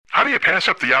you pass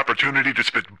up the opportunity to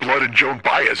spit blood in Joan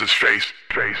Baez's face?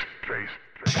 Dude,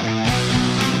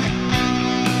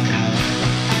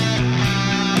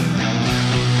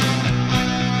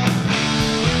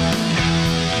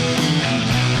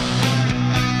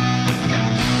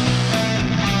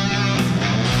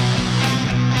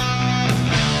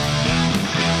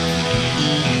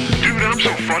 I'm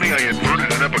so funny I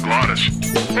inverted an epiglottis.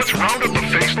 Let's round up the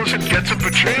faceless and get some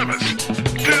pajamas.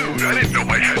 Dude, I didn't know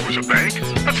my head was a bank.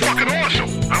 That's fucking awesome.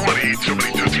 I want to eat so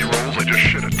many Tootsie Rolls I just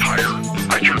shit a tire.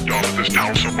 I jerked off with this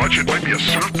towel so much it might be a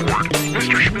surfboard.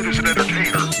 Mr. Schmidt is an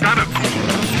entertainer, not a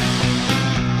ghoul.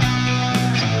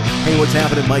 Hey, what's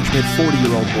happening, Mike Schmidt,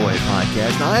 40-Year-Old Boy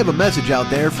podcast. Now, I have a message out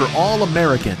there for all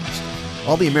Americans.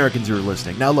 All the Americans who are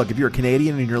listening. Now, look, if you're a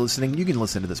Canadian and you're listening, you can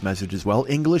listen to this message as well.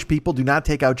 English people, do not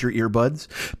take out your earbuds.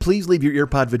 Please leave your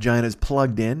earpod vaginas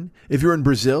plugged in. If you're in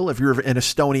Brazil, if you're an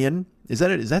Estonian, is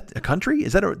that a country?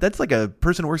 That's like a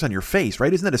person who works on your face,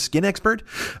 right? Isn't that a skin expert?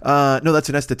 No, that's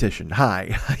an esthetician.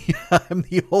 Hi, I'm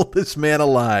the oldest man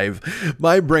alive.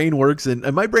 My brain works and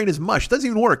my brain is mush. It doesn't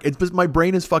even work. It's just my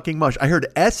brain is fucking mush. I heard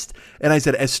est and I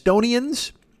said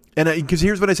Estonians. And because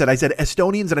here's what I said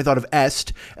Estonians, and I thought of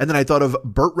Est, and then I thought of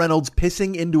Burt Reynolds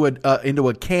pissing into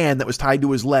a can that was tied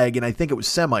to his leg, and I think it was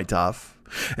semi-tough,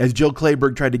 as Jill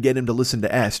Clayburgh tried to get him to listen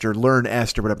to Est, or learn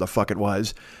Est, or whatever the fuck it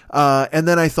was. And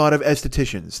then I thought of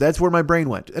estheticians. That's where my brain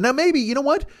went. And now maybe, you know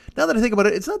what? Now that I think about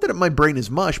it, it's not that my brain is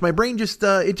mush. My brain just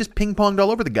ping-ponged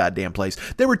all over the goddamn place.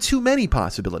 There were too many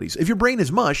possibilities. If your brain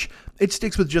is mush, it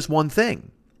sticks with just one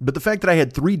thing. But the fact that I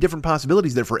had three different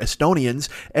possibilities there for Estonians,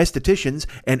 estheticians,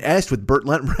 and Est with Burt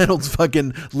Reynolds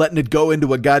fucking letting it go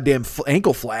into a goddamn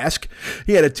ankle flask.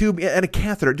 He had a tube and a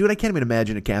catheter. Dude, I can't even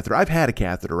imagine a catheter. I've had a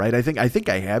catheter, right? I think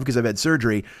I have because I've had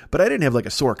surgery, but I didn't have like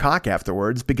a sore cock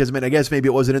afterwards because, I mean, I guess maybe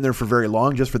it wasn't in there for very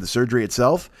long just for the surgery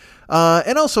itself.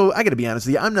 And also, I got to be honest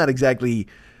with you, I'm not exactly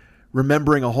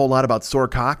remembering a whole lot about sore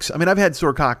cocks. I mean, I've had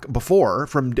sore cock before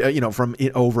from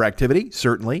overactivity,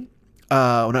 certainly. When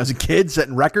I was a kid,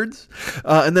 setting records.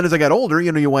 And then as I got older,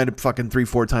 you wind up fucking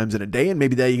 3-4 times in a day, and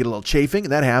maybe that you get a little chafing,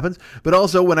 and that happens. But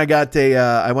also when I got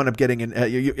I wound up getting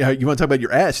an, you want to talk about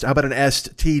your Est? How about an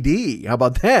STD? How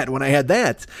about that? When I had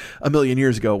that a million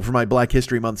years ago for my Black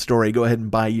History Month story, go ahead and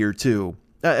buy year 2.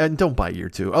 And don't buy year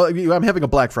 2. I'm having a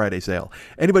Black Friday sale.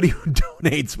 Anybody who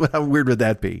donates, how weird would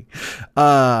that be? Did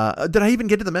I even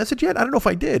get to the message yet? I don't know if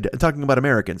I did. Talking about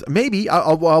Americans. Maybe.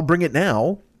 I'll bring it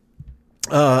now.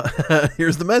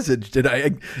 Here's the message.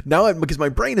 Because my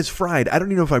brain is fried. I don't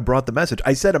even know if I brought the message.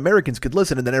 I said Americans could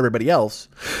listen and then everybody else.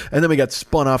 And then we got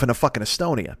spun off into fucking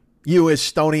Estonia. You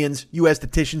Estonians, you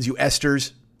estheticians, you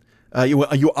Esters,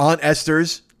 you Aunt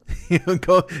Esters.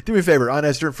 Go do me a favor, Aunt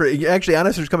Esther. Aunt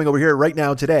Esther's coming over here right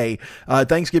now today,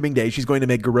 Thanksgiving Day. She's going to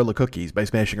make gorilla cookies by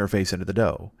smashing her face into the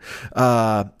dough.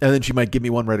 And then she might give me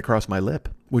one right across my lip,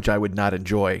 which I would not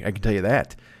enjoy. I can tell you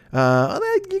that.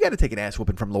 You got to take an ass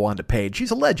whooping from LaWanda Page. She's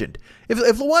a legend. If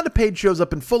LaWanda Page shows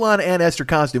up in full-on Aunt Esther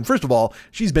costume, first of all,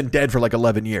 she's been dead for like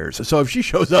 11 years. So if she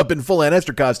shows up in full Aunt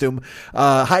Esther costume,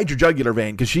 hide your jugular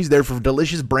vein because she's there for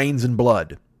delicious brains and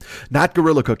blood. Not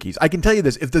gorilla cookies. I can tell you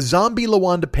this. If the zombie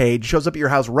LaWanda Page shows up at your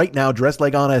house right now dressed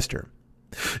like Aunt Esther,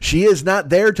 she is not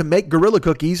there to make gorilla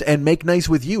cookies and make nice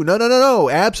with you. No.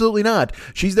 Absolutely not.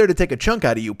 She's there to take a chunk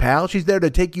out of you, pal. She's there to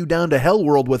take you down to hell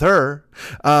world with her.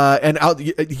 And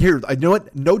you know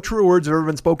what? No truer words have ever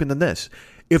been spoken than this.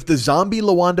 If the zombie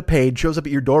LaWanda Page shows up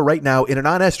at your door right now in an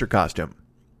Aunt Esther costume,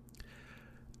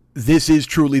 this is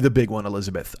truly the big one,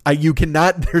 Elizabeth. You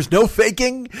cannot, there's no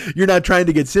faking. You're not trying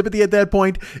to get sympathy at that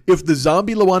point. If the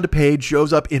zombie LaWanda Page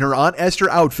shows up in her Aunt Esther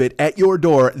outfit at your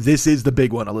door, this is the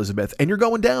big one, Elizabeth. And you're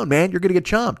going down, man. You're going to get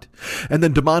chomped. And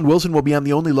then Damon Wilson will be on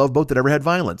the only love boat that ever had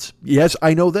violence. Yes,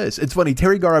 I know this. It's funny.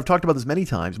 Terry Garr, I've talked about this many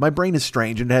times. My brain is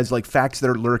strange and it has like facts that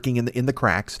are lurking in the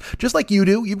cracks. Just like you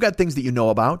do. You've got things that you know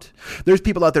about. There's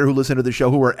people out there who listen to the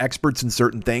show who are experts in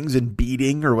certain things, in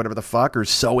beading or whatever the fuck, or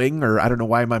sewing, or I don't know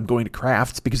why I'm going to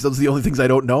crafts because those are the only things I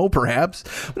don't know, perhaps.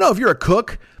 But no, if you're a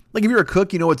cook, like if you're a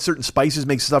cook, you know what certain spices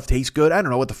make stuff taste good. I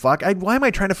don't know what the fuck. Why am I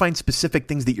trying to find specific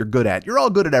things that you're good at? You're all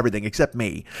good at everything except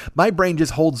me. My brain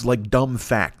just holds like dumb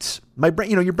facts. My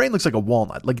brain, your brain looks like a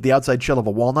walnut, like the outside shell of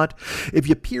a walnut. If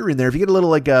you peer in there, if you get a little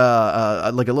like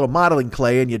a little modeling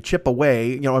clay and you chip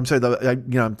away, I'm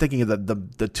thinking of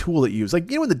the tool that you use.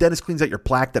 Like, when the dentist cleans out your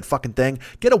plaque, that fucking thing,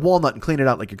 get a walnut and clean it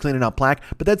out like you're cleaning out plaque.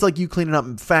 But that's like you cleaning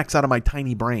out facts out of my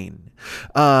tiny brain.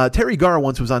 Terry Garr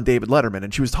once was on David Letterman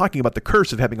and she was talking about the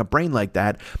curse of having a brain like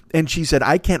that. And she said,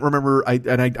 I can't remember,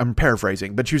 I'm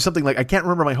paraphrasing, but she was something like, I can't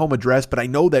remember my home address, but I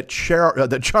know that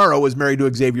Charo was married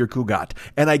to Xavier Cugat.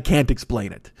 And I can't can't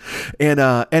explain it. And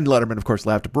Letterman, of course,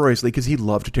 laughed uproariously because he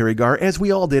loved Terry Garr, as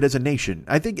we all did as a nation.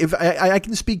 I think if I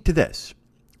can speak to this.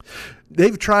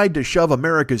 They've tried to shove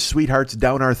America's sweethearts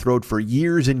down our throat for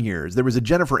years and years. There was a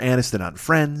Jennifer Aniston on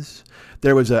Friends.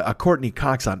 There was a Courtney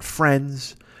Cox on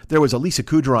Friends. There was a Lisa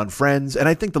Kudrow on Friends, and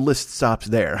I think the list stops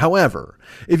there. However,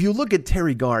 if you look at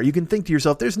Terry Garr, you can think to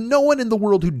yourself, there's no one in the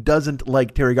world who doesn't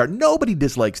like Terry Garr. Nobody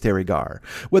dislikes Terry Garr.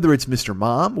 Whether it's Mr.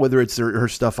 Mom, whether it's her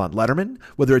stuff on Letterman,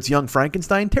 whether it's Young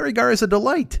Frankenstein, Terry Garr is a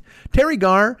delight. Terry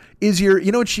Garr is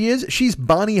you know what she is? She's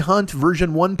Bonnie Hunt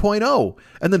version 1.0.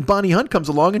 And then Bonnie Hunt comes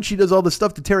along and she does all the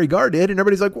stuff that Terry Garr did, and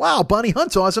everybody's like, wow, Bonnie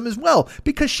Hunt's awesome as well.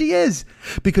 Because she is.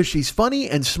 Because she's funny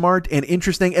and smart and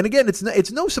interesting. And again,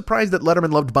 it's no surprise that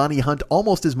Letterman loved Bonnie Hunt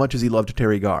almost as much as he loved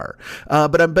Terry Garr.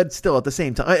 But still at the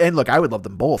same time, and look, I would love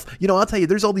them both. You know, I'll tell you,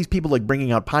 there's all these people like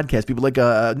bringing out podcasts, people like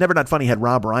Never Not Funny had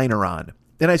Rob Reiner on.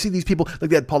 And I see these people like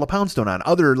they had Paula Poundstone on,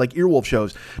 other like Earwolf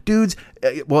shows. Dudes,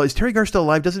 well, is Terry Garr still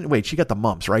alive? Wait, she got the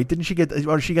mumps, right? Didn't she get,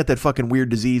 or she got that fucking weird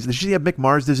disease? Did she have Mick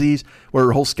Mars disease where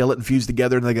her whole skeleton fused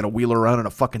together and they're going to wheel her around in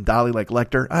a fucking dolly like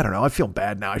Lecter? I don't know. I feel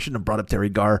bad now. I shouldn't have brought up Terry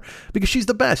Garr because she's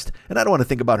the best. And I don't want to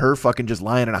think about her fucking just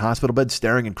lying in a hospital bed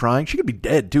staring and crying. She could be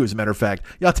dead too, as a matter of fact.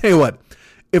 Yeah, I'll tell you what.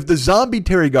 If the zombie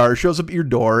Terry Garr shows up at your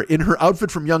door in her outfit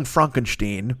from Young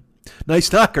Frankenstein,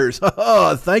 nice knockers.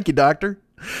 Oh, thank you, doctor.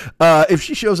 If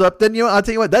she shows up, then, you know, I'll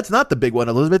tell you what, that's not the big one,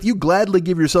 Elizabeth. You gladly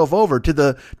give yourself over to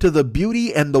the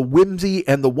beauty and the whimsy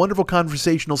and the wonderful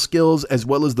conversational skills as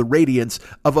well as the radiance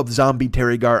of a zombie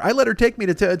Terry Garr. I let her take me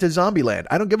to Zombieland.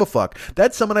 I don't give a fuck.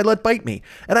 That's someone I let bite me.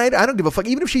 And I don't give a fuck.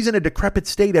 Even if she's in a decrepit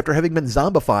state after having been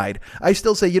zombified, I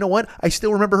still say, you know what? I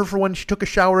still remember her for when she took a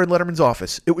shower in Letterman's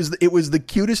office. It was the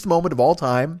cutest moment of all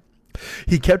time.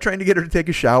 He kept trying to get her to take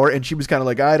a shower, and she was kind of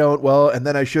like, I don't, well, and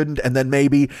then I shouldn't, and then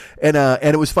maybe, and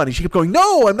it was funny. She kept going,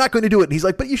 no, I'm not going to do it. And he's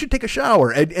like, but you should take a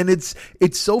shower. And it's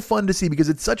so fun to see because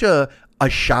it's such a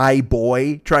shy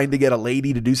boy trying to get a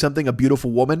lady to do something, a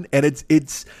beautiful woman. And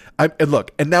and look,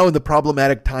 and now in the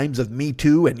problematic times of Me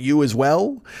Too and you as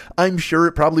well, I'm sure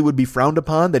it probably would be frowned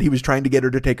upon that he was trying to get her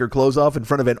to take her clothes off in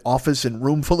front of an office and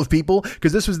room full of people.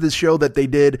 Because this was this show that they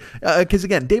did. Because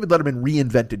again, David Letterman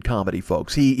reinvented comedy,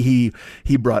 folks. He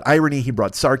brought irony, he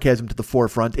brought sarcasm to the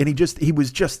forefront, and he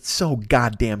was just so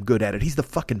goddamn good at it. He's the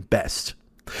fucking best.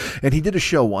 And he did a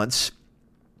show once.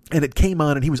 And it came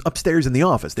on, and he was upstairs in the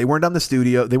office. They weren't in the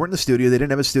studio. They didn't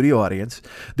have a studio audience.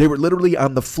 They were literally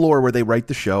on the floor where they write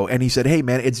the show. And he said, hey,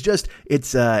 man,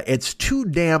 it's too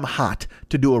damn hot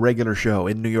to do a regular show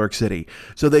in New York City.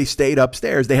 So they stayed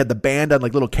upstairs. They had the band on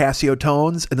like little Casio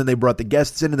tones, and then they brought the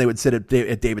guests in, and they would sit at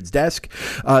David's desk.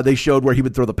 They showed where he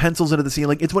would throw the pencils into the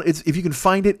ceiling. If you can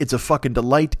find it, it's a fucking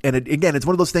delight. And it's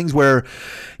one of those things where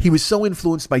he was so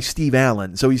influenced by Steve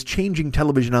Allen. So he's changing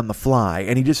television on the fly,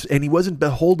 and he wasn't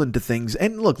beholden to things.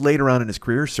 And look, later on in his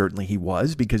career, certainly he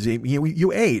was, because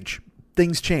you age.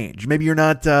 Things change. Maybe you're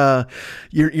not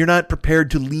prepared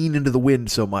to lean into the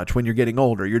wind so much when you're getting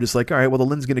older. You're just like, all right, well, the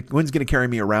wind's gonna carry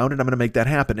me around, and I'm gonna make that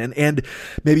happen. And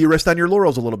maybe you rest on your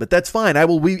laurels a little bit. That's fine. I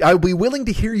will be willing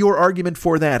to hear your argument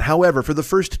for that. However, for the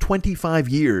first 25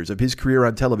 years of his career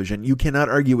on television, you cannot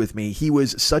argue with me. He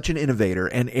was such an innovator.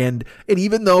 And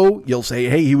even though you'll say,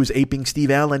 hey, he was aping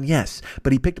Steve Allen, yes,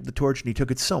 but he picked up the torch and he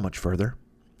took it so much further.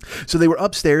 So they were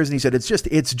upstairs, and he said,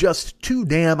 it's just too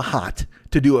damn hot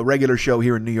to do a regular show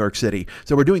here in New York City.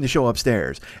 So we're doing the show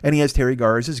upstairs. And he has Terry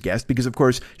Garr as his guest because, of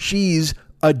course, she's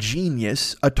a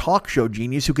genius, a talk show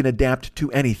genius who can adapt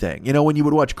to anything. You know, when you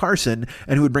would watch Carson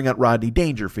and who would bring out Rodney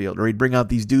Dangerfield, or he'd bring out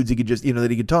these dudes he could just, that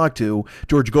he could talk to,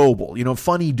 George Gobel,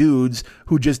 funny dudes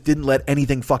who just didn't let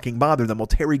anything fucking bother them. Well,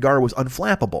 Terry Garr was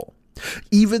unflappable.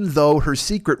 Even though her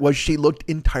secret was she looked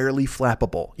entirely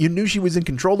flappable. You knew she was in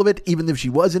control of it, even if she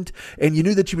wasn't, and you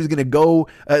knew that she was going to go,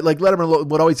 like Letterman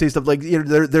would always say stuff like,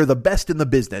 they're the best in the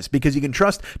business because you can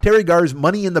trust Terry Garr's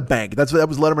money in the bank. That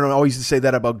was Letterman always used to say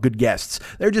that about good guests.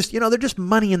 They're just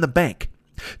money in the bank.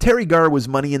 Terry Garr was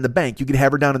money in the bank. You could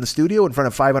have her down in the studio in front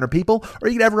of 500 people, or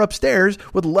you could have her upstairs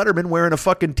with Letterman wearing a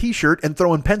fucking t-shirt and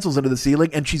throwing pencils into the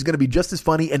ceiling, and she's going to be just as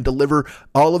funny and deliver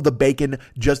all of the bacon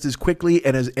just as quickly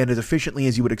and as efficiently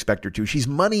as you would expect her to. She's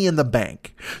money in the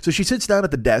bank. So she sits down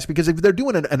at the desk because if they're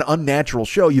doing an unnatural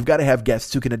show, you've got to have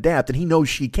guests who can adapt, and he knows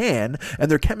she can, and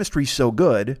their chemistry's so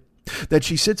good that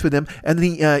she sits with him, and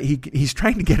then he's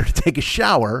trying to get her to take a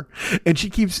shower, and she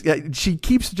keeps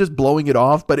just blowing it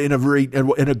off, but in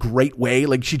a great way.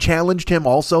 Like, she challenged him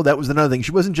also. That was another thing.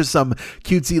 She wasn't just some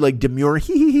cutesy, like, demure,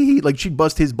 like, she'd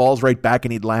bust his balls right back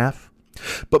and he'd laugh.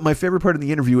 But my favorite part of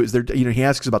the interview is he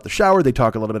asks about the shower. They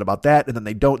talk a little bit about that, and then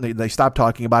they don't. They stop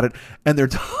talking about it, and they're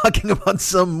talking about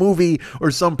some movie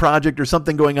or some project or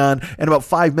something going on. And about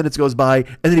 5 minutes goes by,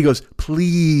 and then he goes,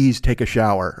 "Please take a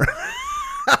shower."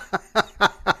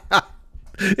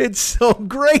 It's so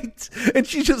great. And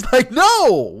she's just like,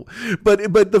 no.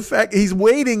 But the fact he's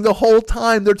waiting the whole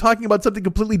time, they're talking about something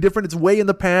completely different. It's way in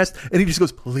the past. And he just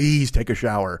goes, "Please take a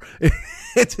shower."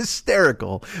 It's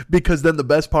hysterical, because then the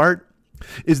best part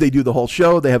is they do the whole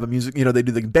show. They have a music, they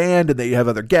do the band, and they have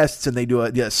other guests, and they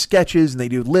do sketches, and they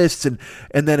do lists. And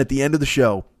then at the end of the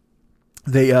show,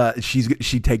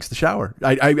 she takes the shower.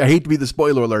 I hate to be the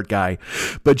spoiler alert guy,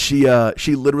 but she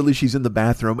literally, she's in the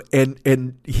bathroom,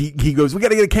 and he goes, "We got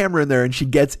to get a camera in there," and she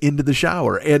gets into the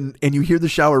shower, and you hear the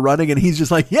shower running, and he's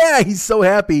just like, yeah, he's so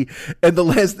happy. And the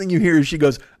last thing you hear is she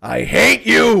goes, "I hate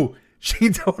you."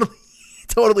 She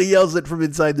totally yells it from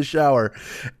inside the shower.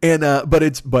 And but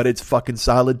it's fucking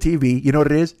solid TV. You know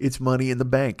what it is? It's Money in the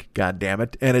Bank. God damn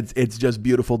it. And it's just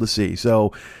beautiful to see.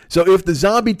 So if the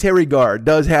zombie Terry Garr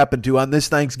does happen to, on this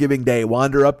Thanksgiving Day,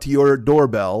 wander up to your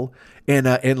doorbell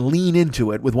and lean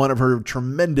into it with one of her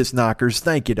tremendous knockers,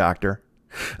 thank you, doctor.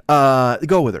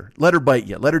 Go with her. Let her bite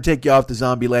you. Let her take you off to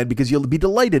zombie land, because you'll be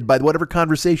delighted by whatever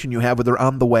conversation you have with her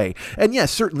on the way. And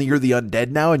yes, certainly you're the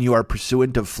undead now, and you are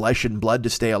pursuant of flesh and blood to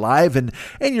stay alive, and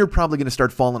you're probably going to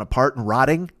start falling apart and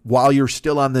rotting while you're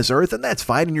still on this earth, and that's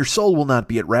fine, and your soul will not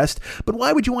be at rest. But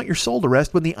why would you want your soul to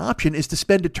rest when the option is to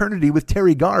spend eternity with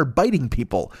Terry Garr biting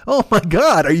people? Oh my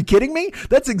God, are you kidding me?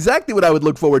 That's exactly what I would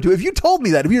look forward to. If you told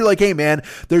me that, if you're like, "Hey man,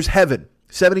 there's heaven,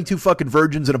 72 fucking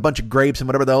virgins and a bunch of grapes and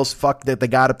whatever the else fuck that they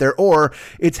got up there," or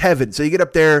it's heaven. So you get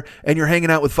up there and you're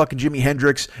hanging out with fucking Jimi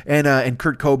Hendrix and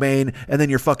Kurt Cobain, and then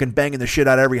you're fucking banging the shit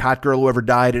out of every hot girl who ever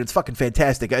died, and it's fucking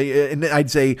fantastic. And I'd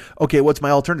say, okay, what's my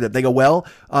alternative? They go, well,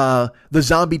 the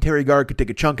zombie Terry Garr could take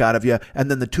a chunk out of you,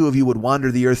 and then the two of you would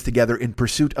wander the earth together in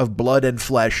pursuit of blood and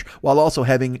flesh, while also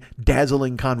having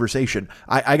dazzling conversation.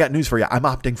 I got news for you. I'm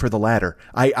opting for the latter.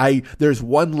 There's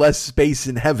one less space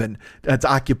in heaven that's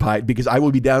occupied, because I will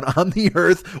be down on the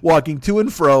earth, walking to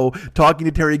and fro, talking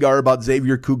to Terry Garr about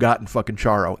Xavier Cugat and fucking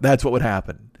Charo. That's what would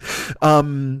happen.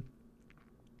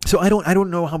 So I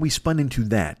don't know how we spun into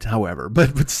that, however,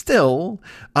 but still,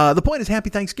 the point is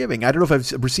happy Thanksgiving. I don't know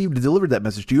if I've received and delivered that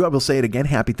message to you. I will say it again.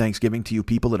 Happy Thanksgiving to you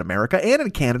people in America and in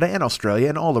Canada and Australia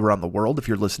and all around the world, if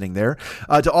you're listening there.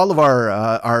 To all of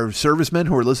our servicemen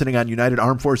who are listening on United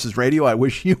Armed Forces Radio, I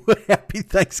wish you a happy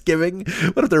Thanksgiving.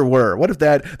 What if there were? What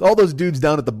if all those dudes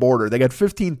down at the border, they got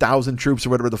 15,000 troops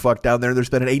or whatever the fuck down there. They're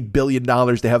spending $8 billion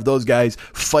to have those guys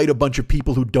fight a bunch of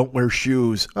people who don't wear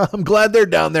shoes. I'm glad they're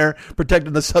down there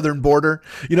protecting the southern border.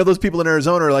 You know, those people in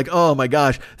Arizona are like, oh my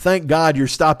gosh, thank God you're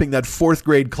stopping that 4th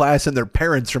grade class and their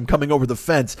parents from coming over the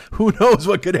fence. Who knows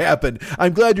what could happen?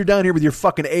 I'm glad you're down here with your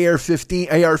fucking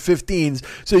AR-15s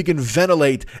so you can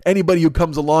ventilate anybody who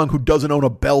comes along who doesn't own a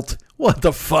belt. What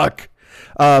the fuck?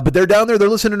 But they're down there. They're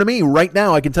listening to me right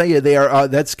now. I can tell you they are.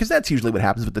 That's because that's usually what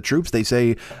happens with the troops. They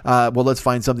say, well, let's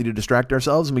find something to distract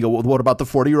ourselves. And we go, well, what about the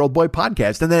 40-year-old boy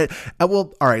podcast? And then,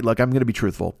 well, all right, look, I'm going to be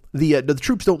truthful. The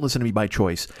troops don't listen to me by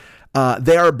choice.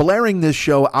 They are blaring this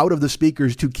show out of the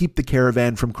speakers to keep the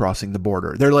caravan from crossing the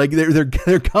border. They're like,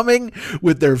 they're coming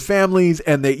with their families,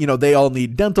 and they all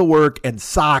need dental work and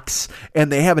socks,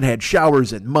 and they haven't had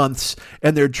showers in months,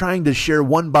 and they're trying to share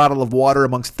one bottle of water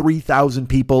amongst 3,000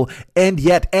 people. And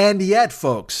yet,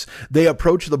 folks, they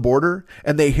approach the border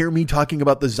and they hear me talking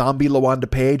about the zombie LaWanda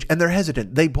Page, and they're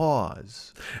hesitant. They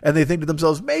pause and they think to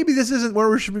themselves, maybe this isn't where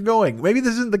we should be going. Maybe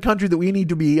this isn't the country that we need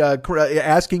to be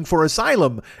asking for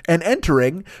asylum and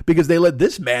entering, because they let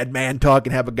this madman talk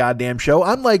and have a goddamn show.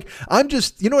 I'm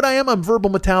just, you know what I am? I'm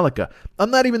verbal Metallica. I'm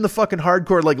not even the fucking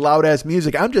hardcore, like, loud ass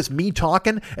music. I'm just me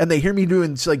talking, and they hear me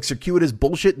doing like circuitous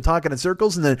bullshit and talking in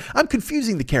circles, and then I'm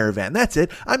confusing the caravan. That's it.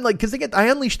 I'm like, because I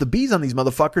unleash the bees on these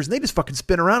motherfuckers, and they just fucking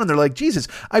spin around, and they're like, Jesus,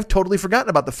 I've totally forgotten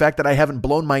about the fact that I haven't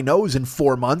blown my nose in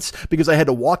 4 months because I had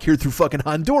to walk here through fucking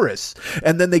Honduras.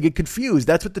 And then they get confused.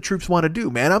 That's what the troops want to do,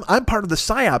 man. I'm part of the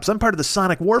psyops. I'm part of the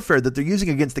sonic warfare that they're using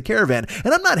against the caravan,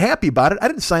 and I'm not happy about it. I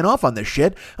didn't sign off on this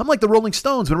shit. I'm like the Rolling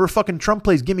Stones whenever fucking Trump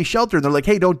plays Gimme Shelter, and they're like,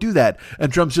 hey, don't do that.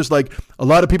 And Trump's just like, a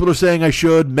lot of people are saying I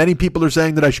should. Many people are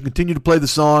saying that I should continue to play the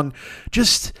song.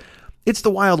 Just... It's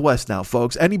the Wild West now,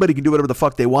 folks. Anybody can do whatever the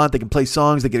fuck they want. They can play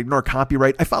songs. They can ignore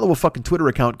copyright. I follow a fucking Twitter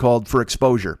account called For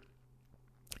Exposure.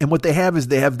 And what they have is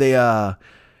they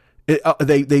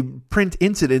print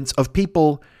incidents of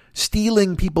people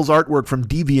stealing people's artwork from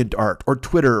DeviantArt or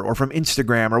Twitter or from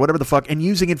Instagram or whatever the fuck and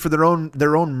using it for their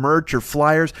own merch or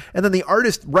flyers. And then the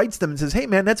artist writes them and says, hey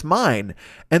man, that's mine.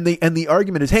 And the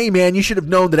argument is, hey man, you should have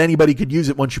known that anybody could use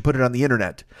it once you put it on the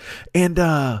internet. And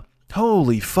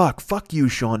holy fuck you,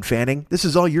 Sean Fanning. This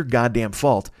is all your goddamn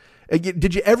fault.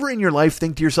 Did you ever in your life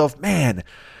think to yourself, man,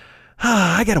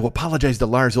 I got to apologize to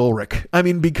Lars Ulrich? I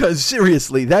mean, because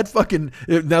seriously, that fucking,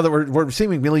 now that we're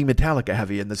seemingly Metallica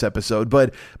heavy in this episode,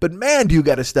 but man, do you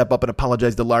got to step up and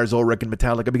apologize to Lars Ulrich and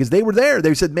Metallica, because they were there.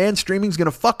 They said, man, streaming's going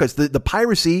to fuck us. The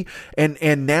piracy and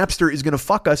Napster is going to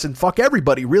fuck us and fuck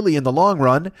everybody really in the long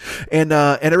run. And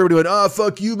everybody went, oh,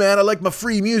 fuck you, man. I like my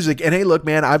free music. And hey, look,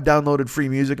 man, I've downloaded free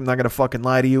music. I'm not going to fucking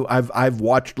lie to you. I've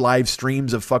watched live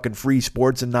streams of fucking free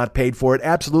sports and not paid for it.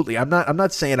 Absolutely. I'm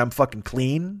not saying I'm fucking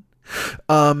clean.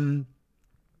 And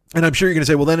I'm sure you're going to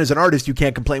say, well, then as an artist, you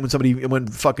can't complain when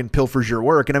fucking pilfers your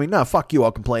work. And I mean, no, fuck you.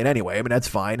 I'll complain anyway. I mean, that's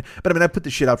fine. But I mean, I put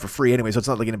this shit out for free anyway, so it's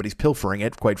not like anybody's pilfering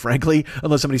it, quite frankly,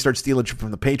 unless somebody starts stealing shit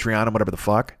from the Patreon and whatever the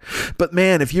fuck. But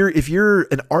man, if you're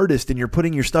an artist and you're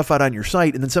putting your stuff out on your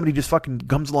site and then somebody just fucking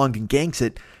comes along and ganks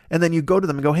it, and then you go to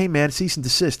them and go, hey man, cease and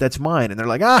desist, that's mine. And they're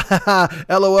like,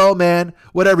 LOL, man,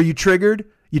 whatever, you triggered?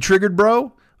 You triggered,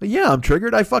 bro? Well, yeah, I'm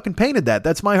triggered. I fucking painted that.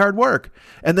 That's my hard work.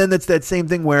 And then that's that same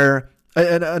thing where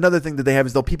another thing that they have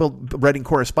is people writing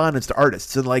correspondence to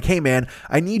artists and like, hey man,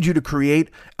 I need you to create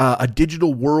a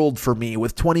digital world for me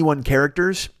with 21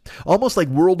 characters, almost like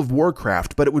World of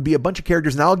Warcraft, but it would be a bunch of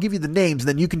characters and I'll give you the names and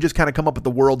then you can just kind of come up with the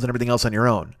worlds and everything else on your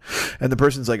own. And the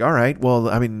person's like, all right, well,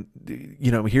 I mean,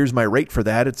 you know, here's my rate for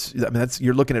that.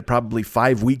 You're looking at probably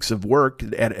 5 weeks of work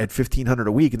at $1,500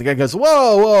 a week. And the guy goes,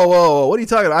 whoa, what are you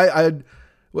talking about?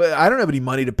 I don't have any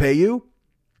money to pay you.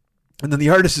 And then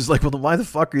the artist is like, well, then why the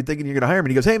fuck are you thinking you're going to hire me?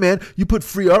 And he goes, hey man, you put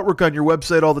free artwork on your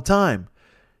website all the time.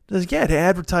 I was like, yeah, to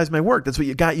advertise my work. That's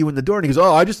what got you in the door. And he goes,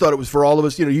 oh, I just thought it was for all of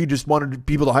us. You know, you just wanted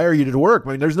people to hire you to work.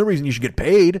 I mean, there's no reason you should get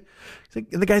paid. And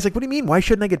the guy's like, what do you mean? Why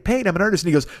shouldn't I get paid? I'm an artist. And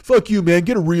he goes, fuck you, man.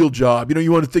 Get a real job. You know,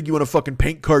 you want to fucking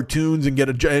paint cartoons and get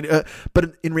a,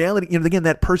 but in reality, you know, again,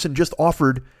 that person just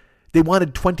offered, they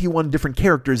wanted 21 different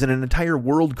characters and an entire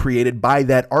world created by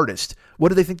that artist. What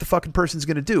do they think the fucking person's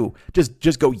going to do?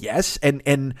 Just go yes?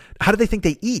 And how do they think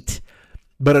they eat?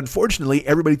 But unfortunately,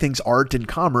 everybody thinks art and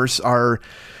commerce are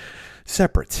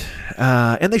separate.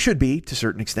 And they should be to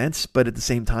certain extents, but at the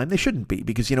same time, they shouldn't be.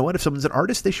 Because you know what? If someone's an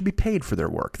artist, they should be paid for their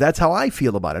work. That's how I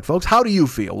feel about it, folks. How do you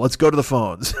feel? Let's go to the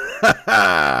phones.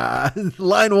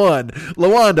 Line one.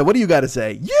 Lawanda, what do you got to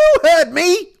say? You heard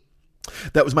me!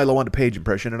 That was my Lawanda Page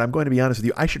impression, and I'm going to be honest with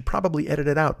you, I should probably edit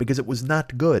it out because it was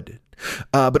not good.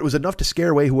 But it was enough to scare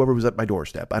away whoever was at my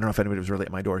doorstep. I don't know if anybody was really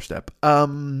at my doorstep.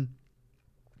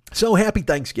 So happy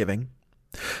Thanksgiving.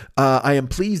 I am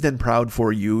pleased and proud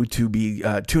for you to be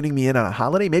tuning me in on a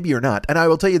holiday. Maybe you're not. And I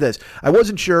will tell you this. I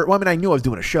wasn't sure. Well, I mean, I knew I was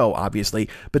doing a show, obviously.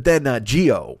 But then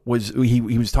Gio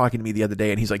was talking to me the other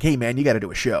day, and he's like, hey, man, you got to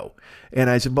do a show. And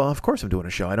I said, well, of course I'm doing a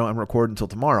show. I'm recording until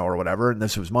tomorrow or whatever. And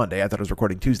this was Monday. I thought I was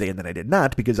recording Tuesday, and then I did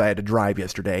not because I had to drive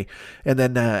yesterday. And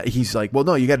then he's like, well,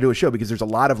 no, you got to do a show because there's a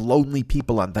lot of lonely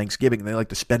people on Thanksgiving, and they like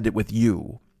to spend it with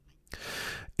you.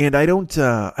 And I don't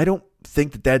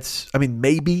think that's, I mean,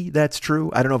 maybe that's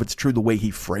true. I don't know if it's true the way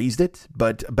he phrased it,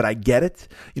 but I get it.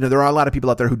 You know, there are a lot of people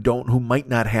out there who might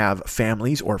not have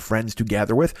families or friends to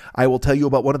gather with. I will tell you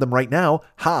about one of them right now.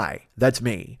 Hi, that's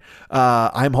me.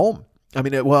 I'm home.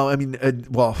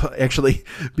 Actually,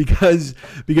 because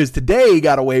today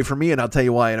got away from me, and I'll tell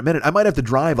you why in a minute. I might have to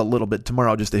drive a little bit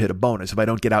tomorrow just to hit a bonus if I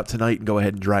don't get out tonight and go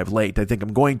ahead and drive late. I think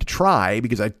I'm going to try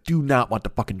because I do not want to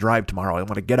fucking drive tomorrow. I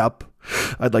want to get up.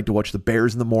 I'd like to watch the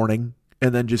Bears in the morning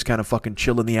and then just kind of fucking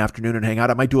chill in the afternoon and hang out.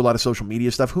 I might do a lot of social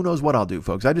media stuff. Who knows what I'll do,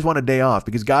 folks? I just want a day off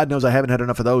because God knows I haven't had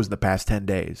enough of those in the past 10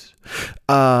 days.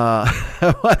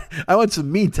 I want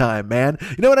some me time, man.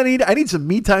 You know what I need? I need some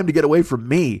me time to get away from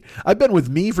me. I've been with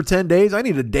me for 10 days. I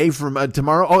need a day from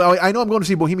tomorrow. Oh, I know I'm going to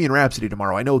see Bohemian Rhapsody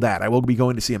tomorrow. I know that. I will be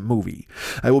going to see a movie.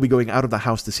 I will be going out of the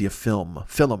house to see a film,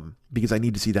 because I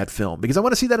need to see that film, because I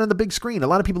want to see that on the big screen. A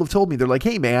lot of people have told me, they're like,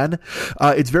 hey man,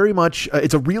 it's very much,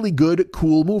 it's a really good,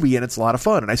 cool movie and it's a lot of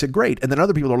fun. And I said, great. And then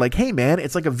other people are like, hey man,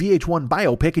 it's like a VH1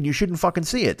 biopic and you shouldn't fucking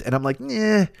see it. And I'm like,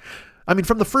 nah. I mean,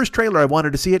 from the first trailer, I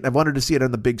wanted to see it, and I wanted to see it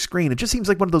on the big screen. It just seems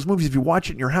like one of those movies, if you watch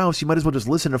it in your house, you might as well just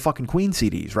listen to fucking Queen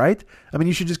CDs, right? I mean,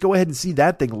 you should just go ahead and see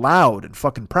that thing loud and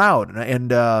fucking proud.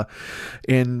 And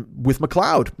with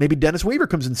McLeod, maybe Dennis Weaver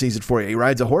comes and sees it for you. He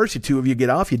rides a horse, you two of you get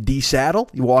off, you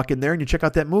desaddle, you walk in there, and you check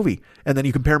out that movie. And then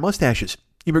you compare mustaches.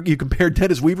 You compare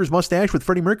Dennis Weaver's mustache with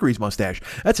Freddie Mercury's mustache.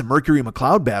 That's a Mercury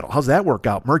McLeod battle. How's that work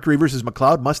out? Mercury versus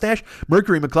McLeod mustache?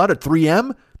 Mercury McLeod at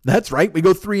 3M? That's right. We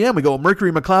go 3M. We go a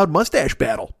Mercury McLeod mustache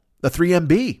battle. The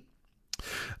 3MB.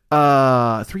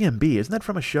 3MB, isn't that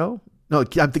from a show? No,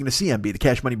 I'm thinking of CMB, the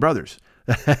Cash Money Brothers.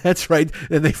 That's right.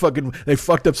 And they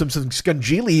fucked up some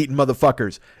Scungili eating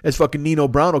motherfuckers. As fucking Nino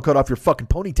Brown will cut off your fucking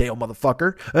ponytail,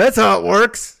 motherfucker. That's how it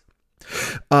works.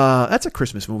 That's a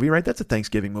Christmas movie, right? That's a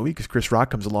Thanksgiving movie because Chris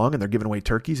Rock comes along and they're giving away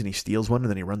turkeys and he steals one and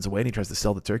then he runs away and he tries to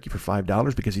sell the turkey for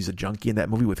 $5 because he's a junkie in that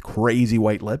movie with crazy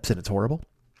white lips and it's horrible.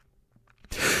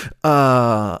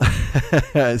 So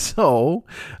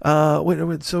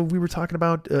we were talking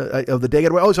about the day. So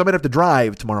I'm gonna have to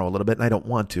drive tomorrow a little bit, and I don't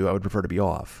want to. I would prefer to be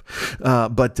off.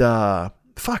 But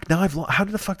fuck. Now how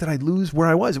did the fuck did I lose where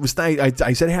I was? It was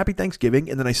I said Happy Thanksgiving,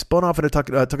 and then I spun off and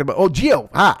talking about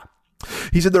Gio.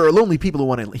 He said there are lonely people who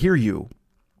want to hear you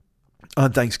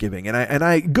on Thanksgiving, and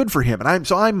I good for him.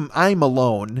 And I'm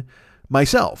alone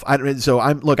myself. Here's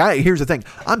the thing.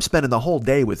 I'm spending the whole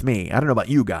day with me. I don't know about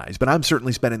you guys, but I'm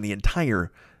certainly spending the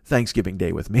entire Thanksgiving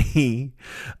day with me.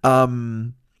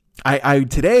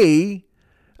 Today,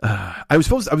 I was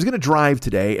going to drive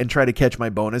today and try to catch my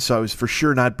bonus. So I was for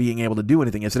sure not being able to do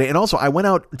anything yesterday. And also I went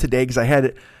out today because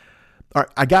I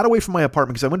got away from my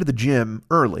apartment because I went to the gym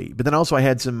early, but then also I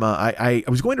had some, I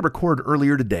was going to record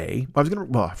earlier today. I was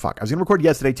going to record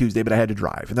yesterday, Tuesday, but I had to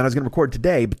drive, and then I was going to record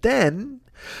today, but then,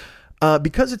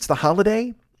 because it's the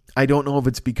holiday, I don't know if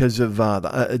it's because of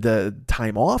the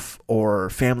time off or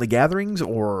family gatherings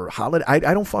or holiday. I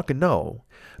don't fucking know.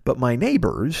 But my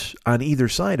neighbors on either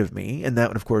side of me, and that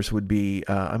one, of course, would be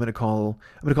I'm going to call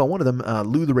one of them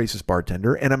Lou the racist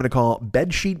bartender, and I'm going to call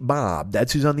Bedsheet Bob.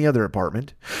 That's who's on the other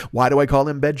apartment. Why do I call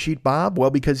him Bedsheet Bob?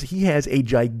 Well, because he has a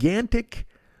gigantic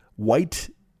white.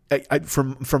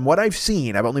 From what I've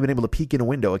seen, I've only been able to peek in a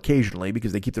window occasionally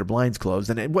because they keep their blinds closed,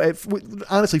 and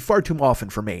honestly, far too often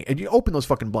for me. And you open those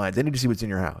fucking blinds, I need to see what's in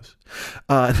your house.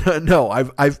 No,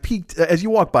 I've peeked as you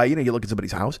walk by. You look at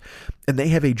somebody's house, and they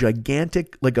have a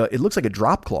gigantic, it looks like a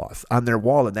drop cloth on their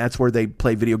wall, and that's where they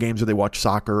play video games or they watch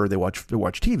soccer or they watch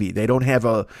TV. They don't have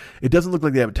it doesn't look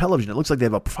like they have a television. It looks like they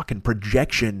have a fucking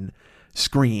projection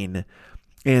screen.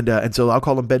 And so I'll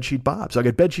call them Bedsheet Bob. So I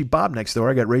got Bedsheet Bob next door.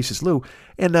 I got Racist Lou.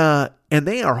 And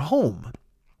they are home.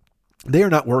 They are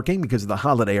not working because of the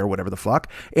holiday or whatever the fuck.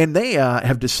 And they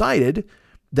have decided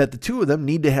that the two of them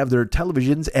need to have their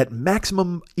televisions at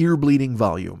maximum ear bleeding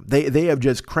volume. They have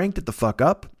just cranked it the fuck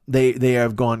up. They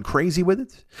have gone crazy with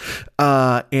it.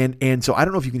 And so I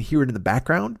don't know if you can hear it in the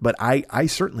background, but I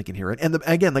certainly can hear it. And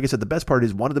again, like I said, the best part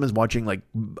is one of them is watching like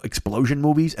explosion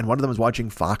movies and one of them is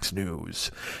watching Fox News.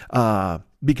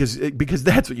 Because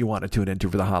that's what you want to tune into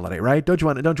for the holiday, right? Don't you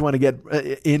want to get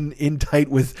in tight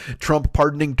with Trump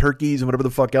pardoning turkeys and whatever the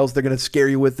fuck else they're going to scare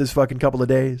you with this fucking couple of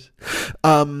days?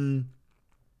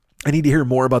 I need to hear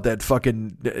more about that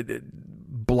fucking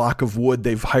block of wood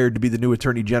they've hired to be the new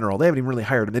attorney general. They haven't even really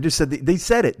hired him. They just said they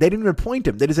said it. They didn't even appoint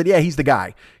him. They just said, yeah, he's the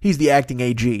guy. He's the acting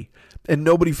AG. And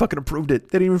nobody fucking approved it.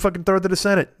 They didn't even fucking throw it to the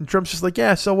Senate. And Trump's just like,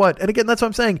 yeah, so what? And again, that's what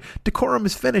I'm saying. Decorum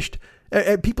is finished.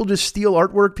 People just steal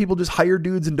artwork. People just hire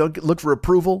dudes and don't look for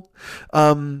approval.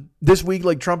 This week,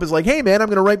 like Trump is like, hey man, I'm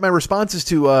going to write my responses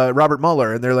to Robert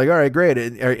Mueller. And they're like, all right, great.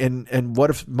 And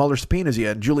what if Mueller subpoenas you?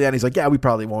 And Giuliani's like, yeah, we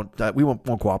probably won't. We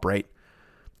won't cooperate.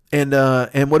 And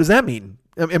what does that mean?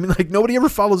 I mean, like nobody ever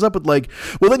follows up with like,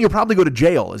 well, then you'll probably go to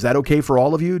jail. Is that okay for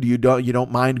all of you? You don't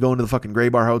mind going to the fucking Gray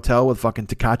Bar Hotel with fucking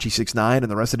Tekashi 6ix9ine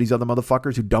and the rest of these other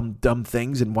motherfuckers who dumb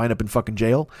things and wind up in fucking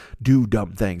jail? Do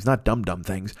dumb things, not dumb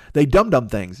things. They dumb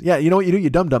things. Yeah, you know what you do? You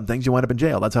dumb things. You wind up in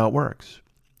jail. That's how it works.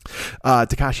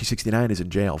 Tekashi 6ix9ine is in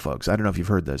jail, folks. I don't know if you've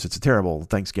heard this. It's a terrible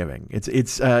Thanksgiving.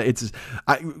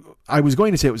 I was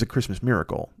going to say it was a Christmas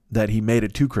miracle that he made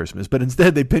it to Christmas, but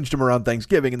instead they pinched him around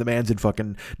Thanksgiving and the man's in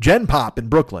fucking Gen Pop in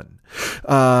Brooklyn.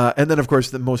 And then of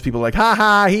course most people are like,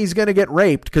 ha, he's going to get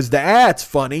raped because that's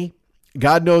funny.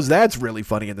 God knows that's really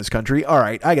funny in this country. All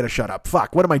right, I got to shut up.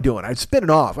 Fuck, what am I doing? I'm spinning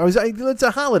off. It's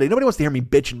a holiday. Nobody wants to hear me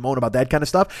bitch and moan about that kind of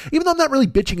stuff. Even though I'm not really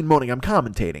bitching and moaning, I'm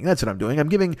commentating. That's what I'm doing. I'm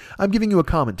giving you a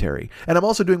commentary. And I'm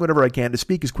also doing whatever I can to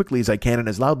speak as quickly as I can and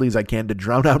as loudly as I can to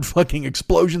drown out fucking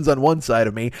explosions on one side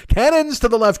of me, cannons to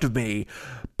the left of me,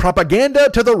 propaganda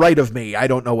to the right of me. I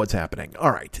don't know what's happening.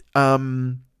 All right.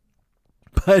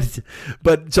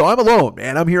 But so I'm alone,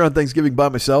 man. I'm here on Thanksgiving by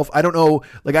myself. I don't know.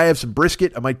 Like I have some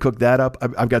brisket. I might cook that up.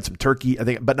 I've got some turkey, I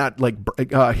think, but not like,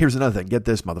 here's another thing. Get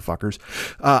this, motherfuckers.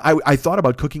 I thought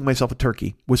about cooking myself a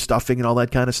turkey with stuffing and all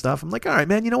that kind of stuff. I'm like, all right,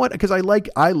 man, you know what? Because I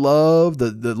love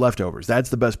the leftovers. That's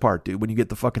the best part, dude. When you get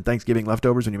the fucking Thanksgiving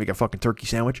leftovers, when you make a fucking turkey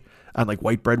sandwich on like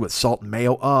white bread with salt and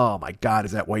mayo. Oh my God,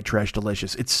 is that white trash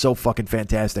delicious? It's so fucking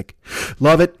fantastic.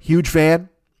 Love it. Huge fan.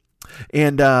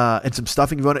 And some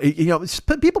stuffing. If you want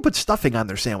to, people put stuffing on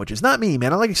their sandwiches. Not me,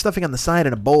 man. I like stuffing on the side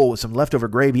in a bowl with some leftover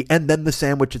gravy and then the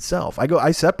sandwich itself.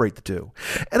 I separate the two.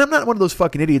 And I'm not one of those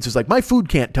fucking idiots who's like, my food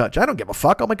can't touch. I don't give a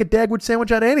fuck. I'll make a Dagwood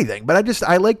sandwich out of anything. But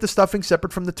I like the stuffing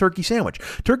separate from the turkey sandwich.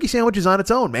 Turkey sandwich is on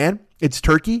its own, man. It's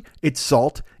turkey, it's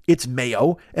salt, it's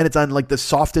mayo, and it's on like the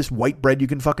softest white bread you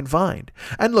can fucking find.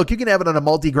 And look, you can have it on a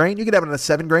multi-grain, you can have it on a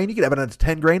 7-grain, you can have it on a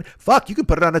 10-grain. Fuck, you can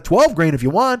put it on a 12-grain if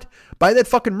you want. Buy that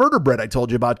fucking murder bread I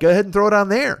told you about. Go ahead and throw it on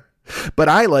there. But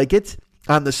I like it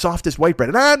on the softest white bread.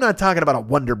 And I'm not talking about a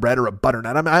Wonder Bread or a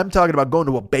butternut. I'm talking about going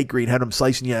to a bakery and having them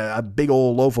slicing you a big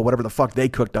old loaf of whatever the fuck they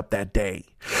cooked up that day.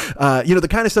 The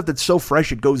kind of stuff that's so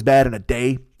fresh it goes bad in a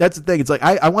day. That's the thing. It's like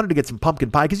I wanted to get some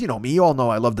pumpkin pie because you know me. You all know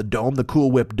I love the dome, the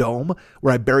Cool Whip dome,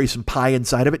 where I bury some pie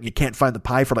inside of it and you can't find the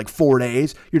pie for like 4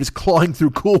 days. You're just clawing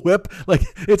through Cool Whip. Like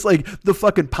it's like the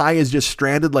fucking pie is just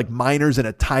stranded like miners in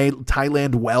a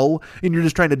Thailand well and you're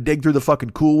just trying to dig through the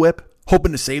fucking Cool Whip,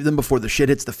 hoping to save them before the shit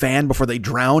hits the fan, before they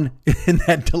drown in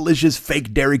that delicious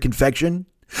fake dairy confection.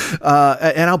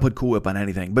 And I'll put Cool Whip on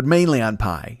anything, but mainly on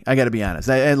pie. I got to be honest.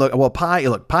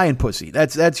 Pie and pussy.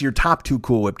 That's your top 2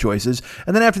 Cool Whip choices.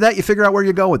 And then after that, you figure out where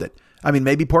you go with it. I mean,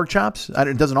 maybe pork chops.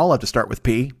 It doesn't all have to start with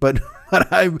P, but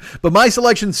my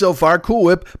selection so far, Cool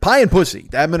Whip, pie and pussy.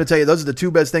 I'm going to tell you, those are the 2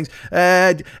 best things.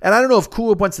 And I don't know if Cool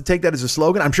Whip wants to take that as a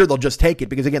slogan. I'm sure they'll just take it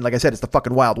because, again, like I said, it's the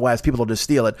fucking Wild West. People will just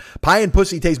steal it. Pie and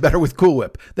pussy tastes better with Cool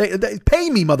Whip. They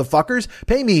pay me, motherfuckers.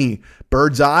 Pay me,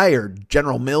 Bird's Eye or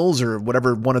General Mills or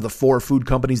whatever one of the 4 food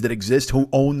companies that exist who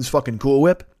owns fucking Cool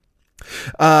Whip.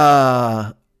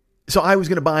 So I was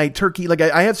going to buy turkey. Like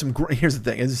I have some, here's the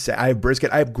thing. I have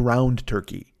brisket. I have ground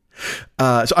turkey.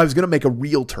 So I was going to make a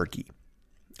real turkey.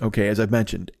 Okay. As I've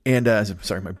mentioned. And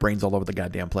sorry, my brain's all over the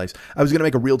goddamn place. I was going to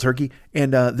make a real turkey.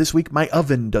 And this week my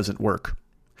oven doesn't work.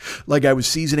 Like I was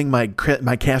seasoning my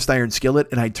cast iron skillet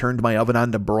and I turned my oven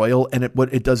on to broil and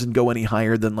it doesn't go any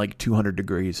higher than like 200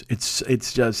 degrees.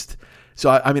 It's just, so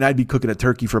I mean, I'd be cooking a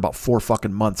turkey for about 4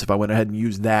 fucking months if I went ahead and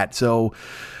used that. So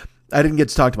I didn't get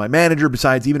to talk to my manager.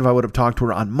 Besides, even if I would have talked to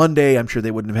her on Monday, I'm sure they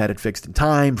wouldn't have had it fixed in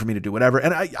time for me to do whatever.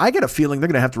 And I get a feeling they're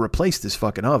going to have to replace this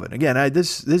fucking oven. Again,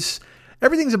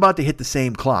 everything's about to hit the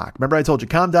same clock. Remember I told you,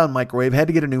 calm down microwave, had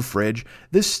to get a new fridge.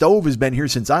 This stove has been here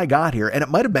since I got here. And it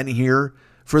might have been here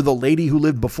for the lady who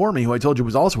lived before me, who I told you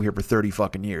was also here for 30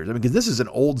 fucking years. I mean, because this is an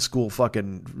old school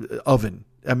fucking oven.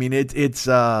 I mean,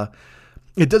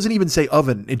 it doesn't even say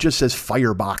oven. It just says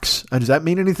firebox. Does that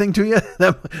mean anything to you?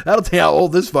 That'll tell you how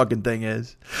old this fucking thing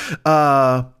is.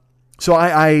 So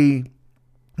I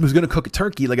was going to cook a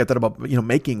turkey. Like I thought about,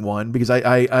 making one because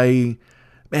I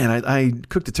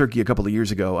cooked a turkey a couple of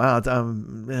years ago. I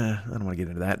don't want to get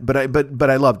into that, but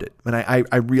I loved it. And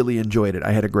I really enjoyed it.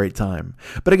 I had a great time.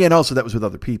 But again, also that was with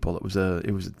other people. It was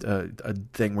a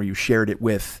thing where you shared it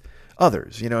with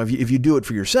others. If you do it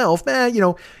for yourself,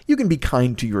 you can be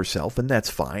kind to yourself and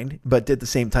that's fine. But at the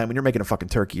same time, when you're making a fucking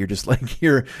turkey, you're just like,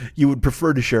 you would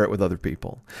prefer to share it with other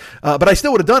people. But I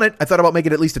still would have done it. I thought about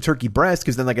making at least a turkey breast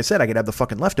because then, like I said, I could have the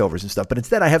fucking leftovers and stuff. But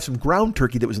instead, I have some ground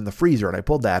turkey that was in the freezer and I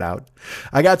pulled that out.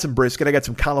 I got some brisket. I got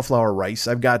some cauliflower rice.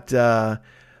 I've got, I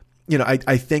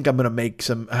think I'm going to make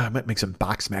I might make some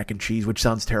box mac and cheese, which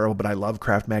sounds terrible, but I love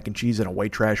Kraft mac and cheese in a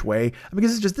white trash way.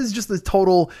 Because this is just the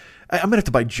total, I'm going to have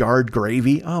to buy jarred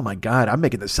gravy. Oh my God. I'm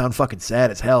making this sound fucking sad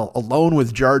as hell. Alone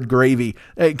with jarred gravy.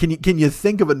 Hey, can you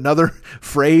think of another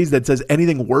phrase that says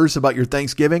anything worse about your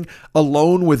Thanksgiving?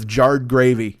 Alone with jarred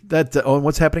gravy. And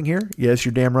what's happening here? Yes,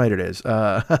 you're damn right it is.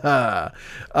 But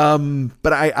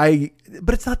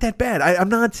it's not that bad. I'm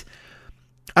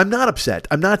not upset.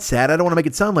 I'm not sad. I don't want to make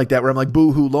it sound like that where I'm like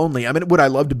boo-hoo lonely. I mean, would I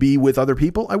love to be with other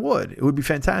people? I would. It would be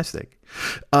fantastic.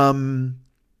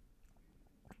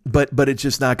 But it's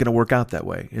just not going to work out that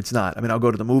way. It's not. I mean, I'll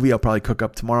go to the movie. I'll probably cook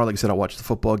up tomorrow. Like I said, I'll watch the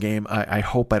football game. I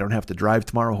hope I don't have to drive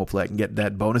tomorrow. Hopefully I can get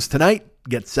that bonus tonight.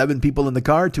 Get 7 people in the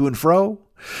car to and fro.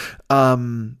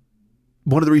 One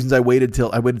of the reasons I waited till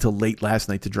late last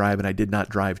night to drive and I did not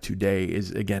drive today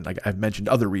is, again, like I've mentioned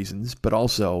other reasons, but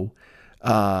also,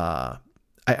 I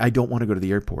don't want to go to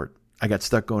the airport. I got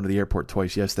stuck going to the airport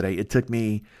twice yesterday. It took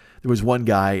me, there was one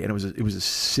guy and it was a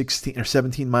 16 or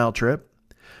 17 mile trip.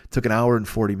 It took an hour and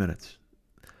 40 minutes.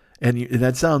 And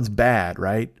that sounds bad,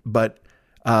 right? But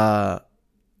the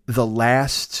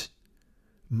last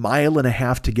mile and a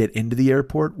half to get into the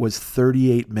airport was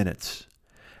 38 minutes.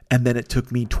 And then it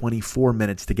took me 24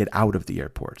 minutes to get out of the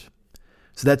airport.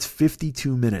 So that's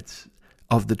 52 minutes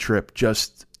of the trip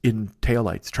just in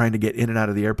taillights, trying to get in and out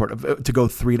of the airport to go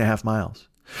 3.5 miles.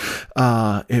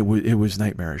 It was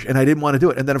nightmarish, and I didn't want to do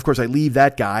it. And then of course I leave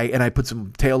that guy and I put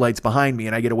some taillights behind me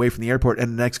and I get away from the airport,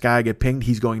 and the next guy I get pinged,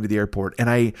 he's going to the airport.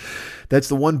 And that's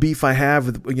the one beef I have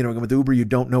with, with Uber. You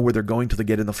don't know where they're going till they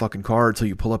get in the fucking car, until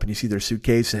you pull up and you see their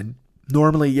suitcase. And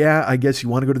normally, yeah, I guess you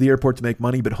want to go to the airport to make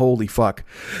money, but holy fuck,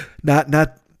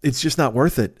 it's just not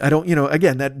worth it. I don't,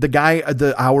 again, that the guy,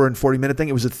 the hour and 40-minute thing,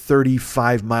 it was a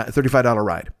 $35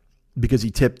 ride because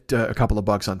he tipped a couple of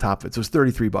bucks on top of it. So it was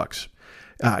 $33.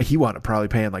 He wound up probably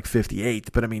paying like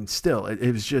 58, but I mean, still,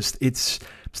 it was just, it's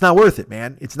not worth it,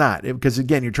 man. It's not, because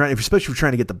again, especially if you're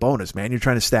trying to get the bonus, man, you're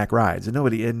trying to stack rides,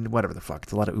 and whatever the fuck,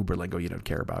 it's a lot of Uber lingo you don't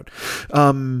care about.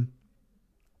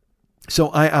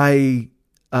 So I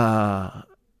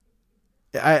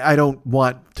don't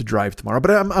want to drive tomorrow,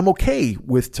 but I'm okay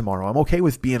with tomorrow. I'm okay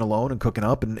with being alone and cooking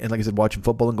up and like I said, watching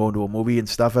football and going to a movie and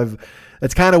stuff.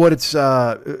 That's kind of what it's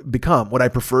become. Would I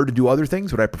prefer to do other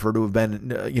things? Would I prefer to have been,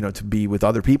 to be with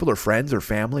other people or friends or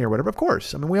family or whatever? Of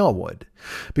course. I mean, we all would,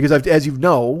 because as you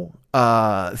know,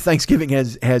 Thanksgiving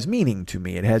has meaning to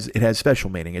me. It has special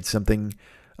meaning. It's something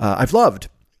I've loved.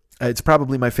 It's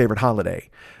probably my favorite holiday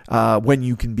when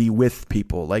you can be with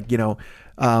people. Like,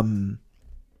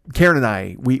 Karen and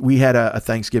I, we had a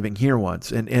Thanksgiving here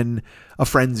once, and a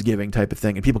Friendsgiving type of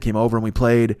thing. And people came over and we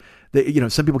played.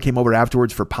 Some people came over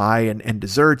afterwards for pie and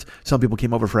dessert. Some people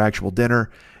came over for actual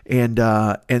dinner. And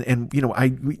when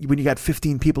you got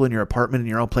 15 people in your apartment and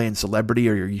you're all playing celebrity,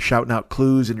 or you're shouting out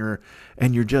clues,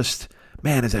 and you're just,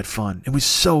 man, is that fun? It was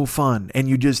so fun. And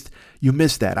you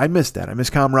miss that. I miss that. I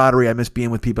miss camaraderie. I miss being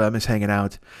with people. I miss hanging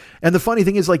out. And the funny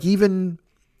thing is, like, even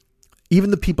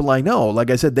the people I know,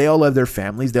 like I said, they all have their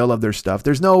families. They all have their stuff.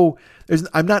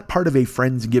 I'm not part of a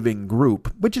Friendsgiving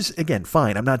group, which is, again,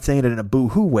 fine. I'm not saying it in a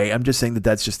boo-hoo way. I'm just saying that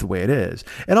that's just the way it is.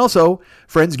 And also,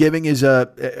 Friendsgiving is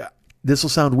this will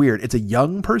sound weird, it's a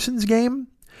young person's game.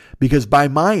 Because by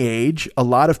my age, a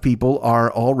lot of people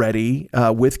are already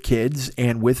with kids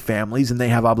and with families, and they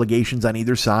have obligations on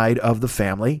either side of the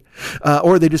family,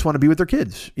 or they just want to be with their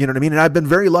kids. You know what I mean? And I've been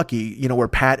very lucky, where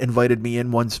Pat invited me in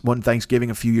one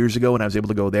Thanksgiving a few years ago, and I was able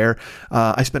to go there.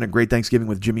 I spent a great Thanksgiving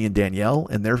with Jimmy and Danielle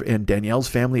and Danielle's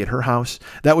family at her house.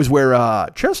 That was where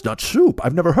Chestnut Soup,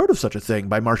 I've never heard of such a thing,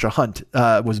 by Marsha Hunt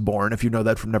was born. If you know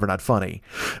that from Never Not Funny,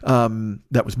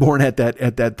 that was born at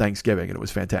that Thanksgiving, and it was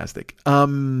fantastic.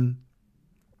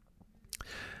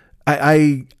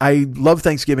 I love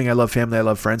Thanksgiving. I love family. I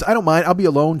love friends. I don't mind. I'll be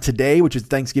alone today, which is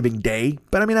Thanksgiving Day.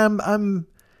 But I mean, I'm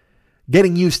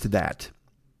getting used to that.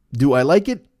 Do I like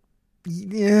it?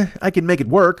 Yeah, I can make it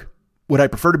work. Would I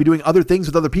prefer to be doing other things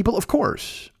with other people? Of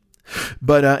course.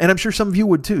 But and I'm sure some of you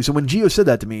would too. So when Gio said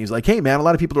that to me, he's like, "Hey man, a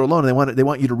lot of people are alone, and they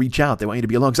want you to reach out. They want you to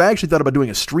be alone." Because I actually thought about doing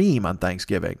a stream on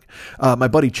Thanksgiving. My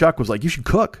buddy Chuck was like, "You should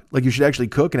cook. Like, you should actually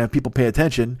cook and have people pay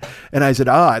attention." And I said,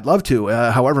 "I'd love to.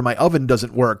 However, my oven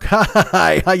doesn't work."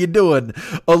 Hi, how you doing?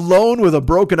 Alone with a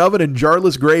broken oven and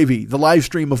jarless gravy. The live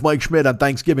stream of Mike Schmidt on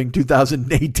Thanksgiving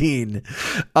 2018.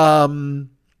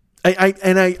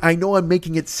 I know I'm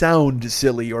making it sound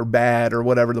silly or bad or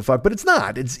whatever the fuck, but it's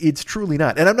not. It's truly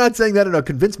not. And I'm not saying that in a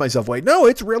convince myself way. No,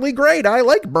 it's really great. I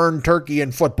like burned turkey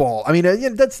and football. I mean,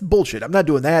 that's bullshit. I'm not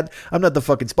doing that. I'm not the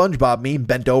fucking SpongeBob meme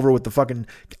bent over with the fucking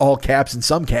all caps and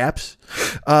some caps.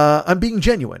 I'm being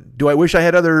genuine. Do I wish I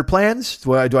had other plans?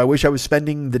 Do I wish I was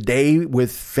spending the day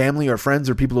with family or friends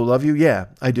or people who love you? Yeah,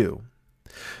 I do.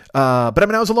 But I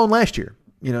mean, I was alone last year.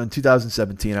 In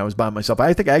 2017, I was by myself.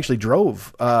 I think I actually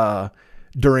drove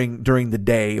during the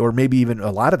day, or maybe even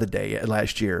a lot of the day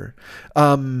last year.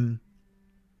 I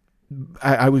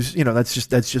was,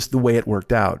 that's just the way it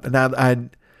worked out. And now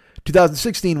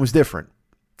 2016 was different.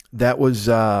 That was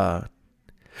a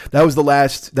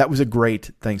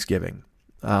great Thanksgiving.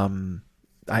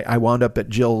 I wound up at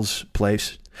Jill's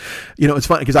place. It's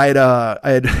funny because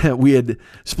we had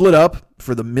split up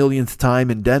for the millionth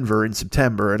time in Denver in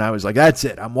September, and I was like, that's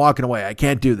it. I'm walking away. I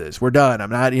can't do this. We're done.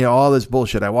 I'm not, all this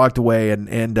bullshit. I walked away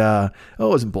and it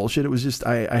wasn't bullshit. It was just,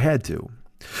 I had to.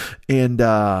 And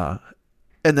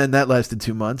then that lasted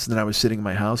 2 months, and then I was sitting in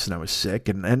my house and I was sick.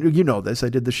 And this, I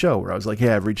did the show where I was like, hey,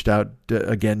 I've reached out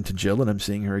again to Jill and I'm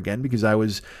seeing her again because I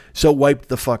was so wiped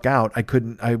the fuck out.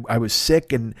 I was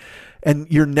sick, and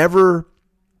you're never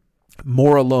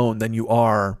more alone than you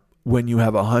are when you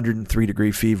have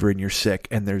 103-degree fever and you're sick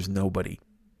and there's nobody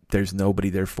there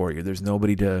for you. There's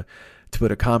nobody to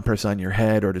put a compress on your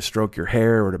head, or to stroke your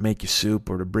hair, or to make you soup,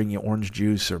 or to bring you orange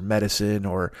juice or medicine,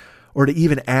 or to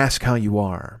even ask how you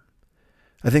are.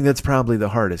 I think that's probably the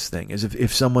hardest thing, is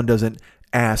if someone doesn't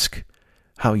ask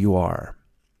how you are.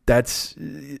 That's,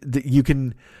 you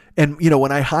can, and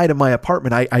when I hide in my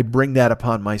apartment, I bring that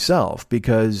upon myself,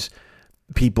 because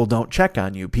people don't check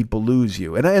on you. People lose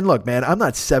you. And look, man, I'm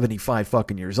not 75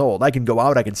 fucking years old. I can go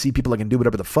out, I can see people, I can do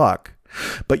whatever the fuck.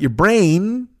 But your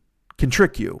brain can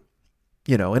trick you,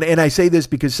 you know. And I say this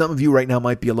because some of you right now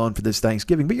might be alone for this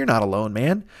Thanksgiving, but you're not alone,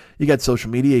 man. You got social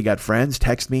media, you got friends.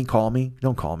 Text me, call me.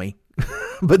 Don't call me.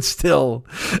 But still,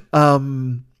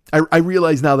 I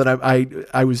realize now that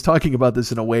I was talking about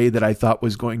this in a way that I thought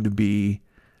was going to be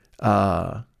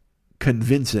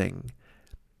convincing.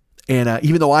 And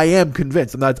even though I am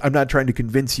convinced, I'm not trying to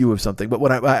convince you of something, but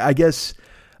what I guess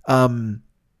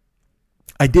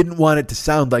I didn't want it to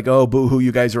sound like, oh, boo-hoo,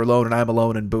 you guys are alone and I'm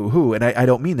alone and boo-hoo. And I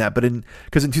don't mean that, but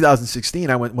because in 2016,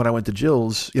 when I went to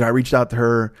Jill's, you know, I reached out to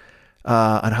her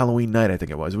on Halloween night, I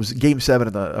think it was. It was Game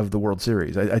 7 of the World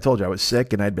Series. I told you I was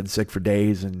sick and I'd been sick for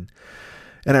days, and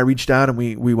I reached out and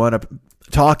we wound up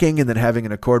talking and then having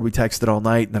an accord. We texted all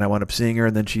night, and then I wound up seeing her,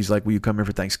 and then she's like, will you come here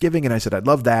for Thanksgiving? And I said, I'd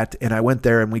love that. And I went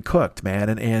there and we cooked, man.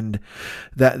 And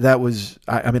that was,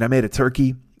 I mean, I made a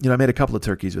turkey. You know, I made a couple of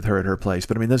turkeys with her at her place,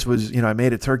 but I mean, this was, you know, I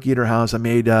made a turkey at her house. I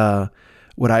made, I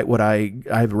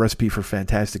have a recipe for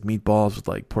fantastic meatballs with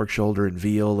like pork shoulder and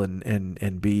veal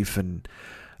and beef. And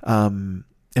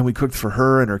we cooked for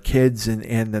her and her kids,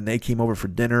 and then they came over for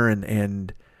dinner,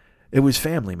 and it was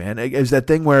family, man. It was that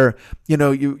thing where, you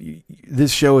know,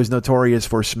 this show is notorious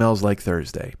for Smells Like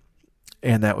Thursday.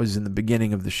 And that was in the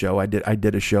beginning of the show. I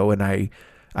did a show, and I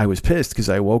was pissed because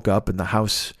I woke up and the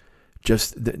house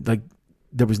just like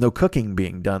there was no cooking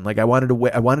being done. Like I wanted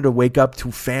to wake up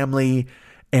to family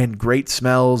and great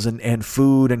smells and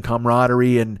food and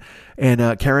camaraderie, and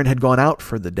Karen had gone out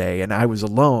for the day and I was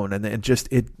alone, and it just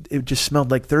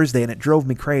smelled like Thursday, and it drove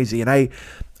me crazy. And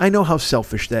I know how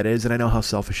selfish that is, and I know how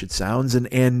selfish it sounds,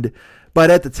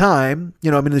 but at the time,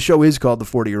 you know, I mean, the show is called The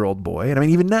 40-Year-Old Boy, and I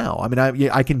mean, even now, I mean,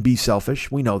 I can be selfish.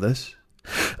 We know this.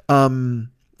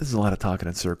 This is a lot of talking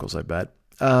in circles, I bet.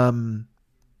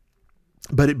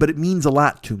 But it means a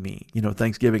lot to me, you know,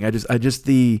 Thanksgiving. I just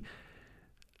the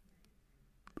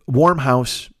warm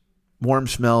house, warm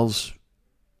smells,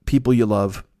 people you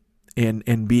love,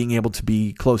 and being able to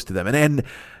be close to them. And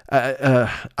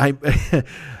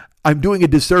I'm doing a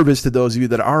disservice to those of you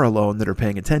that are alone that are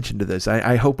paying attention to this.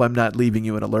 I hope I'm not leaving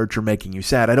you in a lurch or making you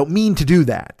sad. I don't mean to do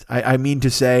that. I mean to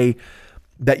say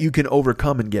that you can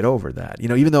overcome and get over that. You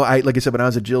know, even though like I said, when I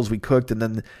was at Jill's, we cooked, and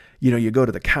then, you know, you go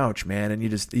to the couch, man, and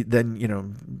then, you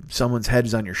know, someone's head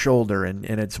is on your shoulder, and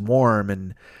it's warm,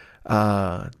 and,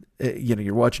 you know,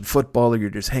 you're watching football, or you're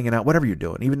just hanging out, whatever you're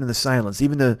doing, even in the silence,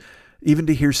 even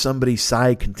to hear somebody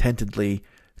sigh contentedly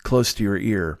close to your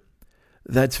ear,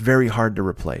 that's very hard to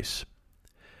replace.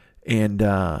 And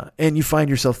you find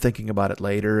yourself thinking about it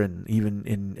later, and even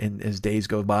in as days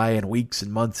go by, and weeks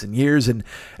and months and years, and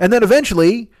then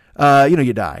eventually, you know,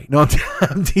 you die. No,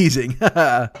 I'm teasing.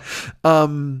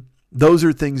 Those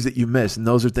are things that you miss, and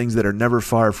those are things that are never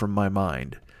far from my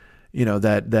mind. You know,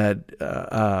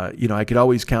 that you know, I could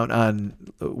always count on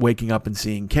waking up and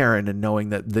seeing Karen and knowing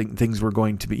that things were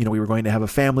going to be, you know, we were going to have a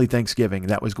family Thanksgiving.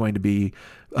 That was going to be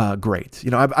great. You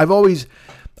know,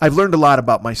 I've learned a lot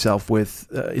about myself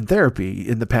in therapy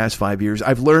in the past 5 years.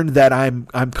 I've learned that I'm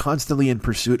constantly in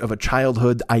pursuit of a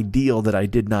childhood ideal that I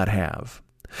did not have.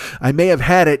 I may have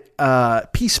had it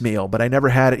piecemeal, but I never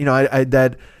had it. You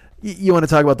know, you want to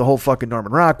talk about the whole fucking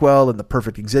Norman Rockwell and the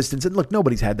perfect existence. And look,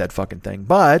 nobody's had that fucking thing.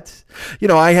 But, you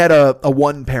know, I had a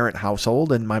one-parent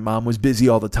household, and my mom was busy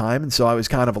all the time. And so I was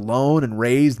kind of alone and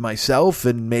raised myself.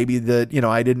 And maybe you know,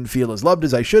 I didn't feel as loved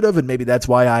as I should have. And maybe that's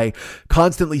why I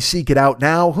constantly seek it out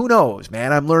now. Who knows,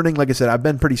 man? I'm learning. Like I said, I've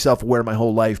been pretty self-aware my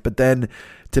whole life. But then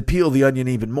to peel the onion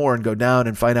even more and go down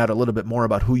and find out a little bit more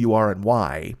about who you are and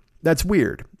why, that's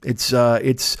weird. It's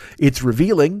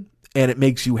revealing. And it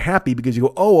makes you happy because you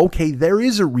go, oh, okay, there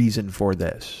is a reason for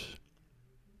this.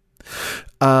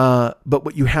 But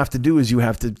what you have to do is you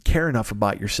have to care enough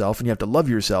about yourself, and you have to love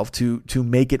yourself to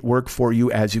make it work for you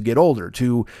as you get older,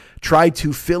 to try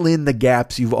to fill in the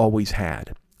gaps you've always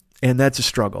had. And that's a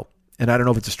struggle. And I don't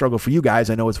know if it's a struggle for you guys.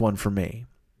 I know it's one for me.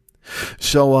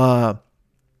 So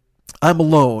I'm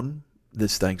alone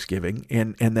this Thanksgiving,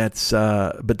 and that's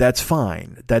but that's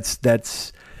fine.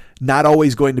 That's not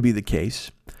always going to be the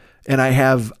case. And I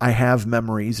have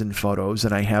memories and photos,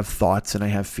 and I have thoughts, and I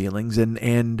have feelings,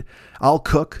 and I'll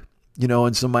cook, you know,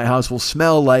 and so my house will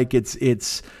smell like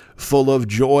it's full of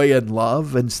joy and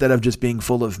love instead of just being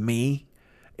full of me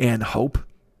and hope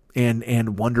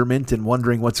and wonderment and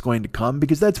wondering what's going to come,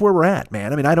 because that's where we're at,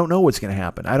 man. I mean, I don't know what's going to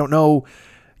happen. I don't know,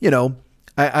 you know,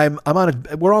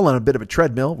 we're all on a bit of a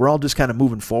treadmill. We're all just kind of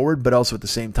moving forward, but also at the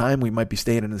same time, we might be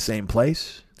staying in the same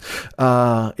place.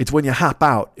 It's when you hop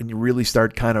out and you really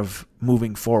start kind of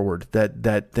moving forward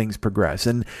that things progress.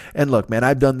 And look, man,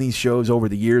 I've done these shows over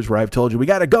the years where I've told you, we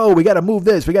got to go, we got to move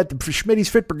this, we got the Schmitty's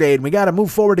Fit Brigade, and we got to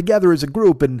move forward together as a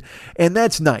group. And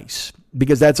that's nice,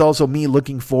 because that's also me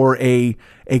looking for a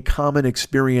common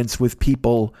experience with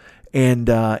people, and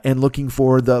looking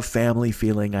for the family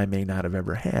feeling I may not have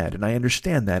ever had. And I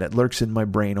understand that. It lurks in my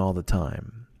brain all the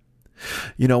time.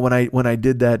 You know, when I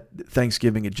did that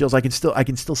Thanksgiving at Jill's, I can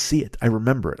still see it. I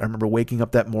remember it. I remember waking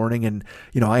up that morning, and,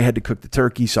 you know, I had to cook the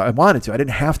turkey. So I wanted to. I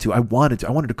didn't have to. I wanted to.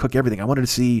 I wanted to cook everything. I wanted to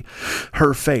see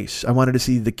her face. I wanted to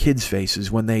see the kids'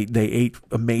 faces when they ate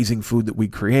amazing food that we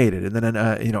created. And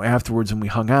then, you know, afterwards when we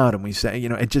hung out and we say, you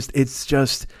know,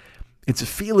 it's a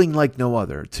feeling like no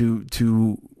other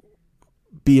to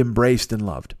be embraced and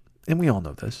loved. And we all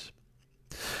know this.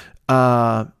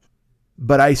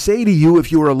 But I say to you,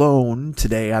 if you are alone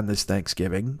today on this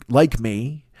Thanksgiving, like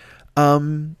me,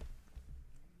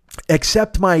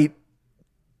 accept my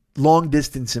long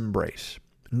distance embrace.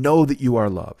 Know that you are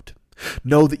loved.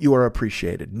 Know that you are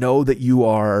appreciated. Know that you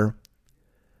are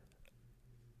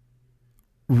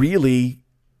really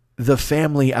the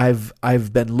family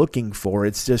I've been looking for.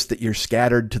 It's just that you're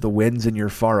scattered to the winds and you're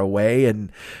far away,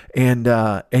 and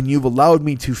you've allowed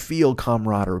me to feel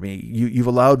camaraderie. You've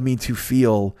allowed me to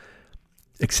feel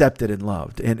accepted and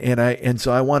loved. And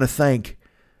so I want to thank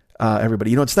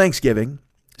everybody. You know, it's Thanksgiving,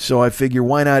 so I figure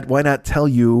why not tell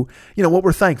you, you know, what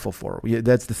we're thankful for.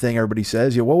 That's the thing everybody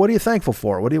says. You know, well, what are you thankful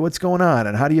for? What's going on,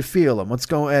 and how do you feel, and what's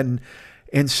going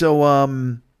and so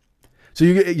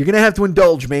you're gonna have to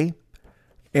indulge me,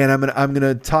 and I'm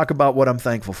gonna talk about what I'm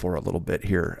thankful for a little bit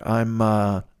here. I'm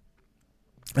not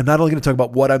only gonna talk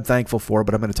about what I'm thankful for,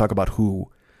 but I'm gonna talk about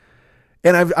who.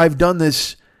 And I've done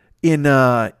this in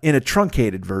a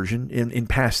truncated version in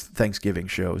past Thanksgiving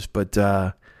shows, but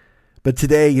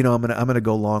today, you know, I'm gonna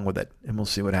go along with it, and we'll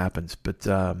see what happens. But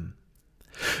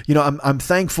you know, I'm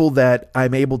thankful that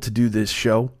I'm able to do this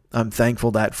show. I'm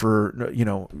thankful that for, you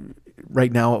know,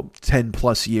 right now 10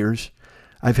 plus years,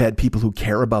 I've had people who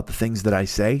care about the things that I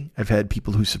say. I've had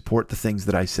people who support the things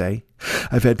that I say.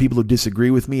 I've had people who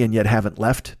disagree with me and yet haven't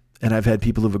left. And I've had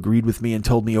people who've agreed with me and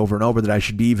told me over and over that I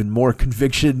should be even more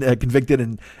convicted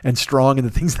and strong in the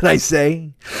things that I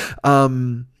say.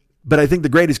 But I think the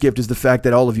greatest gift is the fact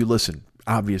that all of you listen.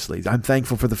 Obviously, I'm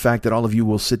thankful for the fact that all of you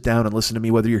will sit down and listen to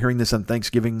me, whether you're hearing this on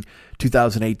Thanksgiving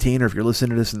 2018 or if you're listening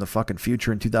to this in the fucking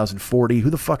future in 2040. Who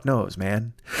the fuck knows,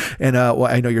 man? And well,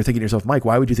 I know you're thinking to yourself, Mike,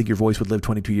 why would you think your voice would live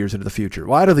 22 years into the future?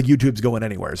 Well, I don't think YouTube's going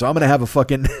anywhere. So I'm going to have a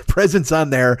fucking presence on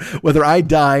there. Whether I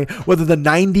die, whether the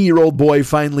 90-year-old boy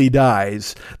finally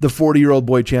dies, the 40-year-old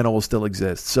boy channel will still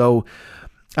exist. So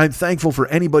I'm thankful for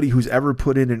anybody who's ever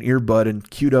put in an earbud and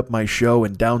queued up my show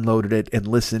and downloaded it and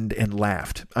listened and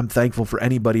laughed. I'm thankful for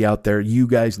anybody out there. You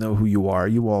guys know who you are.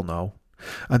 You all know.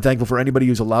 I'm thankful for anybody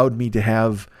who's allowed me to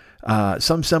have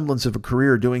some semblance of a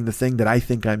career doing the thing that I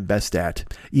think I'm best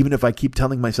at. Even if I keep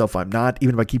telling myself I'm not,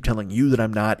 even if I keep telling you that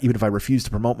I'm not, even if I refuse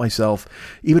to promote myself,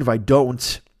 even if I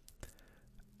don't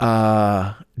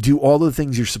do all the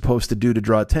things you're supposed to do to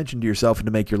draw attention to yourself and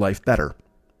to make your life better.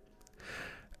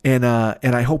 And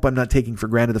I hope I'm not taking for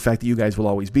granted the fact that you guys will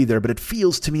always be there, but it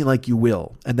feels to me like you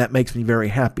will. And that makes me very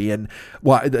happy. And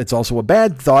well, it's also a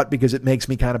bad thought because it makes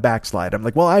me kind of backslide. I'm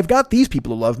like, well, I've got these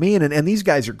people who love me and these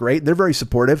guys are great. They're very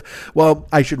supportive. Well,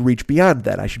 I should reach beyond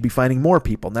that. I should be finding more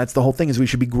people. And that's the whole thing, is we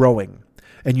should be growing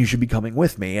and you should be coming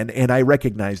with me. And I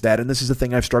recognize that. And this is a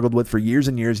thing I've struggled with for years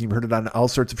and years. And you've heard it on all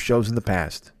sorts of shows in the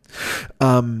past.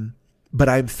 But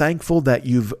I'm thankful that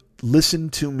you've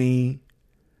listened to me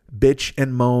bitch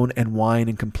and moan and whine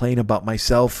and complain about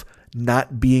myself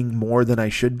not being more than I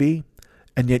should be,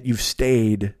 and yet you've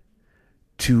stayed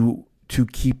to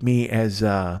keep me as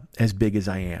big as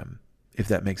I am, if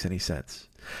that makes any sense.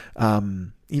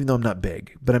 Even though I'm not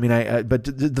big, but I mean, but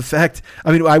the fact,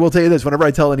 I mean, I will tell you this: whenever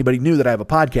I tell anybody new that I have a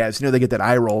podcast, you know, they get that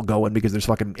eye roll going because there's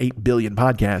fucking 8 billion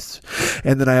podcasts,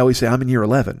 and then I always say I'm in year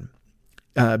 11.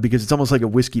 Because it's almost like a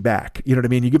whiskey back. You know what I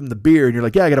mean? You give them the beer and you're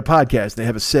like, yeah, I got a podcast. And they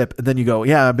have a sip. And then you go,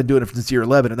 yeah, I've been doing it since year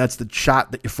 11. And that's the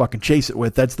shot that you fucking chase it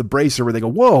with. That's the bracer where they go,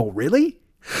 whoa, really?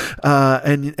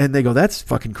 And they go, that's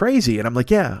fucking crazy. And I'm like,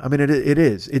 yeah, I mean, it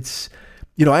is. It's,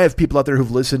 you know, I have people out there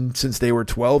who've listened since they were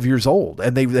 12 years old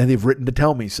and they've written to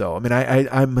tell me so. I mean,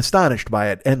 I'm astonished by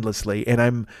it endlessly. And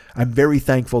I'm very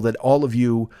thankful that all of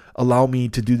you allow me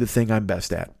to do the thing I'm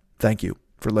best at. Thank you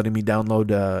for letting me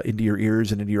download into your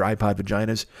ears and into your iPod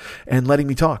vaginas and letting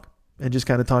me talk and just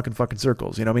kind of talk in fucking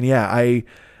circles. You know, I mean, yeah,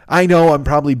 I know I'm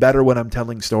probably better when I'm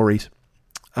telling stories.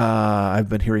 I've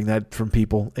been hearing that from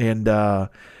people, and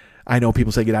I know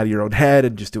people say get out of your own head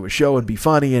and just do a show and be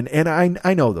funny. And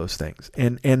I know those things.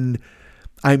 And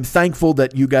I'm thankful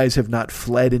that you guys have not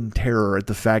fled in terror at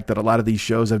the fact that a lot of these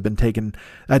shows have been taking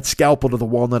that scalpel to the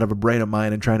walnut of a brain of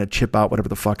mine and trying to chip out whatever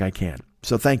the fuck I can.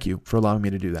 So thank you for allowing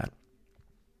me to do that.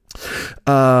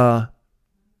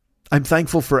 I'm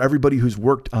thankful for everybody who's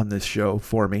worked on this show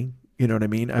for me. You know what I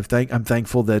mean? I'm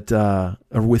thankful that,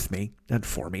 or with me, not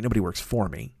for me. Nobody works for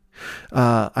me.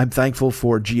 I'm thankful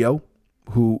for Gio,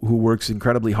 who works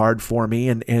incredibly hard for me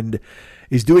and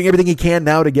is doing everything he can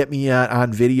now to get me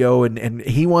on video. And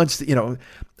he wants to,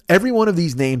 every one of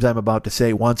these names I'm about to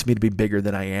say wants me to be bigger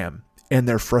than I am. And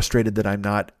they're frustrated that I'm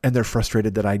not, and they're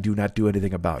frustrated that I do not do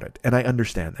anything about it. And I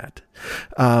understand that.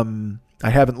 I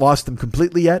haven't lost them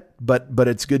completely yet, but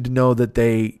it's good to know that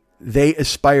they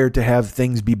aspire to have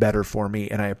things be better for me.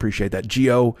 And I appreciate that.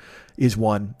 Gio is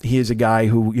one. He is a guy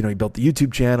who, he built the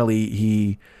YouTube channel.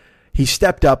 He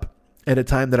stepped up at a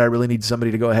time that I really need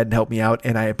somebody to go ahead and help me out.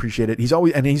 And I appreciate it. He's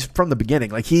from the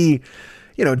beginning. Like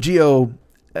Gio,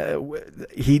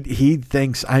 he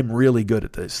thinks I'm really good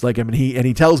at this.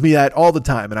 He tells me that all the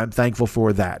time, and I'm thankful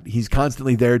for that. He's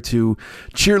constantly there to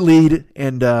cheerlead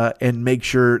and make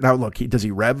sure. Now, look, does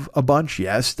he rev a bunch?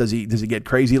 Yes. Does he get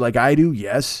crazy like I do?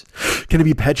 Yes. Can he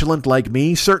be petulant like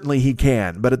me? Certainly he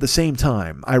can. But at the same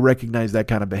time, I recognize that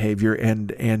kind of behavior,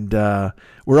 and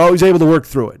we're always able to work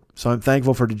through it. So I'm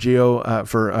thankful thankful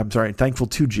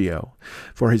to Gio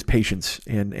for his patience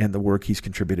and the work he's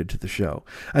contributed to the show.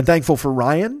 I'm thankful for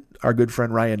Ryan, our good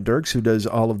friend Ryan Dirks, who does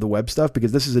all of the web stuff,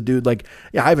 because this is a dude I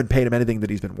haven't paid him anything that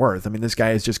he's been worth. I mean, this guy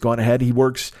has just gone ahead. He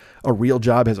works a real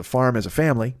job, has a farm, has a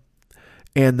family.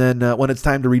 And then when it's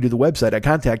time to redo the website, I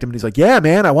contact him and he's like, yeah,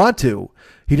 man, I want to.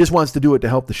 He just wants to do it to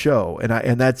help the show.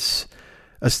 And that's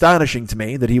astonishing to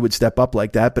me that he would step up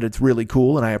like that, but it's really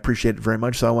cool and I appreciate it very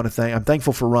much. So I'm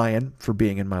thankful for Ryan for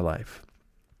being in my life.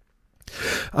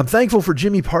 I'm thankful for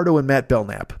Jimmy Pardo and Matt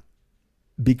Belknap,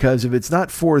 because if it's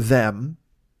not for them,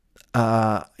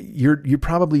 you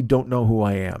probably don't know who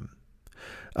I am.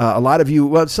 A lot of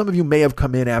you, some of you may have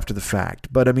come in after the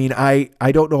fact, but I mean, I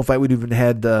don't know if I would even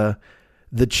had the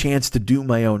chance to do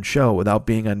my own show without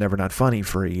being on Never Not Funny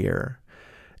for a year.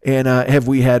 And have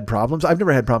we had problems? I've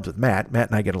never had problems with Matt. Matt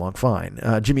and I get along fine.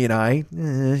 Jimmy and I,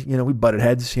 we butted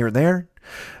heads here and there.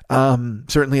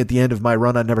 Certainly at the end of my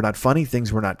run on Never Not Funny,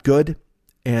 things were not good.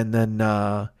 And then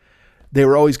they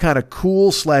were always kind of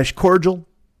cool / cordial,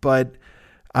 but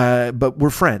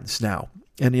we're friends now.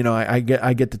 And, I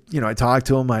get to, I talk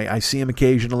to him. I see him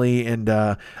occasionally. And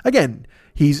again,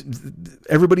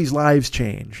 everybody's lives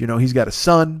change. He's got a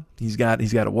son, he's got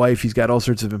a wife, he's got all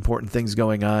sorts of important things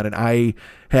going on. And I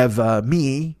have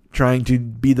me trying to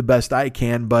be the best I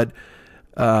can. But,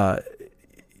 I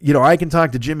can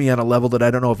talk to Jimmy on a level that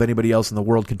I don't know if anybody else in the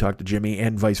world can talk to Jimmy,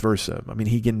 and vice versa. I mean,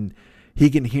 he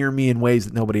can hear me in ways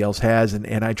that nobody else has.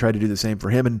 And I try to do the same for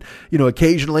him. And,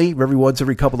 occasionally,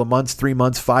 every couple of months, 3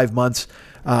 months, 5 months,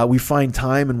 we find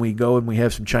time and we go and we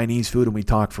have some Chinese food and we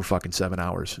talk for fucking 7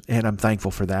 hours. And I'm thankful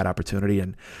for that opportunity.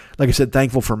 And like I said,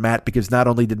 thankful for Matt, because not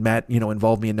only did Matt,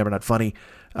 involve me in Never Not Funny,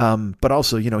 but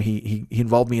also, he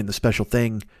involved me in the Special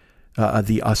Thing,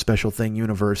 the Special Thing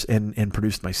universe, and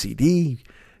produced my CD,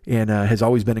 and has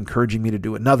always been encouraging me to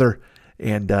do another.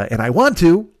 And I want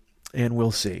to, and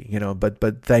we'll see,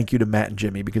 but thank you to Matt and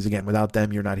Jimmy, because again, without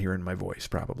them, you're not hearing my voice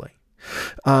probably.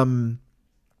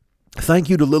 Thank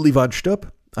you to Lily Von Stupp.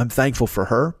 I'm thankful for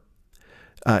her.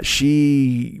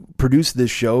 She produced this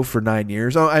show for 9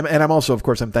 years. And I'm also, of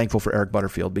course, I'm thankful for Eric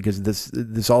Butterfield, because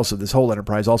this whole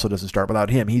enterprise also doesn't start without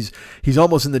him. He's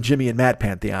almost in the Jimmy and Matt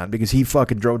pantheon, because he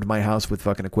fucking drove to my house with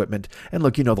fucking equipment. And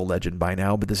look, the legend by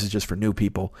now, but this is just for new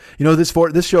people.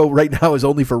 This show right now is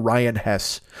only for Ryan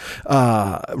Hess.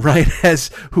 Ryan Hess,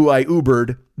 who I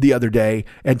Ubered the other day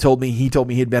and he told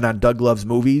me he'd been on Doug Loves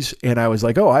Movies, and I was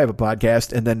like, oh, I have a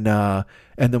podcast, and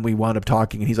then we wound up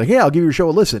talking, and he's like, yeah, I'll give your show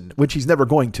a listen, which he's never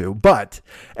going to, but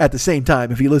at the same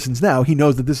time, if he listens now, he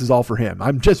knows that this is all for him.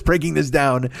 I'm just breaking this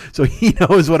down so he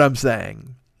knows what I'm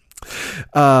saying.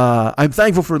 I'm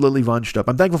thankful for Lily Von Stupp.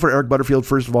 I'm thankful for Eric Butterfield,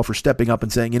 first of all, for stepping up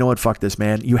and saying, you know what, fuck this,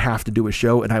 man, you have to do a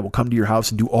show, and I will come to your house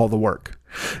and do all the work.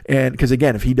 And because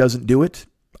again, if he doesn't do it,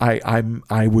 I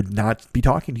would not be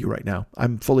talking to you right now.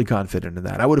 I'm fully confident in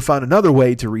that. I would have found another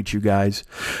way to reach you guys,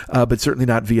 but certainly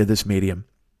not via this medium,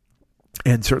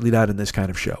 and certainly not in this kind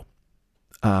of show.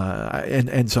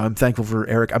 And so I'm thankful for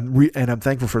Eric. I'm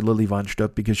thankful for Lily Von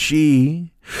Stupp, because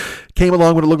she came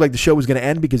along when it looked like the show was going to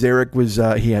end, because Eric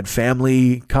he had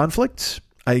family conflicts,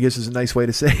 I guess is a nice way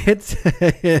to say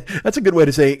it. That's a good way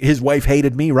to say his wife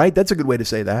hated me, right? That's a good way to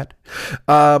say that.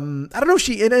 I don't know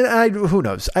if who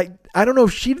knows? I don't know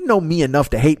if she didn't know me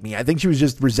enough to hate me. I think she was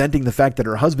just resenting the fact that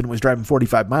her husband was driving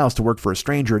 45 miles to work for a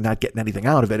stranger and not getting anything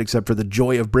out of it except for the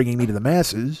joy of bringing me to the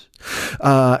masses.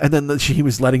 And then she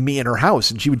was letting me in her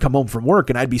house, and she would come home from work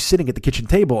and I'd be sitting at the kitchen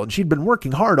table and she'd been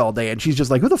working hard all day and she's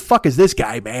just like, who the fuck is this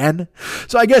guy, man?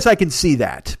 So I guess I can see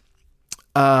that.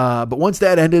 But once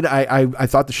that ended, I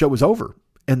thought the show was over.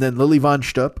 And then Lily Von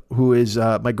Stupp, who is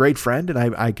my great friend, and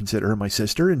I consider her my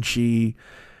sister, and she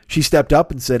stepped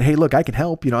up and said, hey, look, I can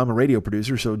help. I'm a radio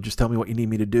producer, so just tell me what you need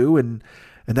me to do. And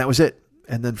that was it.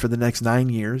 And then for the next 9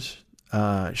 years,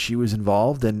 she was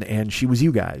involved, and she was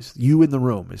you guys. You in the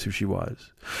room is who she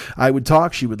was. I would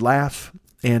talk, she would laugh.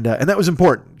 And that was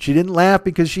important. She didn't laugh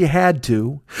because she had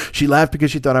to. She laughed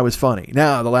because she thought I was funny.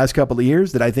 Now, the last couple of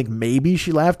years, did I think maybe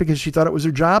she laughed because she thought it was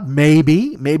her job?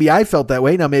 Maybe. Maybe I felt that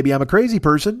way. Now, maybe I'm a crazy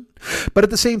person. But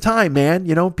at the same time, man,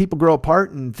 people grow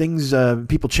apart and things,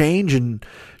 people change. And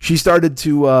she started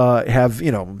to have,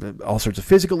 all sorts of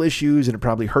physical issues. And it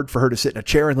probably hurt for her to sit in a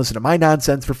chair and listen to my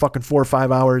nonsense for fucking 4 or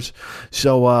 5 hours.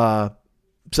 So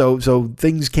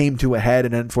things came to a head,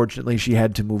 and unfortunately she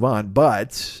had to move on.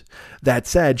 But that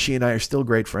said, she and I are still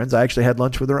great friends. I actually had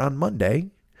lunch with her on Monday.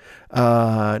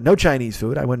 No Chinese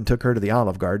food. I went and took her to the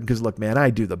Olive Garden because, look, man, I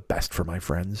do the best for my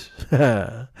friends.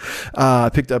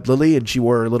 Picked up Lily, and she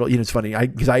wore a little, it's funny,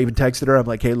 because I even texted her. I'm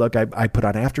like, hey, look, I put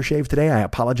on aftershave today. I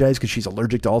apologize because she's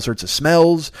allergic to all sorts of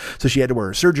smells. So she had to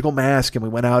wear a surgical mask, and we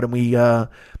went out and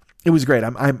it was great.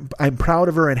 I'm proud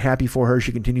of her and happy for her.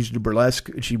 She continues to do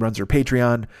burlesque. She runs her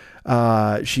Patreon.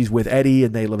 She's with Eddie,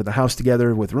 and they live in the house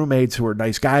together with roommates who are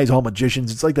nice guys, all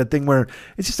magicians. It's like that thing where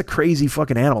it's just a crazy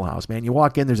fucking Animal House, man. You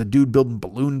walk in, there's a dude building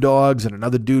balloon dogs and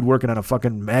another dude working on a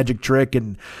fucking magic trick,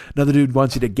 and another dude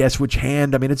wants you to guess which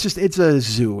hand. I mean, it's a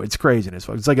zoo. It's craziness.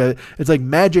 It's like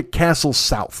Magic Castle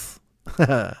South.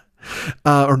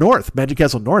 Or North, Magic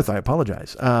Castle North. I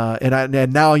apologize.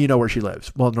 And now you know where she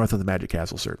lives. Well, north of the Magic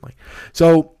Castle, certainly.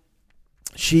 So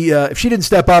she, if she didn't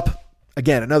step up,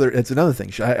 again, it's another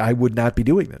thing. I would not be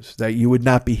doing this. That you would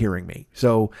not be hearing me.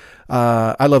 So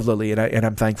I love Lily, and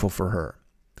I'm thankful for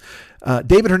her.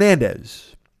 David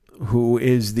Hernandez, who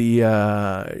is the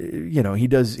he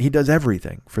does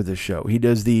everything for this show. He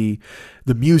does the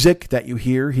music that you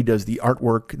hear. He does the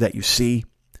artwork that you see.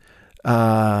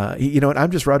 And I'm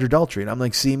just Roger Daltrey, and I'm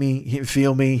like, see me,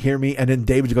 feel me, hear me. And then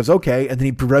David goes, okay. And then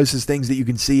he produces things that you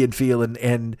can see and feel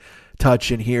and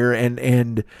touch and hear.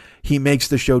 And he makes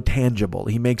the show tangible.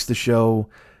 He makes the show,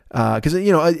 cause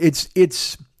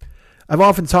I've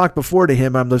often talked before to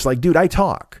him. I'm just like, dude, I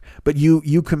talk, but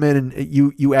you come in and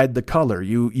you add the color,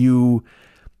 you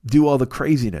do all the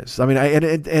craziness. I mean,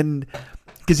 and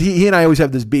because he and I always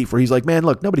have this beef where he's like, man,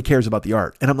 look, nobody cares about the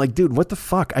art. And I'm like, dude, what the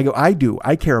fuck? I go, I do.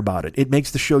 I care about it. It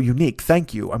makes the show unique.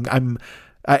 Thank you.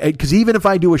 Because even if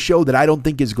I do a show that I don't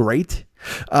think is great,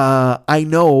 I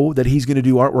know that he's going to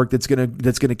do artwork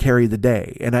that's going to carry the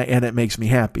day. And it makes me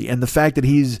happy. And the fact that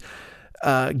he's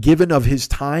given of his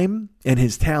time and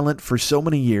his talent for so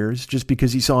many years just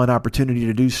because he saw an opportunity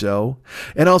to do so.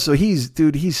 And also he's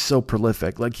so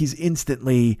prolific. Like, he's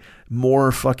instantly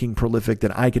more fucking prolific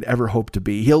than I could ever hope to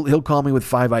be. He'll call me with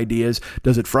 5 ideas.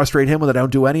 Does it frustrate him when I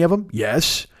don't do any of them?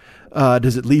 Yes.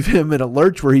 Does it leave him in a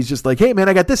lurch where he's just like, hey man,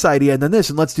 I got this idea and then this,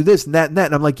 and let's do this and that and that.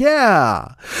 And I'm like,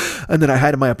 yeah. And then I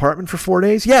hide in my apartment for 4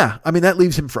 days. Yeah. I mean, that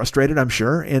leaves him frustrated, I'm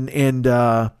sure. And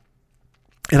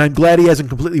I'm glad he hasn't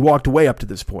completely walked away up to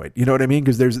this point. You know what I mean?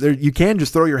 Because you can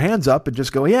just throw your hands up and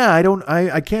just go, yeah,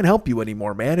 I can't help you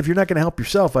anymore, man. If you're not going to help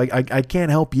yourself, I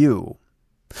can't help you.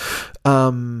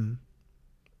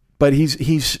 But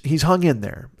he's hung in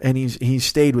there, and he's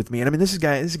stayed with me. And I mean, this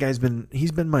guy's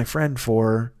been my friend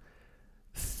for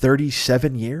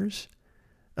 37 years.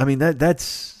 I mean,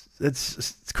 that's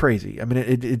crazy. I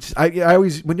mean, I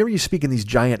always, whenever you speak in these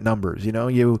giant numbers,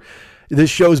 this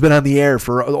show's been on the air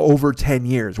for over 10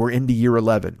 years. We're into year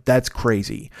 11. That's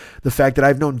crazy. The fact that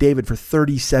I've known David for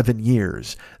 37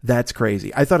 years, that's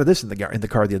crazy. I thought of this in the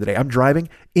car the other day. I'm driving.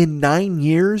 In 9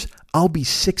 years, I'll be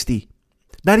 60.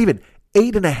 Not even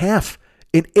 8.5.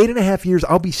 In 8.5 years,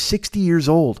 I'll be 60 years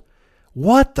old.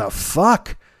 What the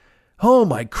fuck? Oh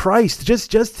my Christ.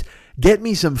 Just get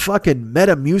me some fucking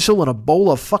Metamucil and a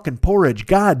bowl of fucking porridge.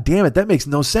 God damn it. That makes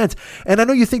no sense. And I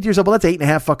know you think to yourself, well, that's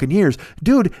 8.5 fucking years.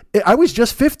 Dude, I was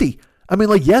just 50. I mean,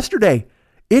 like yesterday.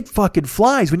 It fucking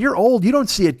flies. When you're old, you don't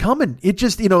see it coming. It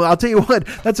just, I'll tell you what,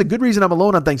 that's a good reason I'm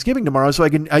alone on Thanksgiving tomorrow. So I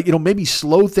can, maybe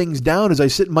slow things down as I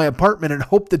sit in my apartment and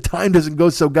hope the time doesn't go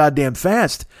so goddamn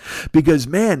fast. Because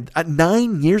man,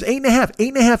 9 years,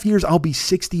 8.5 years, I'll be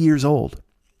 60 years old.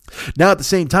 Now, at the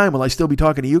same time, will I still be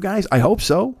talking to you guys? I hope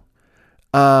so.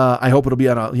 I hope it'll be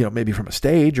on a, maybe from a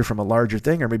stage or from a larger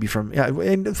thing, or maybe from,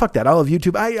 and fuck that. I'll have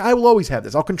YouTube. I will always have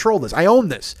this. I'll control this. I own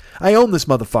this. I own this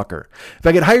motherfucker. If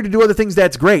I get hired to do other things,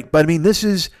 that's great. But I mean, this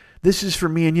is for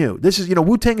me and you. This is,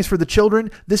 Wu-Tang is for the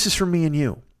children. This is for me and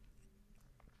you.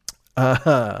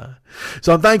 So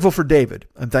I'm thankful for David.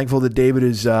 I'm thankful that David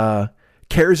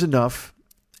cares enough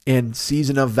and sees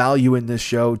enough value in this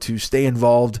show to stay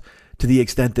involved to the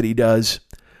extent that he does.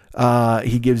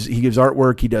 He gives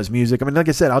artwork. He does music. I mean, like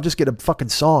I said, I'll just get a fucking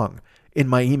song in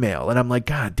my email, and I'm like,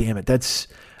 God damn it, that's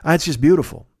just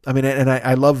beautiful. I mean, and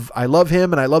I love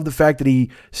him, and I love the fact that he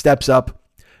steps up,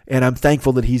 and I'm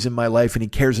thankful that he's in my life and he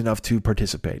cares enough to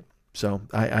participate. So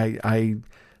I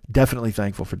definitely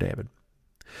thankful for David.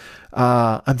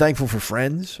 I'm thankful for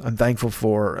friends. I'm thankful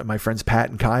for my friends Pat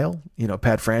and Kyle,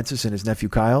 Pat Francis and his nephew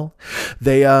Kyle.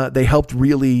 They helped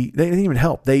really, they didn't even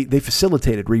help. They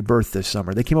facilitated Rebirth this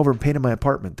summer. They came over and painted my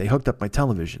apartment. They hooked up my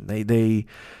television.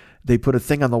 They put a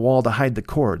thing on the wall to hide the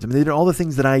cords. I mean, they did all the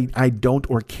things that I don't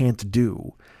or can't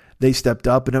do. They stepped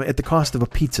up, and at the cost of a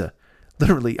pizza.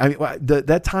 Literally, I mean,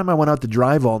 that time I went out to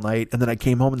drive all night, and then I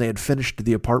came home and they had finished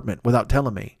the apartment without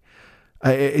telling me.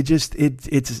 It's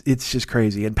just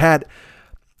crazy. And Pat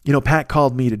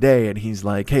called me today and he's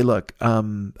like, hey, look,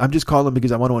 I'm just calling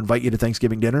because I want to invite you to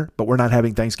Thanksgiving dinner, but we're not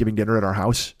having Thanksgiving dinner at our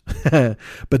house.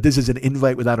 But this is an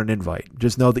invite without an invite.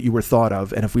 Just know that you were thought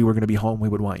of. And if we were going to be home, we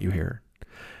would want you here.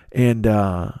 And,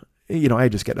 I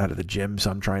just got out of the gym,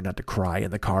 so I'm trying not to cry in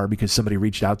the car because somebody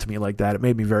reached out to me like that. It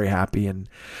made me very happy. And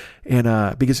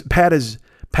because Pat is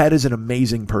an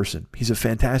amazing person. He's a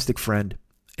fantastic friend.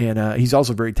 And he's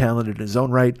also very talented in his own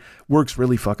right, works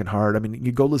really fucking hard. I mean,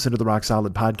 you go listen to the Rock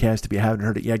Solid podcast. If you haven't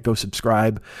heard it yet, go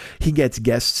subscribe. He gets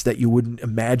guests that you wouldn't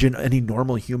imagine any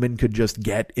normal human could just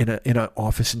get in an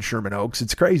office in Sherman Oaks.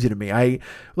 It's crazy to me. I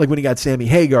like when he got Sammy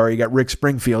Hagar, he got Rick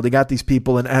Springfield, he got these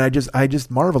people, and I just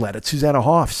marvel at it. Susanna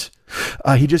Hoffs.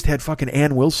 He just had fucking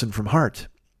Ann Wilson from Heart.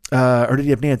 Or did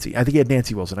he have Nancy? I think he had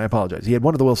Nancy Wilson. I apologize. He had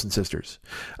one of the Wilson sisters.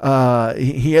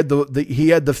 He had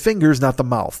the fingers, not the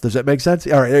mouth. Does that make sense?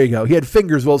 All right, there you go. He had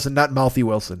fingers Wilson, not mouthy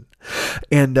Wilson.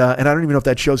 And I don't even know if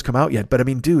that show's come out yet. But I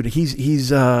mean, dude, he's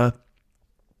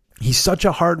such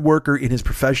a hard worker in his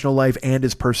professional life and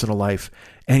his personal life,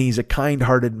 and he's a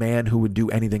kind-hearted man who would do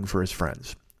anything for his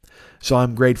friends. So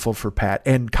I'm grateful for Pat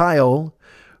and Kyle.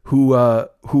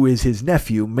 Who is his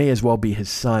nephew, may as well be his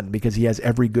son because he has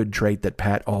every good trait that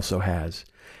Pat also has.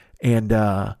 And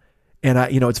I,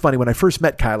 it's funny, when I first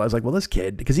met Kyle, I was like, well, this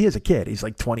kid, because he is a kid, he's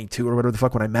like 22 or whatever the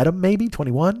fuck when I met him, maybe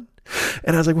 21.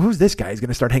 And I was like, well, who's this guy? He's going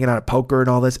to start hanging out at poker and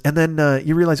all this. And then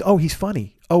you realize, oh, he's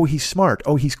funny. Oh, he's smart.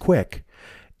 Oh, he's quick.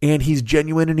 And he's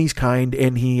genuine and he's kind,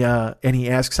 and he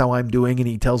asks how I'm doing, and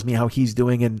he tells me how he's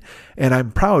doing, and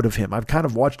I'm proud of him. I've kind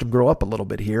of watched him grow up a little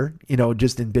bit here,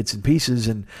 just in bits and pieces,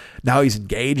 and now he's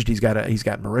engaged. He's got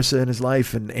Marissa in his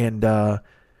life, and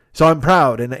so I'm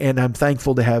proud, and I'm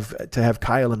thankful to have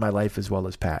Kyle in my life as well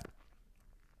as Pat.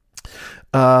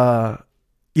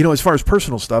 As far as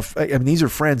personal stuff, I mean, these are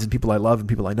friends and people I love and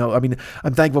people I know. I mean,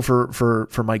 I'm thankful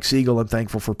for Mike Siegel. I'm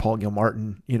thankful for Paul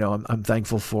Gilmartin. I'm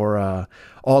thankful for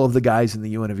all of the guys in the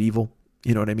UN of Evil,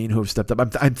 who have stepped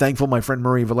up. I'm thankful my friend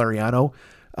Murray Valeriano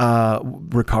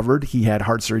recovered. He had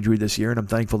heart surgery this year, and I'm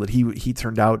thankful that he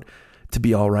turned out to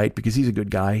be all right because he's a good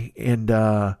guy. And,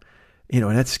 and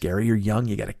that's scary. You're young.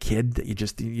 You got a kid that you're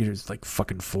just like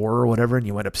fucking 4 or whatever, and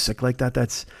you end up sick like that.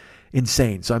 That's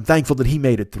insane. So I'm thankful that he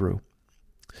made it through.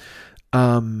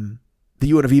 The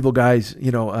UN of Evil guys,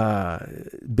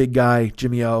 Big Guy,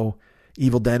 Jimmy O,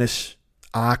 Evil Dennis,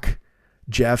 Ock,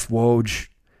 Jeff, Woj,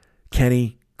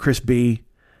 Kenny, Chris B,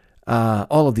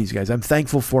 all of these guys. I'm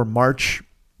thankful for March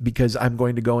because I'm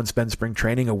going to go and spend spring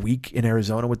training a week in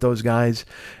Arizona with those guys,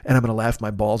 and I'm going to laugh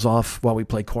my balls off while we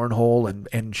play cornhole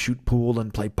and shoot pool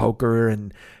and play poker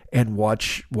and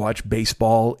watch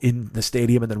baseball in the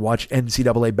stadium, and then watch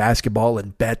NCAA basketball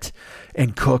and bet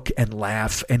and cook and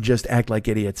laugh and just act like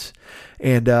idiots.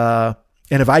 And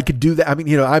if I could do that, I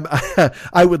mean,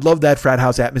 I would love that frat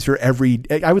house atmosphere I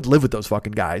would live with those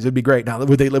fucking guys. It'd be great. Now,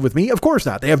 would they live with me? Of course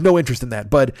not. They have no interest in that,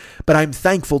 but I'm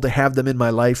thankful to have them in my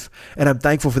life. And I'm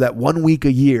thankful for that 1 week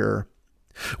a year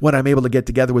when I'm able to get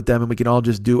together with them and we can all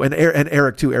just do, and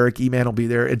Eric too, Eric E-Man will be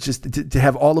there. It's just to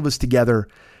have all of us together.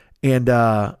 And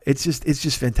it's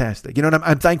just fantastic. And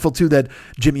I'm thankful too that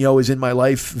Jimmy O is in my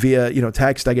life via,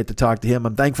 text. I get to talk to him.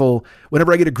 I'm thankful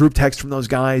whenever I get a group text from those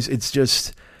guys.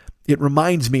 It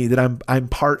reminds me that I'm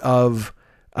part of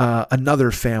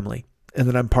another family. and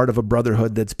that I'm part of a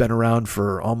brotherhood that's been around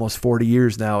for almost 40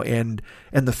 years now. And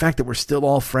the fact that we're still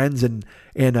all friends and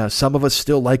some of us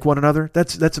still like one another,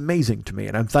 that's amazing to me.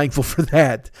 And I'm thankful for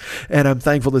that. And I'm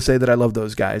thankful to say that I love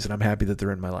those guys and I'm happy that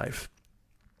they're in my life.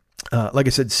 Like I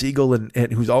said, Siegel and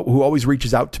who always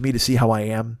reaches out to me to see how I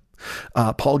am.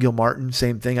 Paul Gilmartin,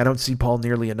 same thing. I don't see Paul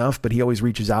nearly enough, but he always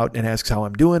reaches out and asks how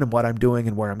I'm doing and what I'm doing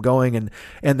and where I'm going.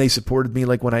 And they supported me.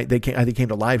 Like when they came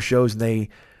to live shows and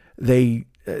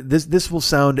this will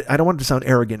sound, I don't want it to sound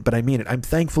arrogant, but I mean it. I'm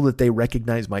thankful that they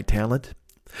recognize my talent.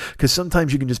 Because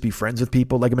sometimes you can just be friends with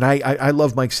people. Like, I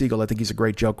love Mike Siegel. I think he's a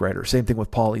great joke writer. Same thing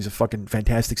with Paul. He's a fucking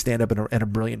fantastic stand-up and a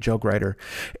brilliant joke writer.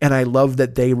 And I love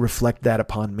that they reflect that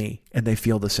upon me and they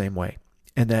feel the same way.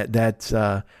 And that's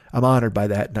I'm honored by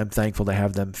that. And I'm thankful to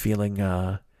have them feeling,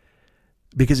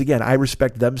 because again, I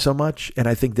respect them so much and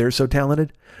I think they're so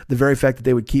talented. The very fact that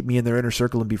they would keep me in their inner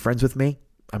circle and be friends with me,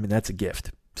 I mean, that's a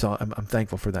gift. So I'm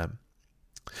thankful for them.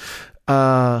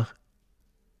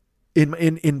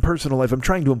 In personal life, I'm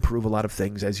trying to improve a lot of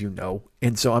things, as you know,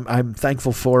 and so I'm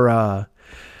thankful for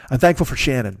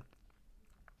Shannon,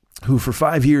 who for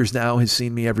 5 years now has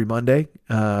seen me every Monday,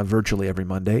 virtually every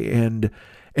Monday, and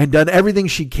done everything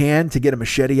she can to get a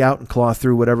machete out and claw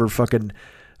through whatever fucking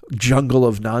jungle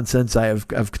of nonsense I've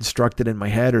constructed in my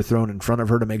head or thrown in front of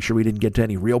her to make sure we didn't get to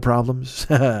any real problems.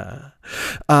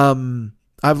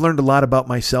 I've learned a lot about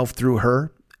myself through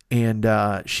her,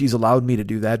 and she's allowed me to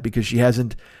do that because she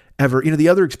hasn't ever, the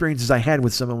other experiences I had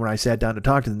with someone when I sat down to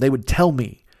talk to them, they would tell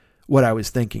me what I was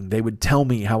thinking. They would tell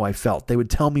me how I felt. They would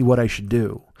tell me what I should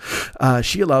do.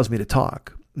 She allows me to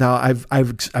talk. Now I've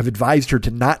advised her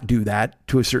to not do that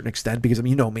to a certain extent because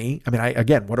you know me. I don't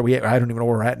even know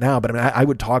where we're at now, but I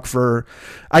would talk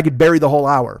I could bury the whole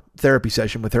hour therapy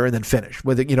session with her and then finish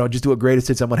with it, just do a greatest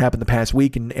hits on what happened the past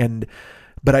week.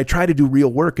 But I try to do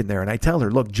real work in there and I tell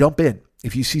her, look, jump in.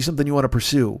 If you see something you want to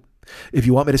pursue, if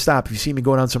you want me to stop, if you see me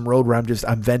going on some road where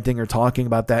I'm venting or talking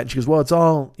about that. And she goes, well, it's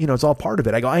all part of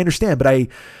it. I go, I understand, but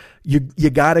you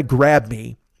got to grab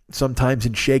me sometimes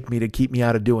and shake me to keep me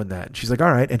out of doing that. And she's like,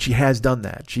 all right. And she has done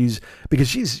that. Because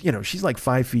she's like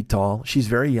 5 feet tall. She's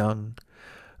very young.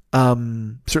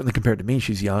 Certainly compared to me,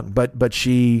 she's young, but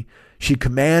she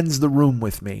commands the room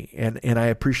with me. And I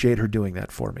appreciate her doing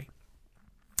that for me.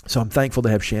 So I'm thankful to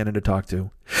have Shannon to talk to.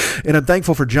 And I'm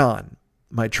thankful for John,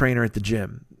 my trainer at the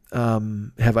gym.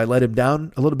 Have I let him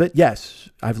down a little bit? Yes.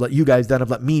 I've let you guys down.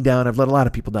 I've let me down. I've let a lot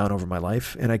of people down over my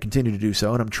life, and I continue to do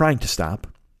so, and I'm trying to stop.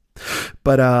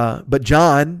 But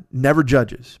John never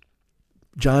judges.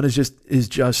 John is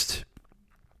just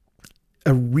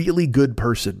a really good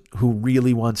person who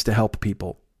really wants to help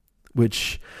people,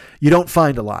 which you don't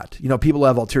find a lot. People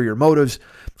have ulterior motives,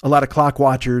 a lot of clock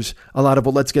watchers, a lot of,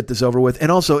 well, let's get this over with.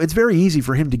 And also it's very easy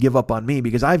for him to give up on me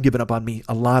because I've given up on me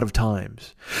a lot of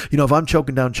times. If I'm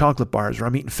choking down chocolate bars or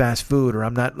I'm eating fast food or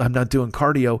I'm not doing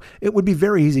cardio, it would be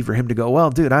very easy for him to go,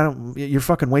 well, dude, you're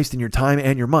fucking wasting your time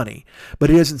and your money. But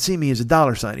he doesn't see me as a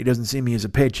dollar sign. He doesn't see me as a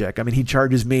paycheck. He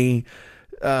charges me,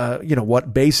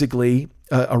 basically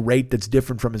a rate that's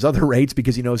different from his other rates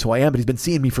because he knows who I am, but he's been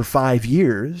seeing me for 5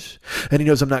 years and he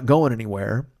knows I'm not going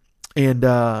anywhere. And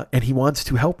he wants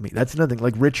to help me. That's another thing.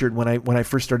 Like Richard, when I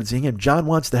first started seeing him, John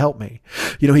wants to help me.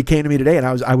 He came to me today and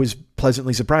I was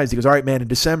pleasantly surprised. He goes, all right, man, in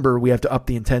December, we have to up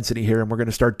the intensity here and we're going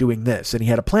to start doing this. And he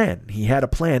had a plan.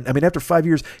 After 5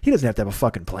 years, he doesn't have to have a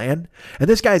fucking plan. And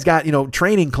this guy's got,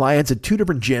 training clients at 2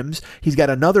 different gyms. He's got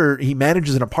he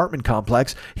manages an apartment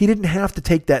complex. He didn't have to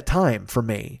take that time for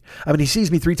me. He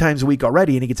sees me 3 times a week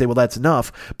already and he could say, well, that's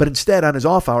enough. But instead on his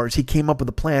off hours, he came up with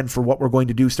a plan for what we're going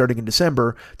to do starting in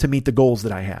December to meet the goals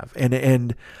that I have.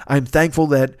 And I'm thankful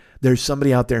that there's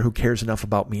somebody out there who cares enough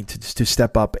about me to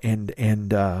step up and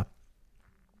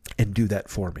do that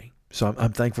for me. So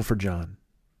I'm thankful for John.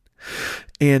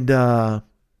 And now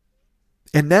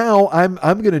I'm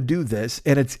going to do this,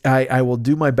 and I will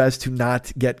do my best to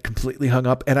not get completely hung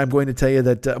up. And I'm going to tell you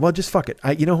that, well, just fuck it.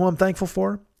 You know who I'm thankful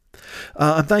for?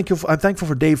 I'm thankful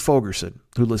for Dave Fogerson,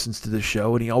 who listens to this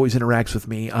show, and he always interacts with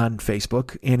me on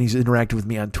Facebook, and he's interacted with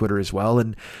me on Twitter as well.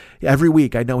 And every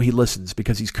week I know he listens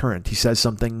because he's current. He says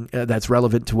something that's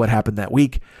relevant to what happened that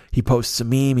week. He posts a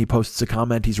meme, he posts a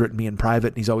comment, he's written me in private,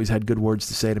 and he's always had good words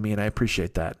to say to me, and I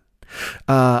appreciate that.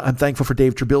 I'm thankful for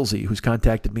Dave Trebilzi, who's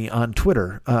contacted me on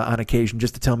Twitter on occasion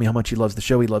just to tell me how much he loves the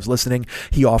show. He loves listening.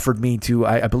 He offered me to,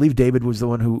 I believe David was the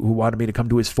one who wanted me to come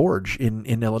to his forge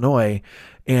in Illinois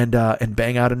and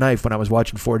bang out a knife when I was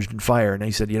watching Forged in Fire. And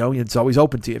he said, it's always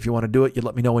open to you. If you want to do it, you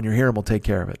let me know when you're here and we'll take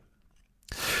care of it.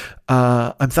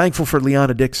 I'm thankful for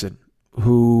Liana Dixon,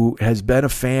 who has been a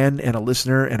fan and a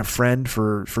listener and a friend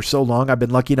for so long. I've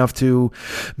been lucky enough to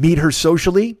meet her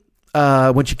socially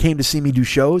when she came to see me do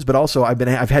shows, but also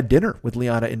I've had dinner with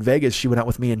Liana in Vegas. She went out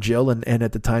with me and Jill, and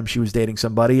at the time she was dating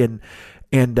somebody, and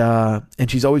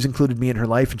she's always included me in her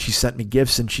life, and she's sent me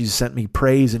gifts, and she's sent me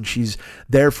praise, and she's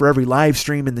there for every live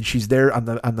stream, and then she's there on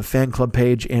the fan club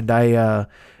page, and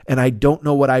I don't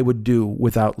know what I would do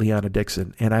without Liana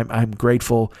Dixon, and I'm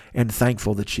grateful and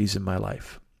thankful that she's in my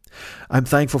life. I'm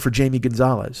thankful for Jamie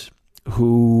Gonzalez,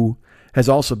 who has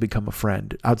also become a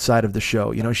friend outside of the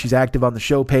show. You know, she's active on the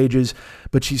show pages,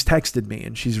 but she's texted me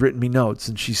and she's written me notes,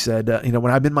 and she said,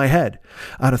 when I'm in my head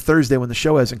on a Thursday when the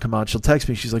show hasn't come out, she'll text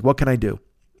me. She's like, what can I do?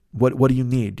 What do you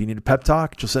need? Do you need a pep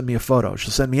talk? She'll send me a photo.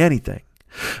 She'll send me anything.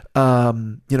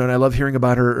 And I love hearing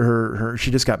about her.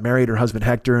 She just got married, her husband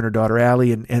Hector and her daughter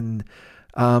Allie, and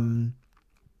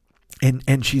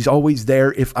she's always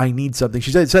there if I need something.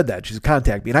 She said that. She's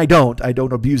contact me. And I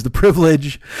don't abuse the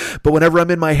privilege, but whenever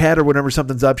I'm in my head or whenever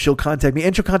something's up, she'll contact me,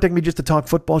 and she'll contact me just to talk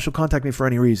football. She'll contact me for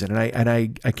any reason. And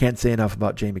I can't say enough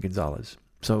about Jamie Gonzalez.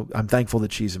 So I'm thankful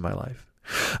that she's in my life.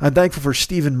 I'm thankful for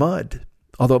Stephen Mudd,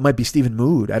 although it might be Stephen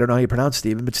Mood. I don't know how you pronounce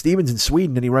Stephen, but Stephen's in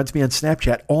Sweden and he runs me on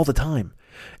Snapchat all the time.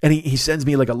 And he sends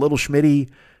me like a little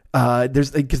Schmitty.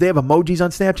 Because they have emojis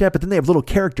on Snapchat, but then they have little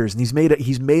characters, and he's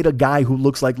made a guy who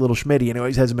looks like Little Schmitty, and he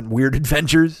always has him in weird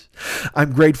adventures.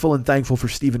 I'm grateful and thankful for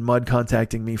Stephen Mudd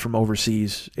contacting me from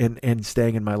overseas and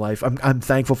staying in my life. I'm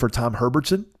thankful for Tom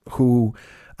Herbertson, who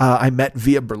I met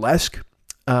via burlesque.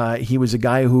 He was a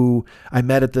guy who I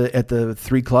met at the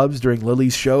 3 clubs during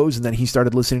Lily's shows, and then he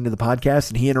started listening to the podcast,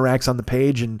 and he interacts on the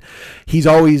page, and he's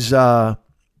always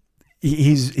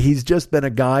He's just been a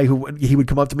guy who he would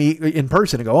come up to me in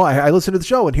person and go, I listened to the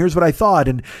show and here's what I thought.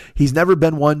 And he's never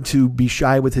been one to be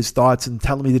shy with his thoughts and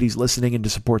telling me that he's listening and to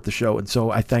support the show. And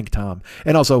so I thank Tom.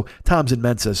 And also Tom's in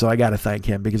Mensa, so I got to thank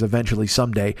him, because eventually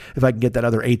someday, if I can get that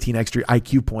other 18 extra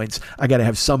IQ points, I got to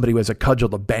have somebody who has a cudgel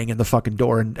to bang in the fucking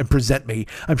door and present me.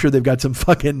 I'm sure they've got some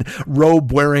fucking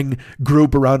robe wearing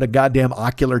group around a goddamn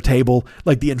ocular table,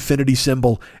 like the infinity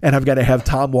symbol. And I've got to have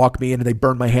Tom walk me in and they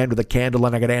burn my hand with a candle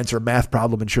and I got to answer a math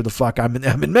problem, and sure the fuck I'm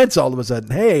in Mensa all of a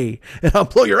sudden. Hey, and I'll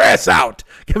blow your ass out.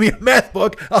 Give me a math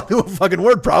book. I'll do a fucking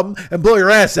word problem and blow your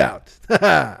ass out.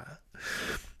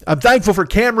 I'm thankful for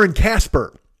Cameron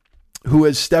Casper, who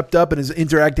has stepped up and is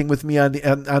interacting with me on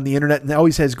the internet and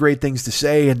always has great things to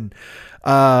say. And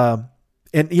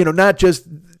not just,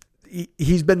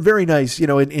 he's been very nice,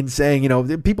 in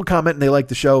saying, people comment and they like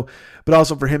the show, but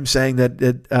also for him saying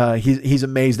that he's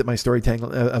amazed at my storytelling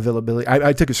availability.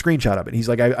 I took a screenshot of it. He's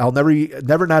like, I'll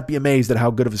never not be amazed at how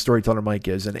good of a storyteller Mike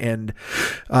is. And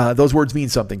those words mean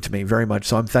something to me very much.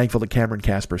 So I'm thankful that Cameron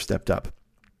Casper stepped up.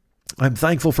 I'm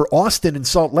thankful for Austin in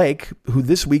Salt Lake, who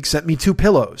this week sent me 2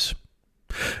 pillows.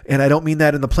 And I don't mean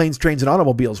that in the planes, trains, and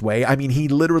automobiles way. I mean, he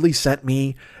literally sent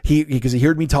me, because he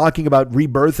heard me talking about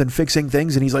rebirth and fixing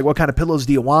things. And he's like, what kind of pillows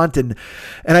do you want? And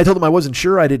I told him I wasn't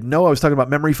sure. I didn't know. I was talking about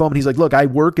memory foam. And he's like, look, I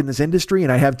work in this industry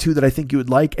and I have 2 that I think you would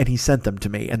like. And he sent them to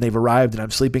me and they've arrived and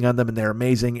I'm sleeping on them and they're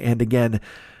amazing. And again,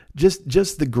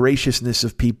 just the graciousness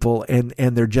of people and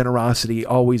their generosity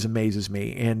always amazes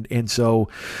me. And so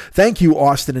thank you,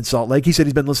 Austin in Salt Lake. He said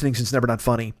he's been listening since Never Not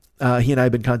Funny. He and I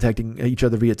have been contacting each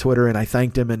other via Twitter, and I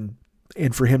thanked him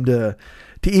and for him to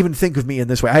even think of me in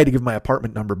this way. I had to give my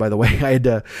apartment number, by the way.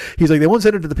 He's like, they won't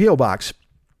send it to the P.O. box.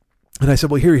 And I said,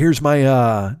 well, here's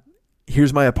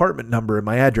my apartment number and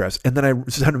my address. And then I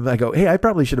sent him, I go, hey, I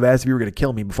probably should have asked if you were going to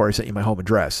kill me before I sent you my home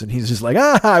address. And he's just like,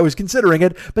 I was considering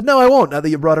it, but no, I won't now that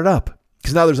you brought it up.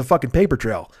 Because now there's a fucking paper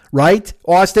trail. Right,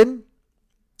 Austin?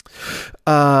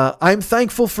 I'm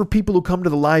thankful for people who come to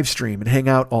the live stream and hang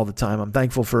out all the time. I'm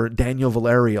thankful for Daniel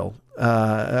Villarreal,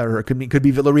 or it could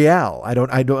be Villarreal.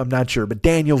 I'm not sure, but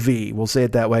Daniel V, we'll say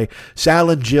it that way. Sal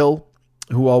and Jill,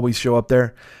 who always show up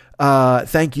there.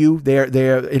 Thank you. They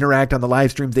interact on the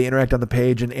live streams. They interact on the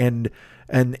page and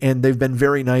they've been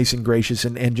very nice and gracious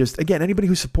and just, again, anybody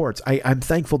who supports, I'm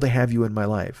thankful to have you in my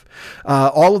life.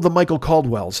 All of the Michael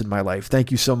Caldwells in my life.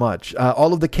 Thank you so much.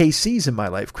 All of the KCs in my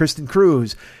life, Kristen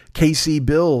Cruz, KC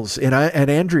Bills and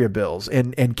Andrea Bills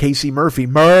and Casey Murphy,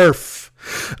 Murph.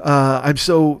 I'm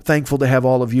so thankful to have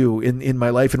all of you in my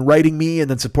life and writing me and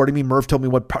then supporting me. Murph told me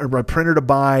what printer to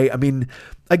buy. I mean,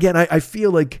 again, I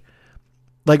feel like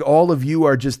all of you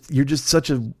you're just such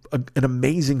an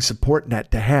amazing support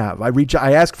net to have.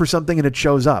 I ask for something and it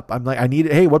shows up. I'm like,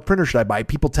 hey, what printer should I buy?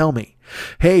 People tell me,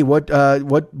 hey, what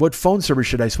phone service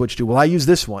should I switch to? Well, I use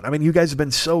this one. I mean, you guys have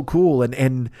been so cool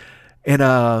and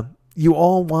you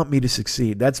all want me to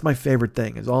succeed. That's my favorite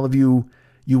thing is all of you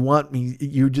want me,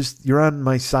 you're on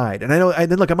my side. And I know,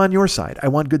 and then look, I'm on your side. I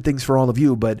want good things for all of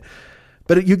you, but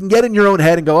you can get in your own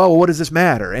head and go, oh, well, what does this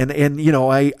matter? And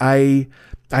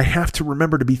I have to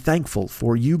remember to be thankful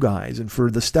for you guys and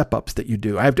for the step-ups that you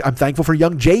do. I'm thankful for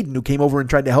young Jaden, who came over and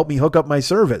tried to help me hook up my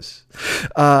service.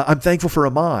 I'm thankful for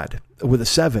Ahmad with a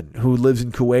 7, who lives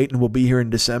in Kuwait and will be here in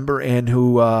December, and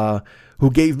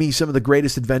who gave me some of the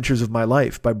greatest adventures of my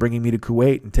life by bringing me to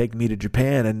Kuwait and taking me to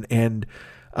Japan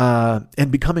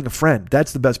and becoming a friend.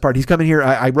 That's the best part. He's coming here.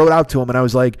 I wrote out to him and I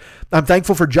was like, I'm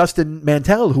thankful for Justin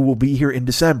Mantell, who will be here in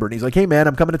December. And he's like, hey man,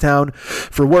 I'm coming to town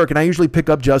for work. And I usually pick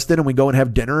up Justin and we go and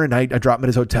have dinner, and I drop him at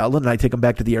his hotel and I take him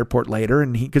back to the airport later.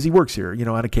 And cause he works here,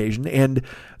 on occasion. And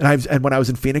when I was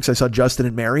in Phoenix, I saw Justin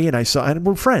and Mary and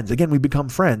we're friends. Again, we become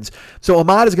friends. So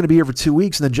Ahmad is going to be here for 2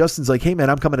 weeks. And then Justin's like, hey man,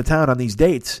 I'm coming to town on these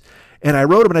dates. And I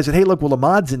wrote him and I said, hey, look, well,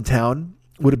 Ahmad's in town.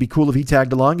 Would it be cool if he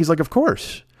tagged along? He's like, of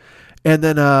course. And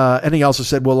then, and he also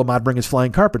said, will Ahmad bring his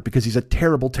flying carpet because he's a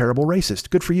terrible, terrible racist.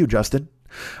 Good for you, Justin.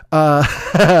 But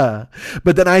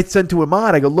then I said to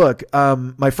Ahmad, I go, look,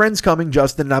 my friend's coming,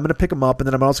 Justin, and I'm going to pick him up, and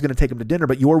then I'm also going to take him to dinner,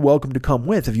 but you're welcome to come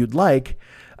with if you'd like.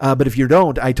 But if you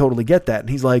don't, I totally get that. And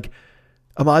he's like,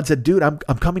 Ahmad said, dude, I'm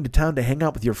coming to town to hang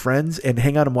out with your friends and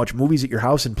hang out and watch movies at your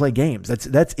house and play games.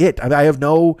 That's it. I have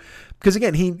no, because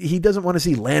again, he doesn't want to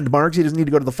see landmarks. He doesn't need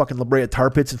to go to the fucking La Brea tar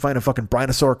pits and find a fucking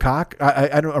brontosaurus cock.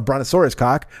 I don't, a brontosaurus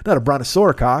cock, not a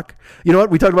brontosaurus cock. You know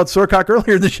what? We talked about sour cock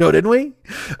earlier in the show, didn't we?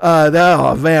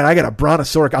 Oh man, I got a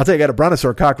brontosaurus. I'll tell you, I got a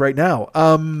brontosaurus cock right now.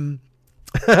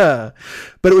 But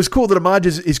it was cool that Ahmad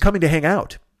is coming to hang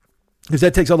out. Because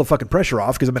that takes all the fucking pressure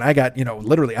off. Because I mean, I got,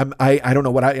 literally, I don't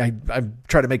know what I'm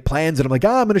trying to make plans, and I'm like,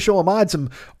 I'm going to show Ahmad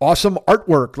some awesome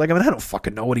artwork. Like, I mean, I don't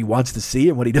fucking know what he wants to see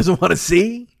and what he doesn't want to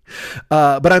see.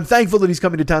 But I'm thankful that he's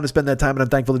coming to town to spend that time, and I'm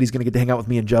thankful that he's going to get to hang out with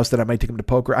me and Justin. I might take him to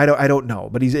poker. I don't know,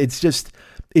 but it's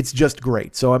just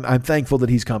great. So I'm thankful that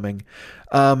he's coming.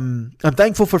 I'm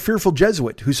thankful for Fearful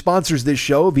Jesuit, who sponsors this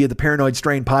show via the Paranoid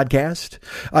Strain podcast.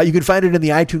 You can find it in the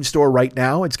iTunes store right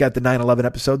now. It's got the 9/11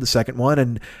 episode, the second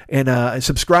one, and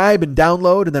subscribe and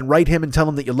download, and then write him and tell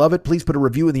him that you love it. Please put a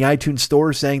review in the iTunes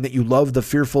store saying that you love the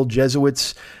Fearful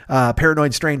Jesuits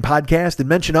Paranoid Strain podcast, and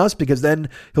mention us, because then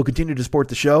he'll continue to support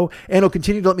the show, and he'll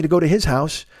continue to let me to go to his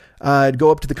house.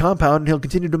 Go up to the compound, and he'll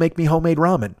continue to make me homemade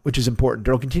ramen, which is important.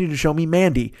 He'll continue to show me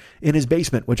Mandy in his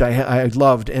basement, which I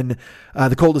loved, and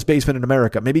the coldest basement in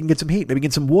America. Maybe you can get some heat, maybe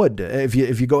get some wood if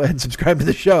you go ahead and subscribe to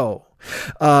the show.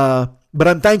 But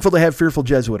I'm thankful to have Fearful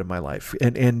Jesuit in my life,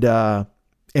 and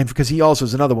because he also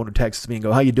is another one who texts me and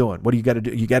go, how you doing? What do you got to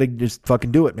do? You got to just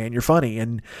fucking do it, man. You're funny.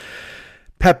 And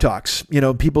pep talks,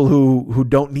 people who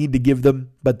don't need to give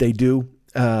them, but they do.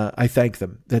 I thank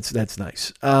them. That's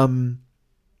nice.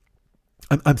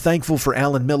 I'm thankful for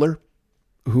Alan Miller,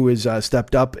 who has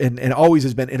stepped up and always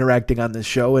has been interacting on this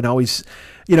show, and always,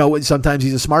 sometimes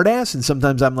he's a smart ass, and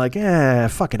sometimes I'm like,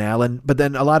 fucking Alan. But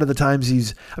then a lot of the times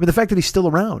the fact that he's still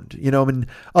around,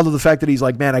 although the fact that he's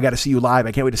like, man, I got to see you live.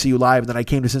 I can't wait to see you live. And then I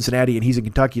came to Cincinnati and he's in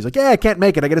Kentucky. He's like, I can't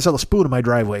make it. I got to sell a spoon in my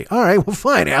driveway. All right, well,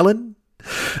 fine, Alan.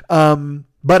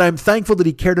 But I'm thankful that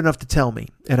he cared enough to tell me.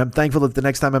 And I'm thankful that the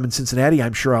next time I'm in Cincinnati,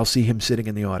 I'm sure I'll see him sitting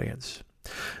in the audience.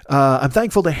 I'm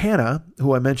thankful to Hannah,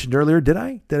 who I mentioned earlier. Did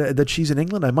I? That she's in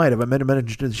England? I might have. I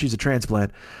mentioned that she's a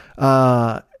transplant.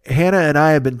 Hannah and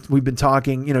I we've been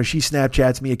talking. She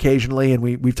Snapchats me occasionally, and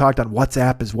we've talked on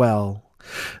WhatsApp as well.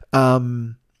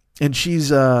 And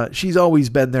she's always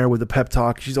been there with a pep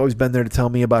talk. She's always been there to tell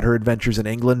me about her adventures in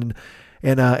England,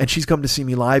 and she's come to see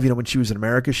me live. When she was in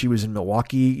America, she was in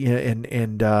Milwaukee,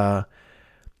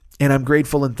 and I'm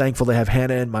grateful and thankful to have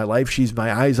Hannah in my life. She's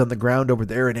my eyes on the ground over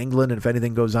there in England. And if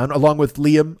anything goes on, along with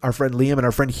Liam, our friend Liam, and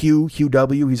our friend Hugh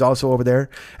W., he's also over there.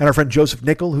 And our friend Joseph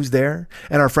Nickel, who's there.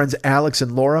 And our friends Alex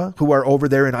and Laura, who are over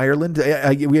there in Ireland.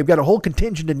 We've got a whole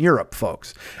contingent in Europe,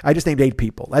 folks. I just named 8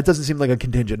 people. That doesn't seem like a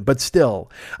contingent, but still,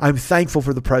 I'm thankful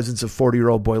for the presence of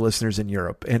 40-year-old boy listeners in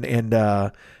Europe. And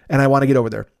I want to get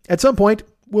over there. At some point,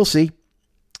 we'll see.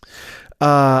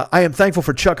 I am thankful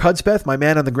for Chuck Hudspeth, my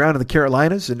man on the ground in the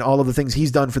Carolinas, and all of the things he's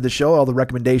done for the show, all the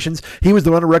recommendations. He was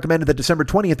the one who recommended that December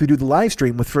 20th we do the live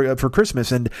stream for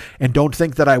Christmas, and don't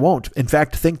think that I won't. In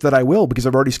fact, think that I will, because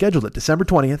I've already scheduled it. December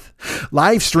 20th,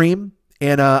 live stream.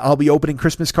 And I'll be opening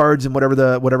Christmas cards and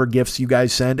whatever gifts you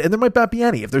guys send. And there might not be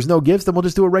any. If there's no gifts, then we'll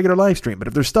just do a regular live stream. But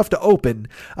if there's stuff to open,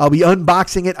 I'll be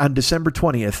unboxing it on December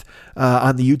 20th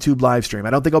on the YouTube live stream.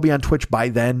 I don't think I'll be on Twitch by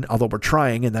then, although we're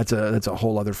trying, and that's a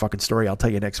whole other fucking story I'll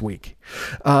tell you next week.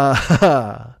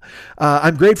 I'm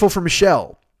grateful for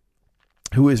Michelle,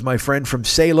 who is my friend from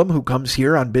Salem, who comes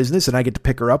here on business, and I get to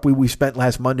pick her up. We spent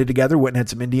last Monday together, went and had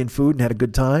some Indian food and had a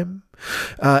good time.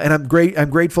 And I'm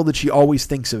grateful that she always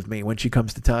thinks of me when she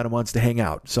comes to town and wants to hang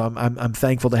out. So I'm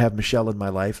thankful to have Michelle in my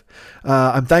life.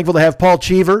 I'm thankful to have Paul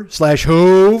Cheever /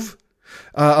 Hove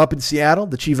up in Seattle,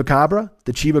 the Chiva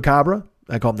Cabra.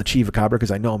 I call him the Chivacabra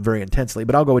because I know him very intensely,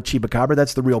 but I'll go with Chivacabra.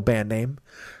 That's the real band name.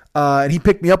 And he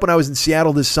picked me up when I was in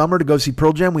Seattle this summer to go see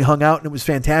Pearl Jam. We hung out and it was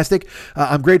fantastic.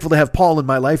 I'm grateful to have Paul in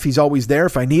my life. He's always there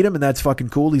if I need him, and that's fucking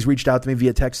cool. He's reached out to me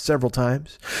via text several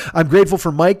times. I'm grateful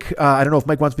for Mike. I don't know if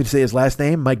Mike wants me to say his last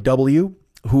name, Mike W.,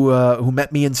 who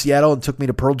met me in Seattle and took me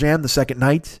to Pearl Jam the second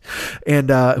night, and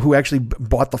who actually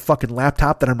bought the fucking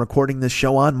laptop that I'm recording this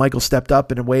show on. Michael stepped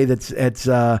up in a way that's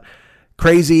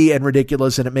crazy and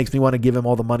ridiculous, and it makes me want to give him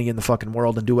all the money in the fucking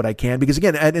world and do what I can. Because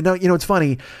again, it's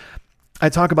funny. I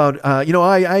talk about,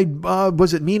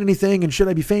 was it mean anything? And should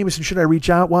I be famous? And should I reach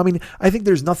out? Well, I mean, I think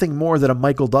there's nothing more that a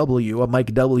Mike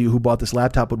W. who bought this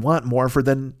laptop would want more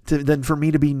than for me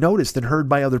to be noticed and heard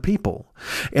by other people.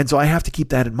 And so I have to keep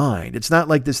that in mind. It's not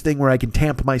like this thing where I can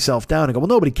tamp myself down and go, well,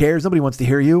 nobody cares. Nobody wants to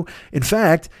hear you. In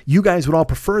fact, you guys would all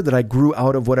prefer that I grew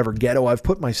out of whatever ghetto I've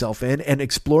put myself in and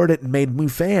explored it and made new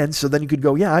fans. So then you could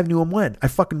go, yeah, I knew him when. I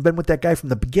fucking been with that guy from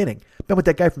the beginning. Been with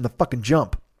that guy from the fucking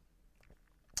jump.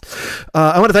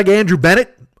 I want to thank Andrew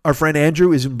Bennett. Our friend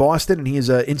Andrew is in Boston, and he is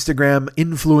an Instagram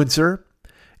influencer,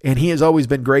 and he has always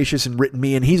been gracious and written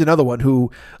me. And he's another one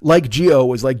who, like Gio,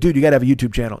 was like, dude, you got to have a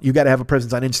YouTube channel. You got to have a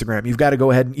presence on Instagram. You've got to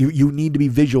go ahead and you need to be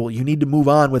visual. You need to move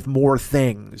on with more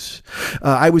things.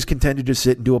 I was content to just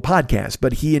sit and do a podcast,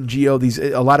 but he and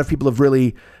Gio, a lot of people have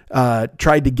really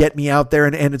tried to get me out there,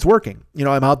 and it's working.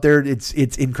 I'm out there. It's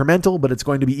incremental, but it's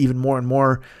going to be even more and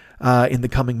more in the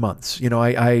coming months. And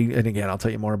again, I'll tell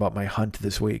you more about my hunt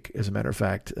this week, as a matter of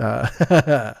fact.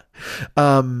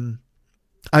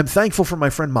 I'm thankful for my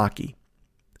friend Maki.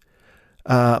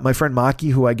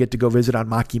 Who I get to go visit on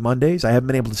Maki Mondays. I haven't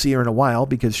been able to see her in a while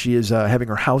because she is having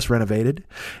her house renovated,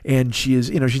 and she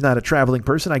is, she's not a traveling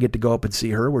person. I get to go up and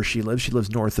see her where she lives. She lives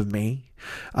north of me.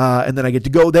 And then I get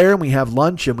to go there and we have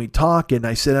lunch and we talk, and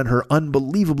I sit on her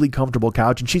unbelievably comfortable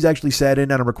couch, and she's actually sat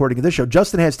in on a recording of this show.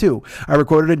 Justin has too. I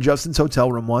recorded in Justin's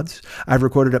hotel room once. I've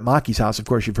recorded at Maki's house. Of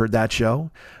course, you've heard that show.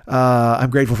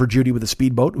 I'm grateful for Judy with a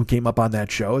speedboat who came up on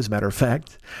that show, as a matter of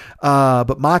fact.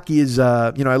 But Maki is, I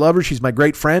love her. She's my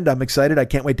great friend. I'm excited. I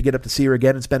can't wait to get up to see her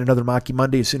again and spend another Maki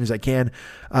Monday as soon as I can.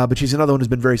 But she's another one who's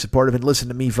been very supportive and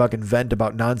listened to me fucking vent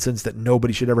about nonsense that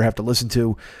nobody should ever have to listen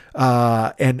to.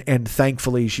 And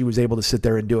thankfully she was able to sit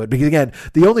there and do it, because again,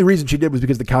 the only reason she did was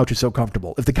because the couch is so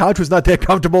comfortable. If the couch was not that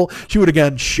comfortable, she would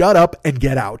again shut up and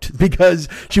get out, because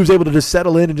she was able to just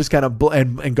settle in and just kind of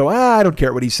and go, I don't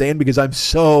care what he's saying because I'm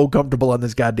so comfortable on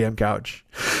this goddamn couch.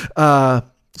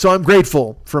 So I'm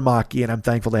grateful for Maki, and I'm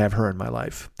thankful to have her in my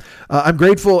life. I'm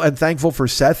grateful and thankful for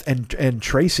Seth and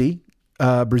Tracy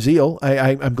Brazil.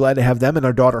 I'm glad to have them and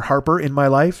our daughter Harper in my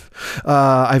life.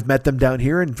 I've met them down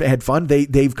here and had fun.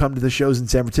 They've come to the shows in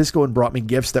San Francisco and brought me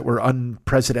gifts that were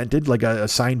unprecedented, like a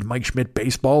signed Mike Schmidt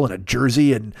baseball and a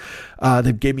jersey, and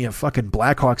they gave me a fucking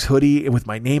Blackhawks hoodie with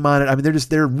my name on it. I mean,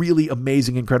 they're really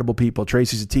amazing, incredible people.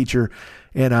 Tracy's a teacher,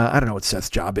 and I don't know what Seth's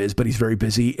job is, but he's very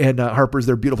busy. And Harper's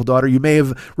their beautiful daughter. You may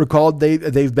have recalled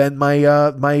they've been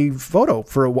my photo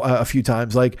for a few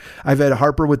times. Like, I've had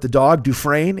Harper with the dog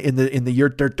Dufresne in the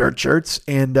Yurt Dirt Dirt shirts,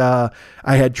 and I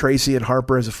had Tracy and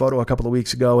Harper as a photo a couple of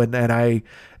weeks ago, and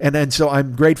so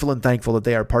I'm grateful and thankful that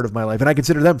they are part of my life, and I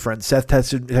consider them friends. Seth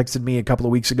texted me a couple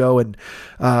of weeks ago, and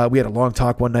we had a long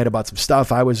talk one night about some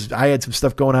stuff. I had some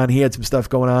stuff going on, he had some stuff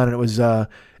going on, and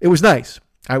it was nice.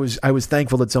 I was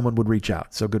thankful that someone would reach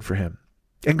out. So good for him,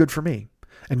 and good for me,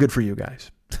 and good for you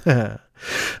guys.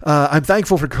 I'm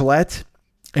thankful for Colette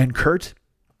and Kurt,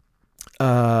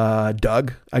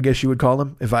 Doug, I guess you would call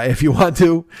him if you want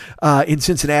to, in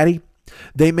Cincinnati.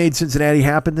 They made Cincinnati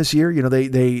happen this year.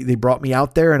 They brought me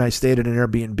out there, and I stayed at an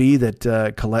Airbnb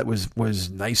that Colette was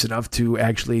nice enough to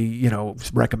actually,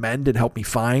 recommend and help me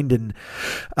find. And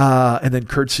then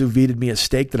Kurt sous vide'd me a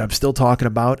steak that I'm still talking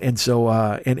about. And so,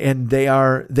 and they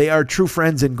are true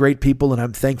friends and great people. And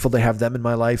I'm thankful to have them in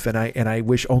my life. And I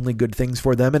wish only good things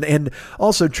for them. And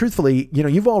also, truthfully,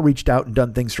 you've all reached out and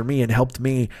done things for me and helped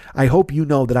me. I hope you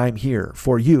know that I'm here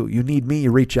for you. You need me,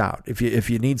 you reach out. If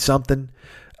you need something,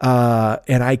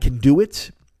 and I can do it,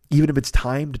 even if it's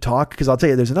time to talk. Because I'll tell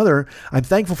you, I'm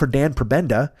thankful for Dan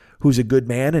Prebenda, who's a good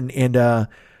man, and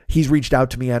he's reached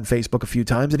out to me on Facebook a few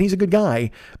times, and he's a good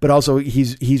guy. But also,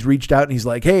 he's reached out and he's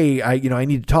like, hey, I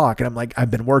need to talk, and I'm like,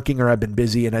 I've been working or I've been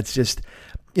busy, and it's just,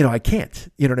 I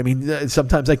can't. You know what I mean?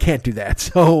 Sometimes I can't do that.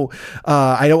 So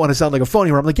I don't want to sound like a phony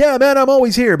where I'm like, yeah, man, I'm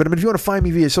always here. But I mean, if you want to find me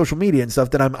via social media and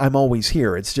stuff, then I'm always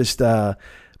here. It's just.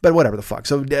 But whatever the fuck.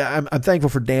 So I'm thankful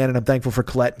for Dan, and I'm thankful for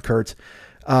Colette and Kurt.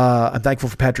 I'm thankful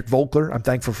for Patrick Volkler. I'm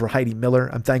thankful for Heidi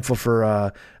Miller. I'm thankful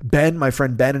for Ben, my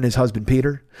friend Ben, and his husband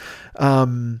Peter.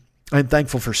 I'm I'm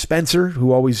thankful for Spencer,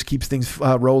 who always keeps things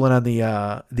rolling on the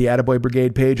Attaboy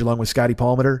Brigade page, along with Scotty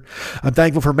Palmer. I'm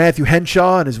thankful for Matthew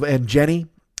Henshaw and Jenny,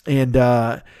 and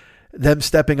them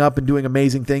stepping up and doing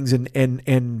amazing things,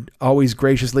 and always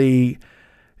graciously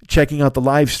checking out the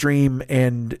live stream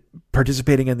and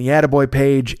participating in the Attaboy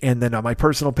page, and then on my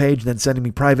personal page, and then sending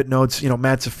me private notes.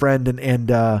 Matt's a friend,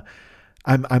 and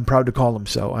I'm proud to call him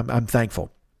so. I'm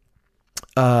thankful.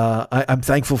 I'm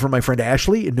thankful for my friend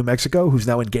Ashley in New Mexico, who's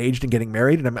now engaged and getting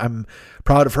married, and I'm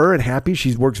proud of her and happy.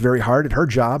 She works very hard at her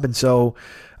job, and so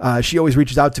she always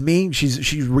reaches out to me.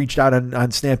 She's reached out on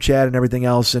Snapchat and everything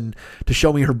else, and to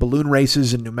show me her balloon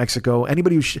races in New Mexico.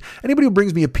 Anybody who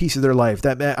brings me a piece of their life,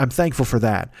 that I'm thankful for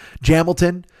that.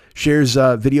 Jamilton shares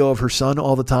video of her son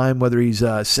all the time, whether he's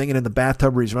singing in the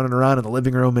bathtub or he's running around in the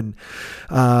living room,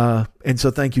 and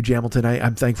so thank you, Jamilton.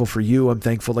 I'm thankful for you. I'm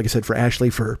thankful, like I said, for Ashley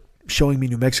for showing me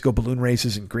New Mexico balloon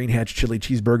races and Green Hatch chili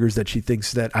cheeseburgers that she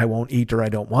thinks that I won't eat or I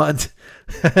don't want.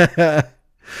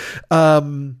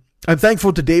 I'm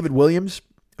thankful to David Williams,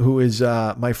 who is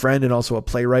my friend and also a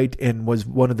playwright, and was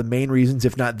one of the main reasons,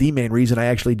 if not the main reason, I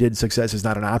actually did Success Is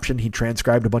Not an Option. He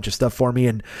transcribed a bunch of stuff for me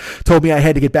and told me I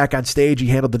had to get back on stage. He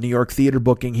handled the New York theater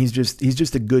booking. He's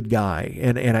just a good guy,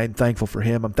 and I'm thankful for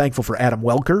him. I'm thankful for Adam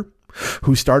Welker,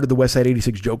 who started the Westside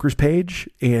 86 Jokers page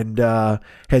and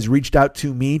has reached out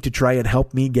to me to try and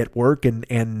help me get work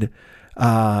and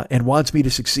wants me to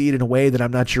succeed in a way that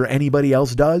I'm not sure anybody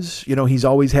else does. He's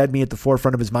always had me at the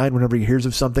forefront of his mind whenever he hears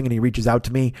of something and he reaches out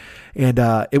to me. And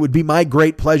it would be my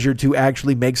great pleasure to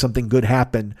actually make something good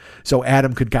happen so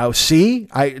Adam could go, see,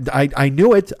 I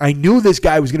knew it. I knew this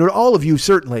guy was going to do it. All of you,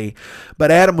 certainly.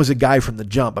 But Adam was a guy from the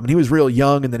jump. I mean, he was real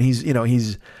young, and then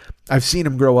I've seen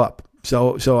him grow up.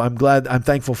 So I'm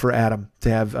thankful for Adam to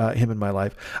have him in my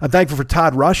life. I'm thankful for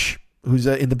Todd Rush, who's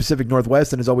in the Pacific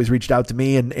Northwest and has always reached out to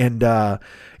me and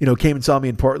came and saw me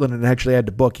in Portland and actually had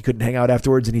to book. He couldn't hang out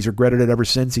afterwards, and he's regretted it ever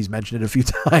since. He's mentioned it a few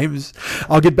times.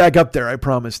 I'll get back up there, I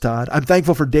promise, Todd. I'm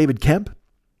thankful for David Kemp,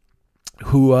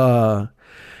 who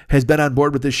has been on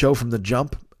board with this show from the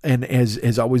jump and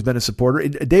has always been a supporter.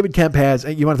 David Kemp has,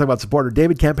 you want to talk about supporter,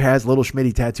 David Kemp has Little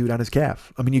Schmitty tattooed on his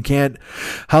calf. I mean,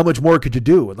 how much more could you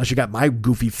do unless you got my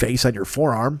goofy face on your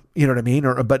forearm? You know what I mean?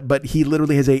 But he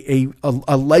literally has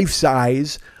a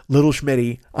life-size Little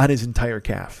Schmitty on his entire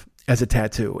calf as a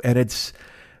tattoo. And it's,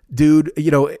 dude,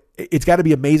 it's got to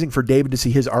be amazing for David to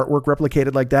see his artwork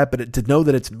replicated like that, but to know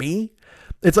that it's me.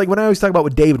 It's like when I always talk about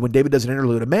with David, when David does an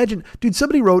interlude, imagine, dude,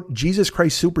 somebody wrote Jesus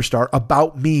Christ Superstar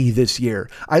about me this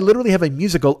year. I literally have a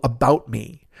musical about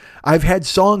me. I've had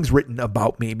songs written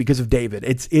about me because of David.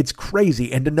 It's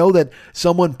crazy. And to know that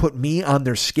someone put me on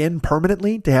their skin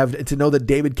permanently, to know that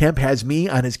David Kemp has me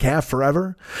on his calf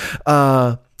forever,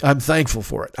 I'm thankful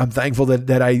for it. I'm thankful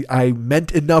that I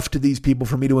meant enough to these people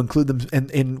for me to include them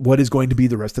in what is going to be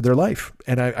the rest of their life.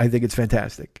 And I think it's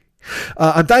fantastic.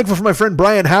 I'm thankful for my friend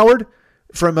Brian Howard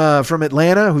from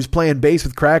Atlanta, who's playing bass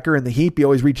with Cracker and the Heap. He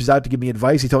always reaches out to give me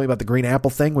advice. He told me about the Green Apple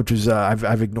thing, which is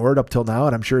I've ignored up till now,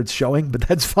 and I'm sure it's showing, but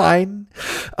that's fine.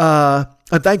 I'm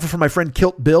thankful for my friend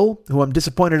Kilt Bill, who I'm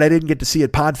disappointed I didn't get to see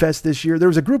at Podfest this year. There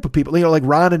was a group of people, like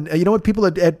Ron and people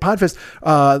at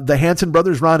Podfest, the Hanson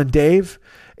brothers, Ron and Dave,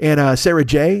 and Sarah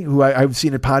J., who I've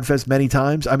seen at Podfest many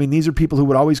times. I mean, these are people who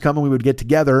would always come and we would get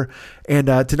together. And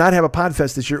to not have a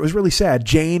Podfest this year, it was really sad.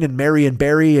 Jane and Mary and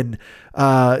Barry and,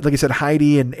 like I said,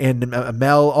 Heidi and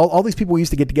Mel, all these people we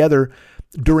used to get together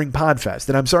during Podfest.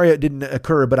 And I'm sorry it didn't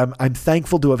occur, but I'm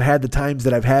thankful to have had the times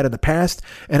that I've had in the past.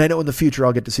 And I know in the future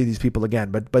I'll get to see these people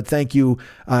again. But thank you.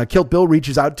 Kilt Bill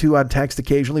reaches out to on text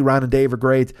occasionally. Ron and Dave are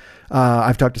great.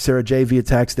 I've talked to Sarah J via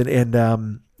text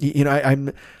and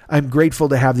I'm grateful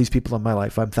to have these people in my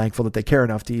life. I'm thankful that they care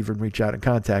enough to even reach out and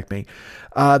contact me.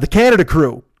 The Canada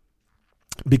crew,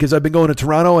 because I've been going to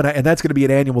Toronto and that's going to be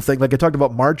an annual thing. Like I talked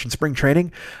about March and spring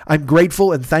training. I'm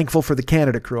grateful and thankful for the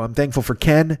Canada crew. I'm thankful for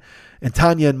Ken and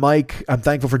Tanya and Mike. I'm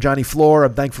thankful for Johnny Floor.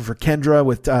 I'm thankful for Kendra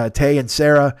with Tay and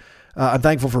Sarah. I'm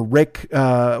thankful for Rick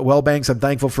Wellbanks. I'm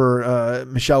thankful for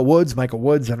Michelle Woods, Michael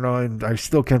Woods. I don't know. I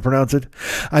still can't pronounce it.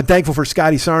 I'm thankful for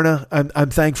Scotty Sarna. I'm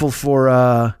thankful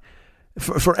for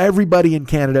everybody in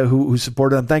Canada who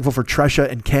supported. I'm thankful for Tresha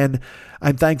and Ken.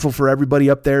 I'm thankful for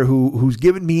everybody up there who's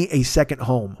given me a second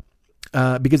home,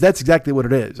 because that's exactly what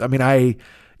it is. I mean,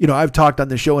 I've talked on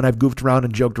the show and I've goofed around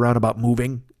and joked around about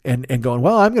moving and going,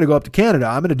 well, I'm going to go up to Canada.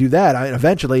 I'm going to do that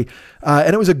eventually.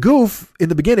 And it was a goof in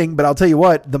the beginning, but I'll tell you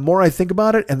what, the more I think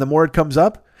about it and the more it comes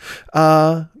up,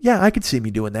 I could see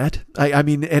me doing that. I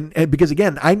mean, and because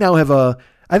again, I now have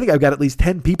I think I've got at least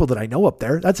 10 people that I know up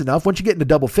there. That's enough. Once you get into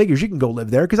double figures, you can go live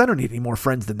there because I don't need any more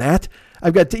friends than that.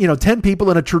 I've got, 10 people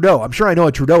and a Trudeau. I'm sure I know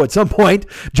a Trudeau at some point.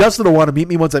 Justin will want to meet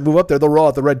me once I move up there. They'll roll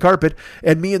out the red carpet,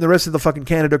 and me and the rest of the fucking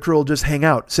Canada crew will just hang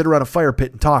out, sit around a fire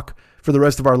pit and talk for the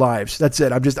rest of our lives. That's it.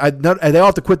 They all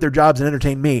have to quit their jobs and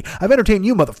entertain me. I've entertained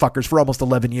you motherfuckers for almost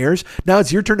 11 years. Now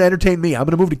it's your turn to entertain me. I'm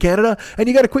going to move to Canada, and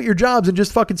you got to quit your jobs and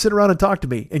just fucking sit around and talk to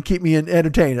me and keep me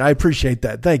entertained. I appreciate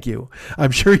that. Thank you.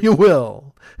 I'm sure you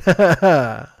will.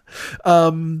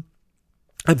 I'm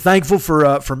thankful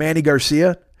for Manny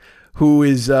Garcia, who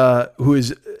is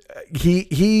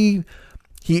he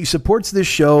supports this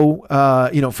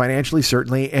show, financially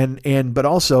certainly, but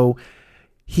also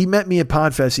he met me at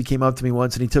Podfest. He came up to me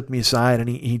once and he took me aside and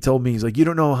he told me, he's like, you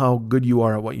don't know how good you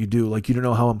are at what you do. Like, you don't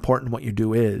know how important what you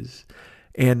do is.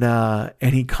 And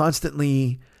he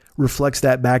constantly reflects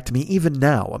that back to me even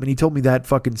now. I mean, he told me that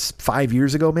fucking 5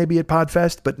 years ago, maybe at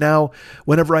Podfest, but now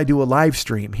whenever I do a live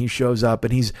stream, he shows up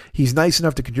and he's nice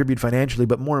enough to contribute financially,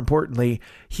 but more importantly,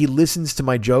 he listens to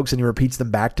my jokes and he repeats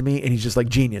them back to me and he's just like,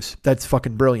 genius. That's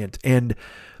fucking brilliant. And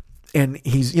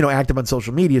he's, active on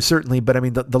social media, certainly. But I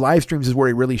mean, the live streams is where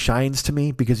he really shines to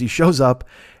me because he shows up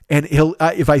and he'll,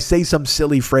 if I say some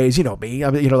silly phrase, me, I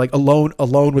mean, like alone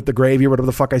with the gravy or whatever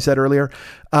the fuck I said earlier,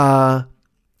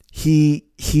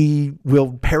 he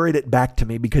will parrot it back to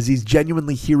me because he's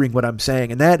genuinely hearing what I'm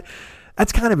saying. And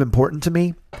that's kind of important to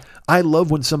me. I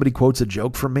love when somebody quotes a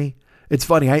joke from me. It's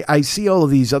funny. I see all of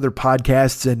these other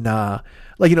podcasts and,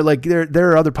 there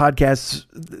are other podcasts.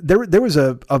 There was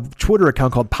a Twitter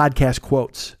account called Podcast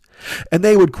Quotes, and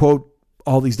they would quote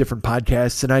all these different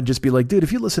podcasts, and I'd just be like, dude,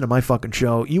 if you listen to my fucking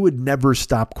show, you would never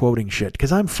stop quoting shit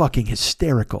because I'm fucking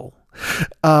hysterical.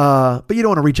 But you don't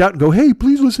want to reach out and go, hey,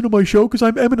 please listen to my show because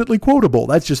I'm eminently quotable.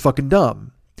 That's just fucking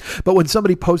dumb. But when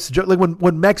somebody posts a joke, like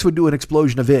when Mex would do an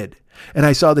explosion of id, and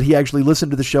I saw that he actually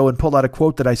listened to the show and pulled out a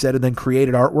quote that I said and then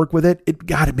created artwork with it,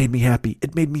 it made me happy.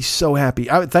 It made me so happy.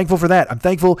 I'm thankful for that. I'm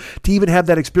thankful to even have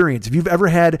that experience. If you've ever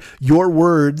had your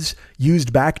words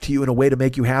used back to you in a way to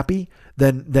make you happy,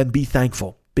 then be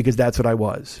thankful because that's what I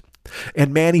was.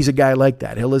 And Manny's a guy like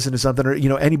that. He'll listen to something or,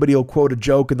 anybody will quote a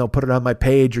joke and they'll put it on my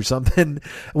page or something.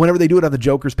 Whenever they do it on the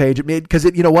Joker's page,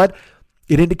 you know what?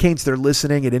 It indicates they're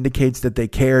listening. It indicates that they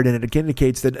cared, and it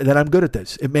indicates that I'm good at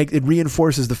this. It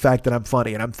reinforces the fact that I'm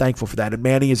funny, and I'm thankful for that. And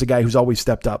Manny is a guy who's always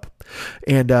stepped up,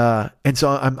 and so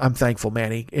I'm thankful,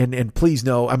 Manny. And please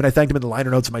know, I thanked him in the liner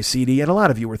notes of my CD, and a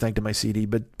lot of you were thanked in my CD.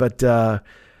 But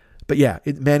yeah,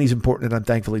 Manny's important, and I'm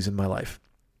thankful he's in my life.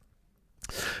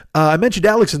 I mentioned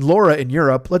Alex and Laura in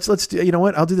Europe. Let's do. You know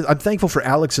what? I'll do this. I'm thankful for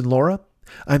Alex and Laura.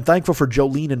 I'm thankful for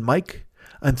Jolene and Mike.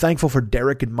 I'm thankful for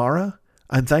Derek and Mara.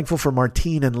 I'm thankful for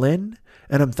Martine and Lynn,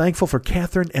 and I'm thankful for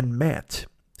Catherine and Matt.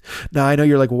 Now, I know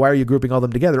you're like, well, why are you grouping all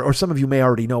them together? Or some of you may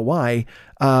already know why.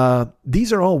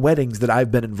 These are all weddings that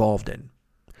I've been involved in.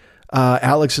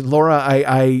 Alex and Laura,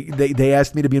 they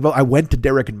asked me to be involved. I went to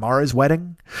Derek and Mara's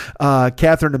wedding.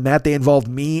 Catherine and Matt, they involved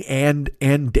me and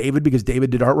David because David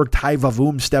did artwork. Ty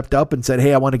Vavoom stepped up and said,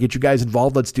 hey, I want to get you guys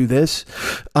involved. Let's do this.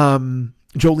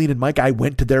 Jolene and Mike, I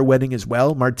went to their wedding as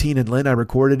well. Martine and Lynn, I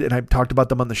recorded and I talked about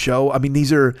them on the show. I mean,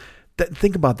 these are,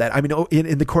 think about that. I mean,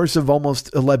 in the course of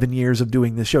almost 11 years of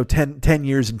doing this show, 10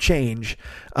 years and change,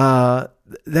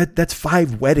 that's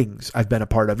 5 weddings I've been a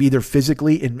part of, either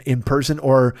physically in person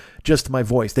or just my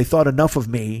voice. They thought enough of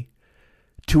me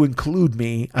to include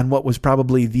me on what was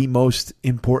probably the most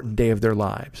important day of their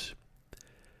lives.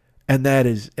 And that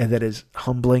is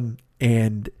humbling,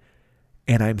 and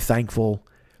I'm thankful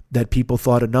that people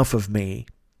thought enough of me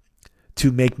to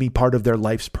make me part of their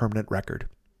life's permanent record.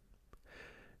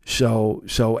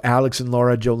 So Alex and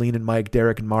Laura, Jolene and Mike,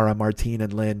 Derek and Mara, Martine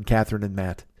and Lynn, Catherine and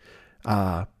Matt,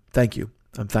 thank you.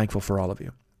 I'm thankful for all of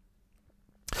you.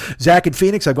 Zach in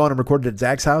Phoenix, I've gone and recorded at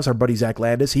Zach's house, our buddy Zach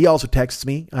Landis. He also texts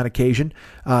me on occasion.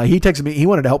 He texted me, he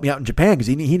wanted to help me out in Japan because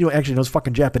he actually knows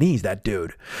fucking Japanese, that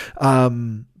dude.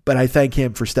 But I thank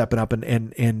him for stepping up and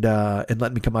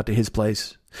letting me come out to his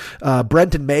place.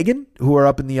 Brent and Megan, who are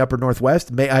up in the upper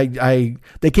Northwest,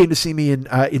 they came to see me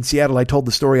in Seattle. I told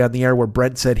the story on the air where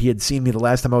Brent said he had seen me the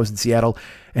last time I was in Seattle,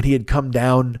 and he had come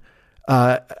down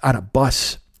on a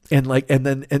bus, and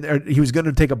he was going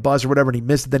to take a bus or whatever, and he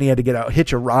missed it. Then he had to get out,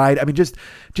 hitch a ride. I mean, just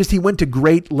he went to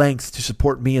great lengths to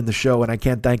support me in the show, and I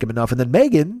can't thank him enough. And then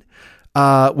Megan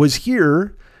was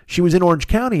here. She was in Orange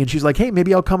County, and she's like, hey,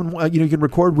 maybe I'll come and, you can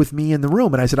record with me in the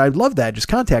room. And I said, I'd love that. Just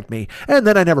contact me. And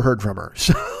then I never heard from her.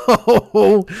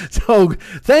 So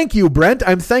thank you, Brent.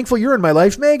 I'm thankful you're in my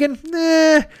life. Megan,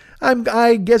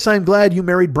 I guess I'm glad you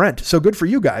married Brent. So good for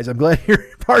you guys. I'm glad you're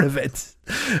part of it.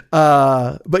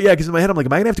 But yeah, because in my head, I'm like,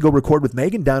 am I going to have to go record with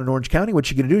Megan down in Orange County? What's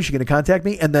she going to do? Is she going to contact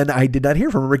me? And then I did not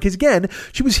hear from her because, again,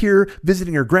 she was here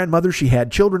visiting her grandmother. She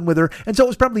had children with her. And so it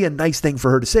was probably a nice thing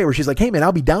for her to say, where she's like, hey, man,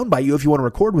 I'll be down by you if you want to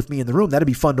record with me in the room. That'd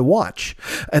be fun to watch.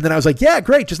 And then I was like, yeah,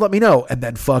 great. Just let me know. And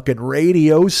then fucking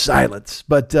radio silence.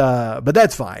 But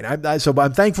that's fine. So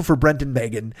I'm thankful for Brent and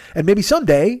Megan. And maybe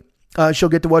someday she'll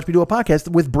get to watch me do a podcast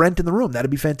with Brent in the room.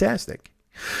 That'd be fantastic.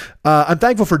 I'm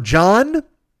thankful for John.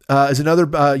 Is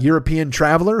another European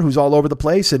traveler who's all over the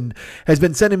place and has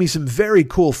been sending me some very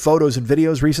cool photos and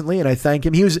videos recently, and I thank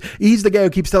him. He's the guy who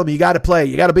keeps telling me, you got to play,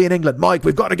 you got to be in England, Mike.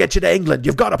 We've got to get you to England.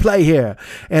 You've got to play here,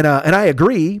 and I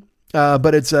agree.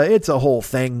 But it's a whole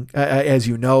thing, as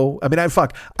you know. I mean, I've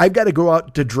got to go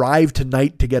out to drive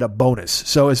tonight to get a bonus.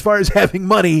 So as far as having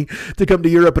money to come to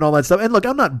Europe and all that stuff, and look,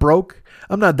 I'm not broke.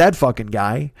 I'm not that fucking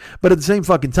guy, but at the same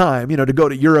fucking time, to go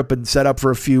to Europe and set up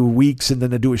for a few weeks and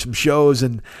then to do some shows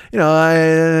and,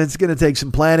 it's going to take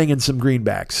some planning and some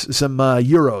greenbacks, some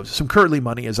euros, some curly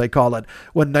money, as I call it.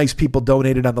 When nice people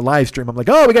donated on the live stream, I'm like,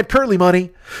 oh, we got curly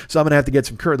money. So I'm going to have to get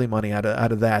some curly money out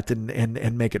of that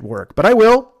and make it work, but I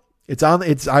will.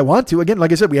 I want to. Again,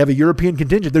 like I said, we have a European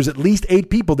contingent. There's at least 8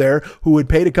 people there who would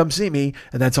pay to come see me,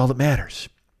 and that's all that matters.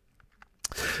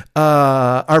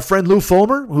 Our friend Lou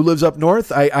Fulmer, who lives up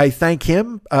north, I thank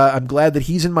him. I'm glad that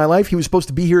he's in my life. He was supposed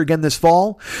to be here again this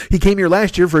fall. He came here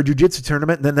last year for a jiu-jitsu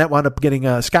tournament, and then that wound up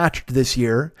getting scotched this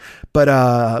year.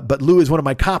 But Lou is one of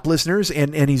my cop listeners,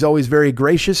 and he's always very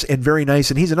gracious and very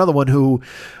nice. And he's another one who,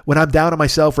 when I'm down on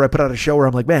myself or I put out a show where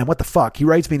I'm like, man, what the fuck? He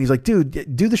writes me and he's like,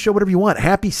 dude, do the show whatever you want.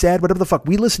 Happy, sad, whatever the fuck.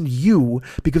 We listen to you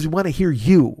because we want to hear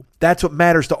you. That's what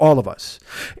matters to all of us.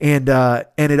 And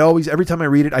it always, every time I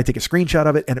read it, I take a screenshot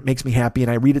of it and it makes me happy.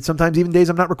 And I read it sometimes even days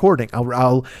I'm not recording.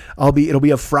 It'll be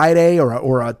a Friday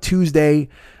or a Tuesday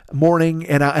morning.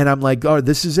 And I'm like, oh,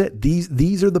 this is it.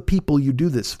 These are the people you do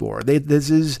this for.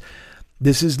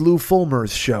 This is Lou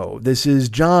Fulmer's show. This is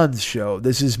John's show.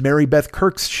 This is Mary Beth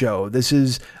Kirk's show. This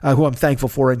is who I'm thankful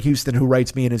for in Houston, who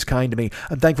writes me and is kind to me.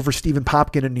 I'm thankful for Stephen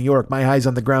Popkin in New York. My eyes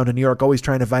on the ground in New York, always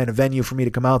trying to find a venue for me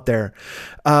to come out there.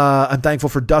 I'm thankful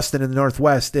for Dustin in the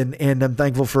Northwest, and I'm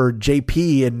thankful for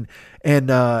JP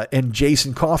and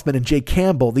Jason Kaufman and Jay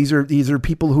Campbell. These are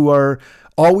people who are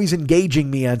always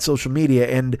engaging me on social media,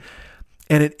 and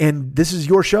this is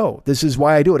your show. This is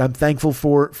why I do it. I'm thankful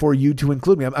for you to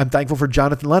include me. I'm thankful for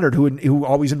Jonathan Leonard, who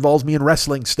always involves me in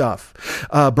wrestling stuff.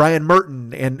 Brian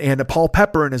Merton and Paul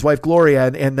Pepper and his wife Gloria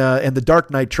and the Dark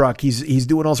Knight truck. He's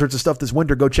doing all sorts of stuff this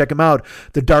winter. Go check him out.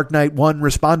 The Dark Knight 1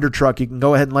 responder truck. You can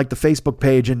go ahead and like the Facebook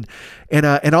page and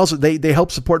also they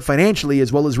help support financially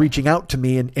as well as reaching out to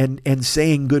me and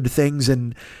saying good things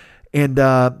and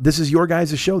this is your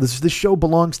guys' show. This show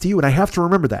belongs to you. And I have to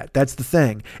remember that. That's the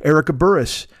thing. Erica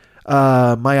Burris,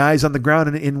 my eyes on the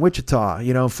ground in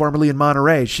Wichita, formerly in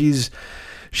Monterey.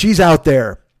 She's out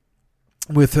there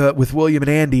with William and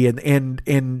Andy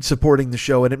and supporting the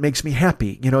show. And it makes me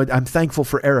happy. I'm thankful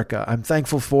for Erica. I'm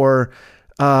thankful for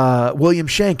William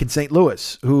Shank in St.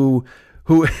 Louis, who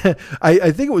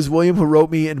I think it was William who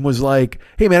wrote me and was like,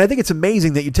 hey man, I think it's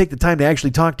amazing that you take the time to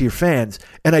actually talk to your fans.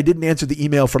 And I didn't answer the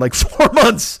email for like 4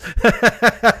 months.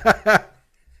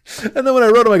 And then when I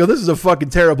wrote him, I go, this is a fucking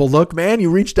terrible look, man. You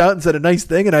reached out and said a nice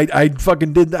thing. And I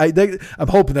fucking did. I'm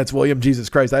hoping that's William. Jesus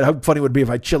Christ. How funny it would be if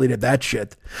I chili did that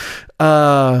shit.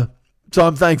 So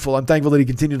I'm thankful. I'm thankful that he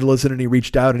continued to listen and he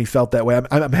reached out and he felt that way.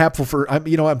 I'm thankful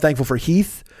for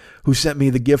Heath, who sent me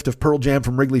the gift of Pearl Jam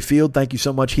from Wrigley Field. Thank you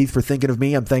so much, Heath, for thinking of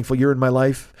me. I'm thankful you're in my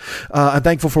life. I'm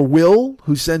thankful for Will,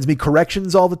 who sends me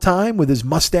corrections all the time with his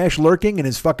mustache lurking and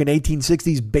his fucking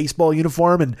 1860s baseball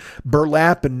uniform and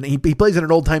burlap. And he plays in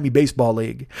an old-timey baseball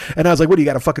league. And I was like, what, do you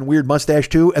got a fucking weird mustache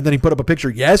too? And then he put up a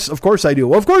picture. Yes, of course I do.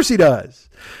 Well, of course he does.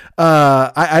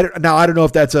 I don't know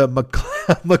if that's a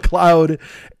McLeod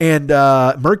and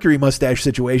Mercury mustache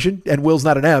situation, and Will's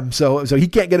not an M, so he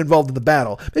can't get involved in the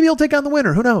battle. Maybe he'll take on the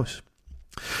winner. Who knows?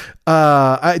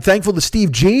 I'm thankful to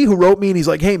Steve G, who wrote me and he's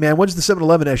like, hey man, when's the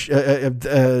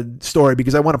 7-Eleven story?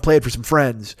 Because I want to play it for some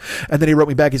friends. And then he wrote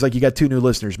me back. He's like, you got 2 new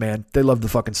listeners, man. They love the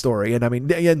fucking story. And I mean,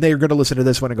 they're going to listen to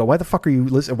this one and go, why the fuck are you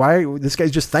listening? This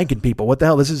guy's just thanking people. What the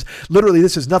hell? This is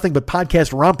nothing but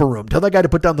podcast romper room. Tell that guy to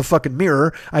put down the fucking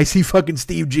mirror. I see fucking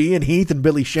Steve G and Heath and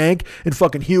Billy Shank and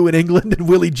fucking Hugh in England and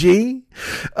Willie G.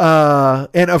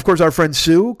 And of course our friend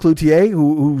Sue Cloutier,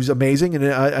 who's amazing.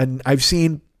 And I've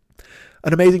seen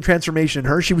an amazing transformation in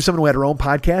her. She was someone who had her own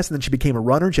podcast, and then she became a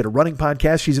runner. She had a running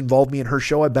podcast. She's involved me in her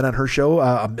show. I've been on her show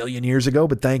a million years ago,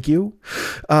 but thank you.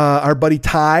 Our buddy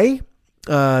Ty,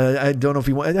 I don't know if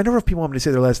I don't know if people want me to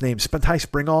say their last name. Ty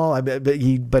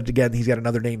Springall. But again, he's got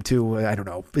another name too. I don't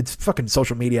know. It's fucking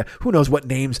social media. Who knows what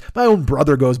names? My own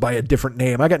brother goes by a different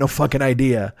name. I got no fucking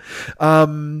idea.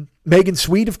 Megan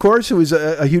Sweet, of course, who is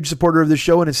a huge supporter of this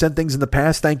show and has sent things in the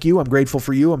past. Thank you. I'm grateful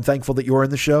for you. I'm thankful that you're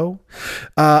in the show.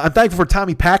 I'm thankful for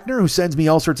Tommy Packner, who sends me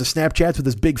all sorts of Snapchats with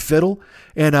his big fiddle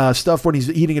and stuff when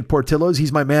he's eating at Portillo's.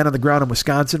 He's my man on the ground in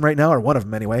Wisconsin right now, or one of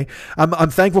them anyway.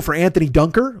 I'm thankful for Anthony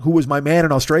Dunker, who was my man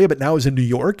in Australia, but now is in New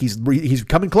York. He's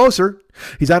coming closer.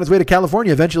 He's on his way to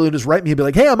California. Eventually he'll just write me and be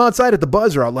like, hey, I'm outside at the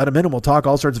Buzzer. I'll let him in and we'll talk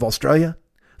all sorts of Australia.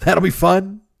 That'll be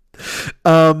fun.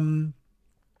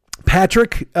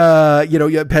 Patrick,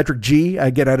 Patrick G.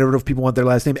 Again, I don't know if people want their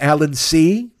last name. Alan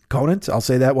C. Conant. I'll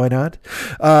say that. Why not?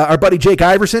 Our buddy Jake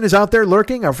Iverson is out there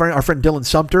lurking. Our friend Dylan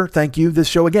Sumter. Thank you. This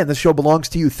show belongs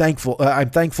to you. I'm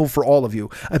thankful for all of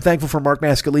you. I'm thankful for Mark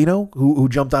Mascalino, who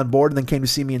jumped on board and then came to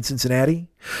see me in Cincinnati.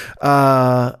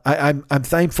 I'm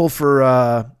thankful for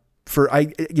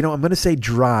I'm going to say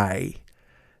Dry.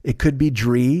 It could be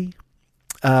Dree.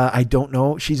 I don't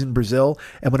know. She's in Brazil,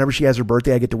 and whenever she has her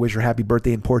birthday, I get to wish her happy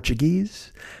birthday in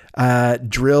Portuguese.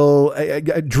 Dree.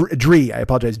 I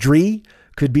apologize. Dree.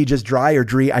 Could be just Dry or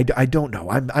Dree. I don't know.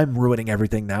 I'm ruining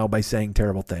everything now by saying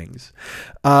terrible things.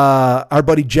 Our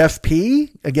buddy Jeff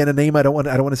P. Again, a name I don't want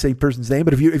to say person's name,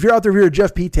 but if you're out there, if you're a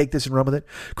Jeff P, take this and run with it.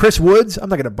 Chris Woods. I'm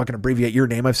not going to fucking abbreviate your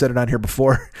name. I've said it on here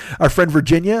before. Our friend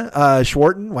Virginia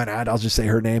Schwarten. Why not? I'll just say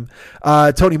her name.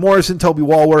 Tony Morrison, Toby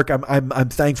Wallwork. I'm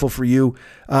thankful for you.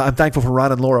 I'm thankful for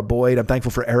Ron and Laura Boyd. I'm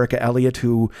thankful for Erica Elliott,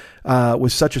 who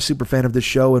was such a super fan of this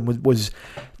show and was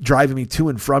driving me to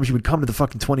and from. She would come to the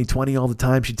fucking 2020 all the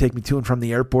time. She'd take me to and from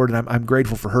the airport, and I'm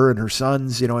grateful for her and her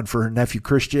sons, and for her nephew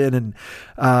Christian and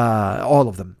all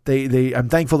of them. I'm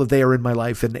thankful that they are in my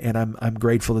life, and I'm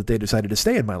grateful that they decided to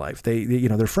stay in my life.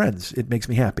 They're friends. It makes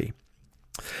me happy.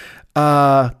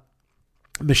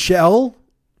 Michelle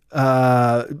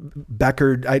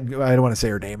Becker, I don't want to say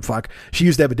her name. Fuck. She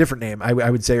used to have a different name. I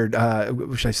would say her,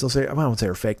 should I still say, I won't say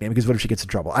her fake name because what if she gets in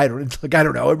trouble? I don't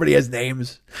know. Everybody has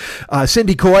names.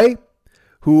 Cindy Coy,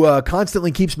 who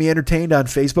constantly keeps me entertained on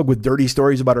Facebook with dirty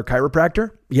stories about her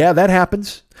chiropractor. Yeah, that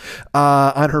happens.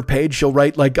 On her page, she'll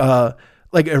write like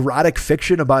erotic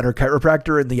fiction about her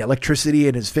chiropractor and the electricity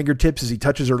in his fingertips as he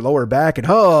touches her lower back. And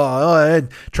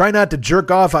try not to jerk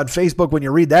off on Facebook when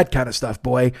you read that kind of stuff,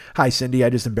 boy. Hi, Cindy.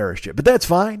 I just embarrassed you, but that's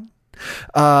fine.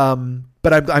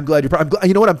 But I'm glad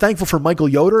you know what? I'm thankful for Michael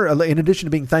Yoder. In addition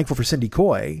to being thankful for Cindy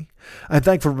Coy, I'm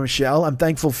thankful for Michelle. I'm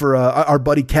thankful for our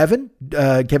buddy Kevin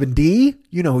D.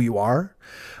 You know who you are.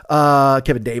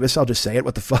 Kevin Davis. I'll just say it.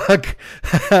 What the fuck?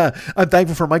 I'm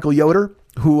thankful for Michael Yoder,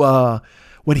 who,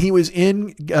 when he was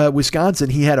in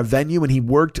Wisconsin, he had a venue and he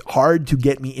worked hard to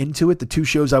get me into it. The 2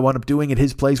 shows I wound up doing at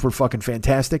his place were fucking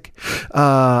fantastic.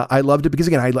 I loved it because,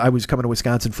 again, I was coming to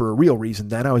Wisconsin for a real reason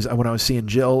then. When I was seeing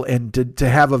Jill, and to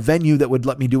have a venue that would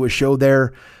let me do a show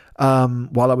there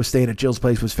while I was staying at Jill's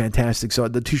place was fantastic. So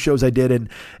the 2 shows I did, and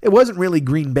it wasn't really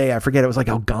Green Bay. I forget. It was like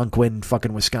Algonquin,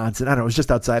 fucking Wisconsin. I don't know. It was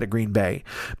just outside of Green Bay.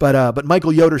 But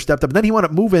Michael Yoder stepped up, and then he wound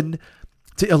up moving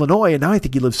to Illinois, and now I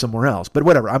think he lives somewhere else. But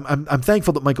whatever. I'm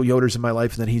thankful that Michael Yoder's in my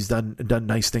life and that he's done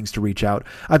nice things to reach out.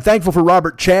 I'm thankful for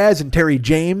Robert Chaz and Terry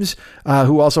James,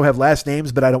 who also have last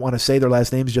names, but I don't want to say their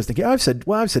last names just in case. I've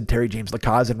said Terry James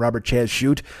Lacaze and Robert Chaz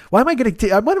Shoot. Why am I going to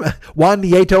Juan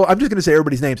Nieto? I'm just going to say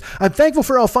everybody's names. I'm thankful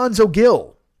for Alfonso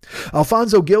Gill.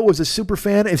 Alfonso Gill was a super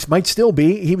fan. It might still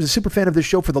be. He was a super fan of this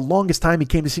show for the longest time. He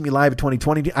came to see me live at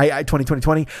 2020.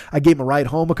 I gave him a ride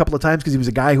home a couple of times because he was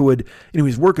a guy who would, he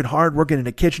was working hard, working in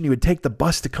a kitchen. He would take the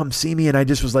bus to come see me, and I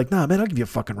just was like, nah, man, I'll give you a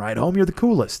fucking ride home. You're the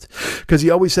coolest. Because he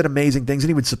always said amazing things, and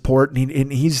he would support,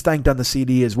 and he's thanked on the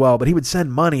CD as well. But he would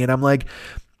send money, and I'm like,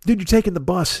 dude, you're taking the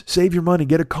bus. Save your money.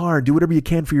 Get a car. Do whatever you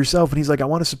can for yourself. And he's like, I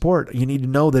want to support. You need to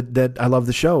know that I love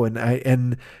the show,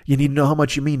 and you need to know how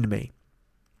much you mean to me.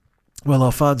 Well,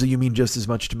 Alfonso, you mean just as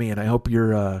much to me, and I hope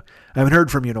you're, I haven't heard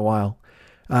from you in a while.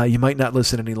 You might not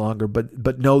listen any longer,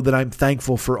 but know that I'm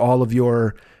thankful for all of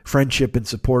your friendship and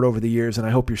support over the years, and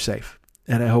I hope you're safe.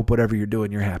 And I hope whatever you're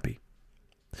doing, you're happy.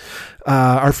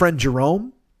 Our friend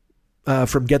Jerome,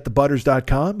 from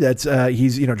getthebutters.com. That's,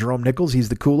 he's, Jerome Nichols. He's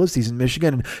the coolest. He's in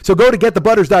Michigan. So go to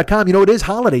getthebutters.com. It is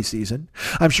holiday season.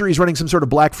 I'm sure he's running some sort of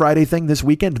Black Friday thing this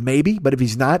weekend, maybe. But if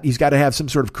he's not, he's got to have some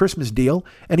sort of Christmas deal.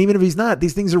 And even if he's not,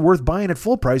 these things are worth buying at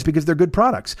full price because they're good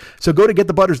products. So go to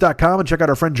getthebutters.com and check out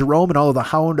our friend Jerome and all of the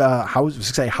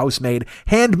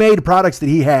handmade products that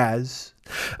he has.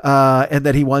 And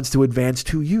that he wants to advance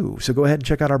to you. So go ahead and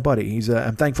check out our buddy.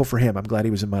 I'm thankful for him. I'm glad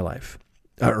he was in my life,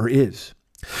 or is.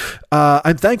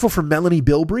 I'm thankful for Melanie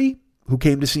Bilbrey, who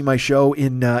came to see my show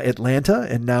in Atlanta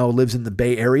and now lives in the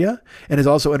Bay Area and has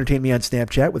also entertained me on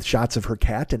Snapchat with shots of her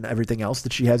cat and everything else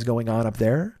that she has going on up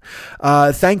there.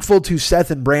 Thankful to Seth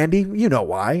and Brandy. You know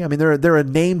why. I mean, they're a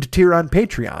named tier on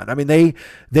Patreon. I mean,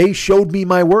 they showed me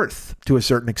my worth to a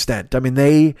certain extent. I mean,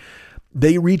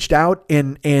 they reached out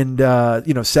and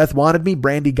Seth wanted me,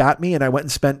 Brandy got me, and I went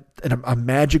and spent a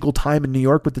magical time in New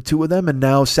York with the two of them. And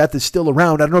now Seth is still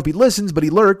around. I don't know if he listens, but he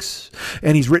lurks,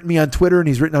 and he's written me on Twitter and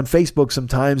he's written on Facebook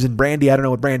sometimes. And Brandy, I don't know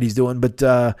what Brandy's doing, but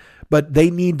they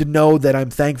need to know that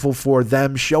I'm thankful for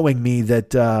them showing me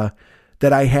that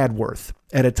I had worth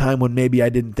at a time when maybe I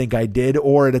didn't think I did,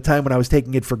 or at a time when I was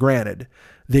taking it for granted.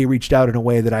 They reached out in a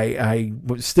way that I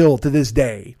still to this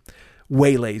day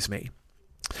waylays me.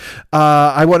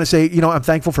 I want to say, I'm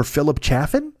thankful for Philip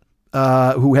Chaffin,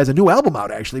 who has a new album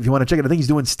out, actually, if you want to check it. I think he's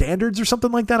doing Standards or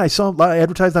something like that. I saw him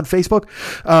advertised on Facebook.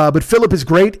 But Philip is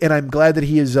great, and I'm glad that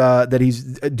he's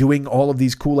doing all of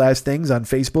these cool ass things on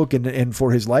Facebook and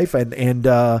for his life. And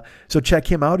so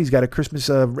check him out. He's got a Christmas,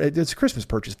 it's a Christmas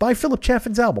purchase. Buy Philip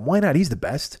Chaffin's album. Why not? He's the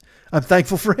best. I'm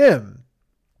thankful for him.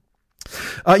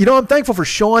 I'm thankful for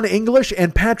Sean English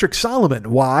and Patrick Solomon.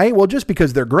 Why? Well, just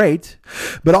because they're great,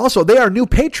 but also they are new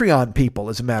Patreon people,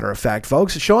 as a matter of fact,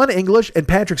 folks. Sean English and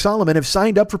Patrick Solomon have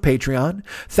signed up for Patreon.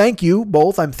 Thank you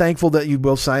both. I'm thankful that you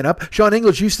will sign up. Sean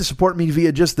English used to support me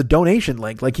via just the donation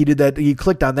link. Like he did that. He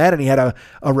clicked on that and he had a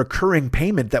recurring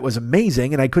payment that was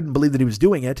amazing. And I couldn't believe that he was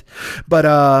doing it.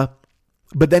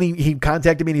 But then he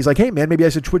contacted me and he's like, hey man, maybe I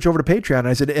should switch over to Patreon. And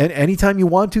I said, anytime you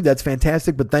want to, that's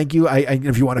fantastic. But thank you.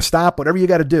 If you want to stop, whatever you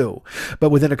got to do. But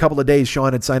within a couple of days,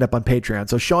 Sean had signed up on Patreon.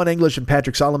 So Sean English and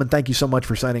Patrick Solomon, thank you so much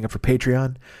for signing up for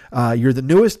Patreon. You're the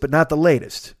newest, but not the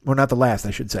latest. Or not the last,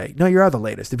 I should say. No, you are the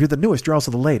latest. If you're the newest, you're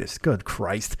also the latest. Good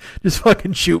Christ. Just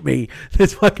fucking shoot me.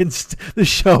 This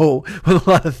show with a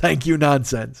lot of thank you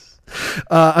nonsense.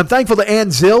 I'm thankful to Ann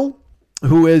Zill,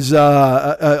 who is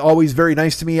always very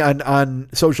nice to me on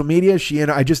social media.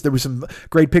 There was some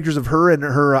great pictures of her and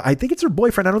her, I think it's her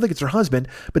boyfriend. I don't think it's her husband,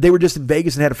 but they were just in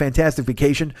Vegas and had a fantastic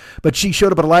vacation. But she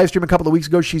showed up at a live stream a couple of weeks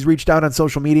ago. She's reached out on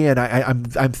social media, and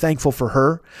I'm thankful for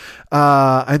her.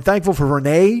 I'm thankful for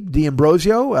Renee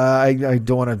D'Ambrosio. I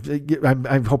don't want to,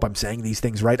 I hope I'm saying these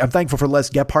things right. I'm thankful for Les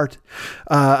Gephardt.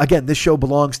 Again, this show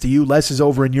belongs to you. Les is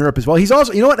over in Europe as well. He's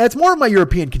also, you know what? That's more of my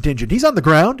European contingent. He's on the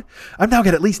ground. I've now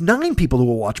got at least 9 people who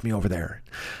will watch me over there.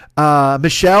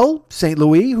 Michelle St.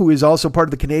 Louis, who is also part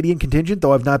of the Canadian contingent,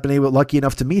 though I've not been lucky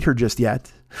enough to meet her just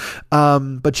yet.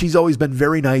 But she's always been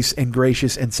very nice and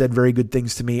gracious and said very good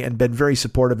things to me and been very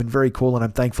supportive and very cool. And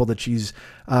I'm thankful that she's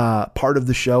part of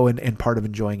the show and part of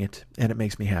enjoying it. And it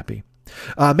makes me happy.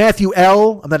 Matthew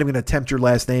L. I'm not even going to attempt your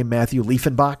last name. Matthew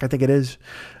Liefenbach, I think it is.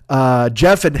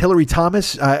 Jeff and Hillary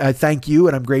Thomas, I thank you,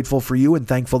 and I'm grateful for you and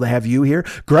thankful to have you here.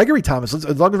 Gregory Thomas,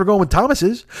 as long as we're going with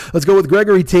Thomas's, let's go with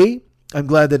Gregory T. I'm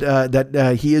glad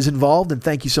that he is involved, and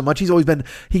thank you so much. He's always been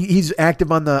he's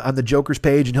active on the Joker's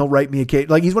page, and he'll write me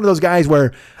like he's one of those guys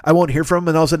where I won't hear from him,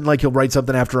 and all of a sudden like he'll write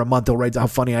something after a month. He'll write how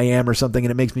funny I am or something,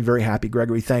 and it makes me very happy.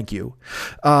 Gregory, thank you.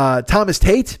 Thomas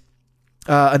Tate.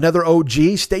 Another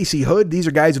OG, Stacy Hood. These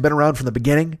are guys who've been around from the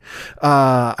beginning.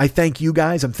 I thank you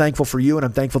guys. I'm thankful for you, and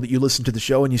I'm thankful that you listen to the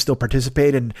show and you still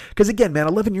participate. And because again, man,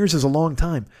 11 years is a long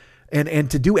time.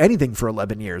 And to do anything for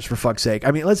 11 years, for fuck's sake.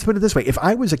 I mean, let's put it this way. If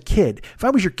I was your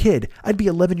kid, I'd be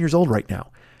 11 years old right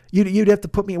now. You'd have to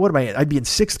put me, what am I? I'd be in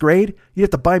 6th grade. You'd have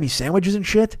to buy me sandwiches and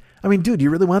shit. I mean, dude, do you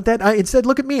really want that? Instead,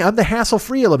 look at me. I'm the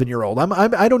hassle-free 11-year-old.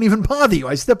 I don't even bother you.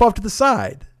 I step off to the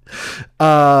side.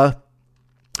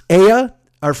 Aya,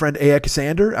 our friend Aya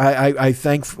Cassander, I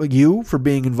thank you for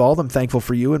being involved. I'm thankful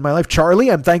for you in my life.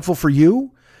 Charlie, I'm thankful for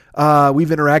you. We've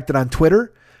interacted on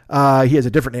Twitter. He has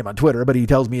a different name on Twitter, but he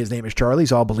tells me his name is Charlie,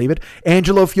 so I'll believe it.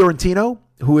 Angelo Fiorentino,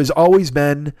 who has always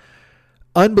been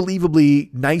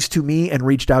unbelievably nice to me and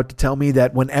reached out to tell me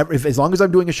that as long as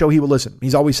I'm doing a show, he will listen.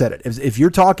 He's always said it. If you're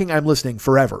talking, I'm listening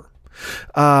forever.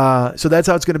 So that's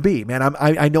how it's going to be, man.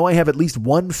 I know I have at least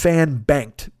one fan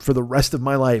banked for the rest of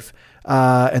my life.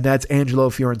 And that's Angelo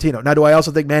Fiorentino. Now, do I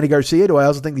also think Manny Garcia? Do I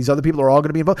also think these other people are all going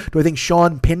to be involved? Do I think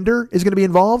Sean Pinder is going to be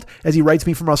involved as he writes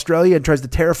me from Australia and tries to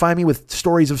terrify me with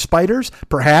stories of spiders?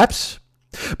 Perhaps.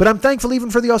 But I'm thankful even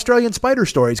for the Australian spider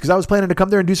stories, because I was planning to come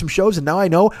there and do some shows, and now I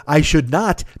know I should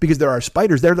not, because there are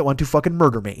spiders there that want to fucking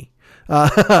murder me.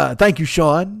 Thank you,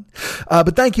 Sean.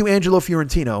 But thank you, Angelo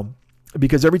Fiorentino,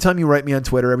 because every time you write me on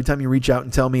Twitter, every time you reach out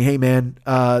and tell me, hey, man,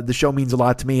 the show means a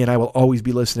lot to me and I will always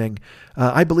be listening,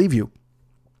 I believe you.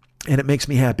 And it makes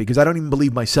me happy, because I don't even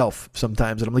believe myself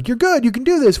sometimes. And I'm like, you're good, you can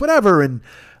do this, whatever. And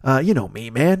you know me,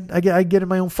 man. I get in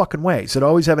my own fucking way. So to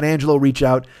always have an Angelo reach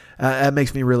out, that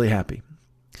makes me really happy.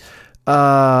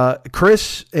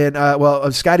 Chris and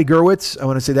Scotty Gerwitz. I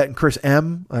want to say that, and Chris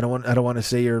M. I don't want to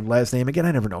say your last name again.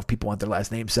 I never know if people want their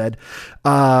last name said.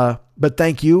 But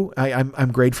thank you.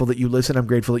 I'm grateful that you listen. I'm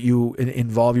grateful that you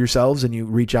involve yourselves and you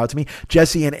reach out to me.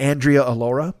 Jesse and Andrea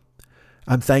Alora.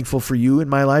 I'm thankful for you in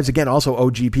my lives. Again, also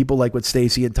OG people like with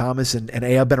Stacy and Thomas and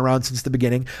A have been around since the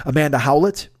beginning. Amanda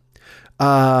Howlett.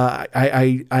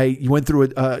 You went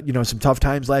through some tough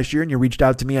times last year, and you reached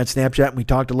out to me on Snapchat, and we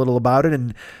talked a little about it.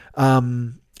 And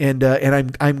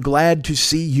I'm glad to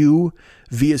see you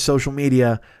via social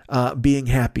media, being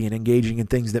happy and engaging in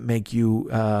things that make you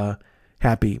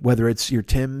happy, whether it's your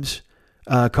Tim's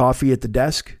coffee at the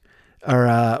desk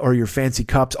or your fancy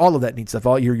cups, all of that neat stuff,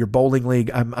 all your bowling league.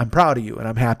 I'm proud of you, and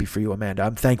I'm happy for you, Amanda.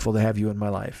 I'm thankful to have you in my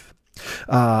life.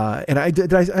 And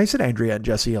I said Andrea and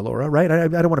Jesse Alora, right? I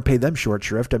don't want to pay them short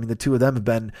shrift. I mean, the two of them have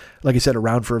been, like I said,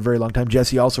 around for a very long time.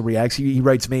 Jesse also reacts. He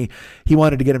writes me, he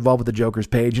wanted to get involved with the Joker's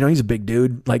page. You know, he's a big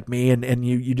dude like me, and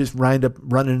you just wind up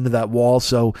running into that wall.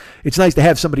 So it's nice to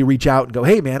have somebody reach out and go,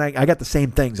 hey man, I got the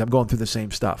same things. I'm going through the same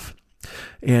stuff.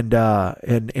 And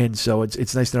so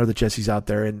it's nice to know that Jesse's out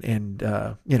there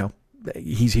and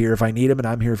he's here if I need him, and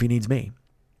I'm here if he needs me.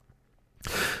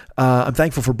 I'm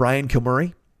thankful for Brian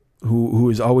Kilmurray, who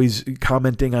is always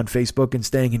commenting on Facebook and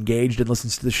staying engaged and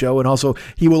listens to the show. And also,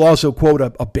 he will also quote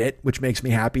a bit, which makes me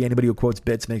happy. Anybody who quotes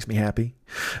bits makes me happy.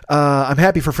 I'm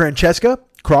happy for Francesca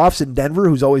Crofts in Denver,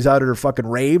 who's always out at her fucking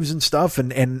raves and stuff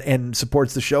and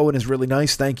supports the show and is really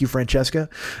nice. Thank you, Francesca.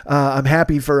 I'm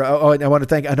happy for, and I want to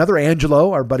thank another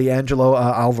Angelo, our buddy Angelo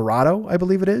Alvarado, I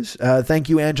believe it is. Thank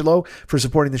you, Angelo, for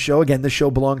supporting the show. Again, this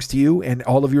show belongs to you and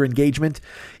all of your engagement.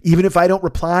 Even if I don't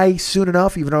reply soon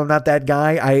enough, even though I'm not that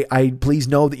guy, I please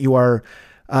know that you are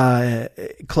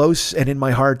close and in my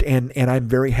heart, and I'm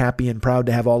very happy and proud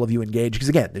to have all of you engaged, because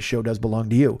again, this show does belong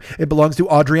to you. It belongs to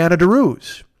Adriana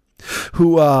DeRuz,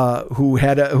 who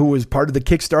was part of the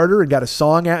Kickstarter and got a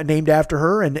song named after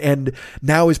her, and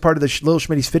now is part of the Little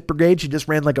Schmitty's Fit Brigade. She just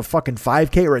ran like a fucking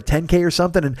 5K or a 10K or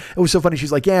something, and it was so funny.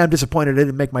 She's like, yeah, I'm disappointed I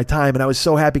didn't make my time, and I was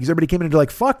so happy because everybody came in and they're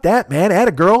like, fuck that, man,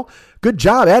 atta girl, good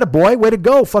job, atta boy, way to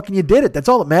go, fucking you did it, that's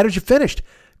all that matters, you finished,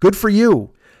 good for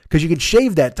you. Because you can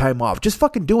shave that time off. Just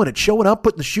fucking doing it. Showing up,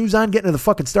 putting the shoes on, getting to the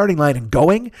fucking starting line and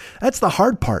going. That's the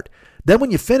hard part. Then when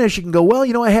you finish, you can go, well,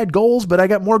 I had goals, but I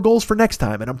got more goals for next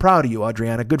time. And I'm proud of you,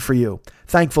 Adriana. Good for you.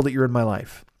 Thankful that you're in my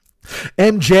life.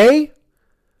 MJ,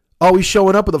 always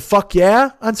showing up with a fuck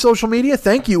yeah on social media.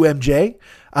 Thank you, MJ.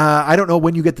 I don't know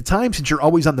when you get the time, since you're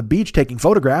always on the beach taking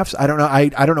photographs. I don't know. I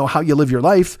don't know how you live your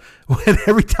life when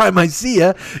every time I see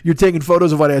you, you're taking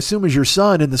photos of what I assume is your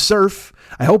son in the surf.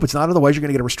 I hope it's not. Otherwise, you're going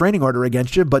to get a restraining order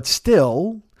against you. But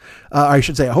still, I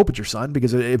should say, I hope it's your son,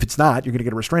 because if it's not, you're going to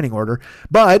get a restraining order.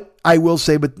 But I will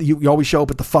say, but you always show up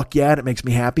with the fuck yeah, and it makes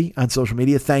me happy on social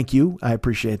media. Thank you. I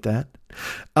appreciate that.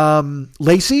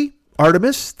 Lacey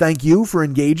Artemis, thank you for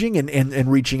engaging and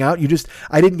reaching out.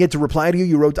 I didn't get to reply to you.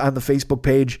 You wrote on the Facebook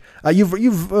page.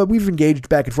 We've engaged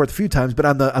back and forth a few times, but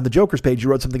on the Joker's page, you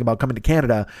wrote something about coming to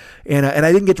Canada, and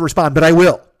I didn't get to respond, but I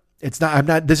will.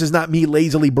 This is not me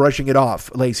lazily brushing it off,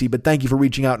 Lacey, but thank you for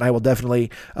reaching out, and I will definitely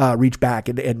reach back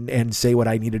and say what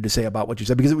I needed to say about what you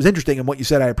said, because it was interesting, and what you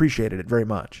said, I appreciated it very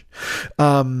much.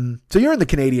 So you're in the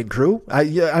Canadian crew.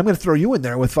 I'm going to throw you in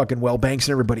there with fucking Well Banks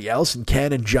and everybody else, and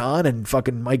Ken and John and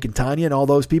fucking Mike and Tanya and all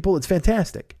those people. It's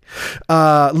fantastic.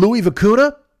 Louis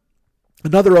Vacuna,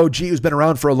 another OG who's been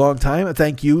around for a long time.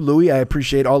 Thank you, Louis. I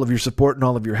appreciate all of your support and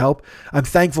all of your help. I'm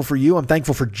thankful for you. I'm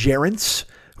thankful for Jerence,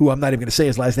 who I'm not even going to say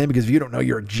his last name, because if you don't know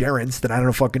you're a Jerence, then I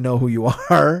don't fucking know who you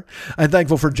are. I'm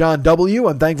thankful for John W.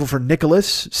 I'm thankful for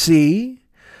Nicholas C.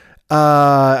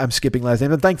 I'm skipping last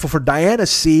name. I'm thankful for Diana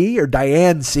C. or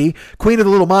Diane C. Queen of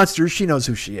the Little Monsters. She knows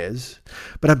who she is.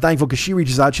 But I'm thankful because she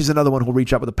reaches out. She's another one who'll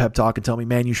reach out with a pep talk and tell me,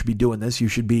 man, you should be doing this.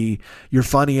 You're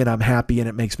funny, and I'm happy, and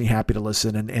it makes me happy to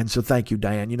listen. And so thank you,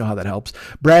 Diane. You know how that helps.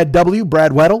 Brad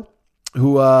Weddle,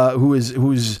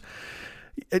 who's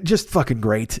just fucking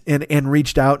great, and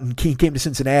reached out, and he came to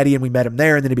Cincinnati, and we met him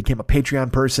there, and then he became a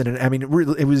Patreon person. And I mean,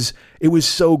 it was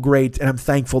so great. And I'm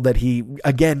thankful that he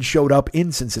again showed up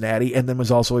in Cincinnati, and then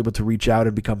was also able to reach out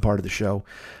and become part of the show,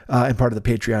 and part of the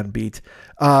Patreon beat.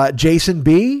 Jason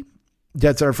B.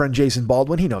 That's our friend Jason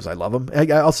Baldwin. He knows I love him.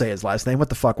 I'll say his last name. What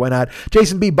the fuck? Why not?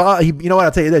 Jason B. You know what?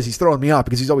 I'll tell you this. He's throwing me off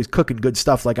because he's always cooking good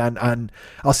stuff. Like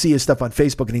I'll see his stuff on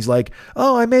Facebook, and he's like,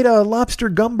 "Oh, I made a lobster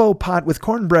gumbo pot with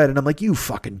cornbread," and I'm like, "You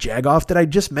fucking jagoff! Did I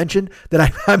just mention that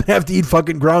I'm gonna have to eat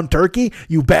fucking ground turkey?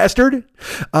 You bastard!"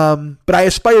 But I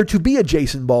aspire to be a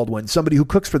Jason Baldwin, somebody who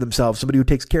cooks for themselves, somebody who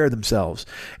takes care of themselves,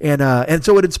 and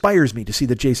so it inspires me to see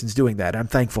that Jason's doing that. I'm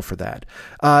thankful for that.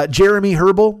 Jeremy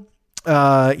Herbal.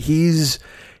 He's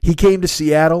He came to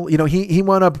Seattle. You know, he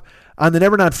wound up on the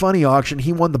Never Not Funny auction.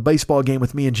 He won the baseball game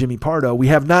with me and Jimmy Pardo. We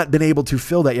have not been able to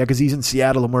fill that yet because he's in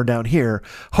Seattle and we're down here.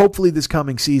 Hopefully this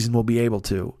coming season we'll be able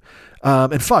to.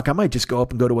 And fuck, I might just go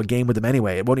up and go to a game with him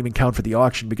anyway. It won't even count for the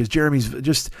auction because Jeremy's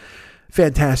just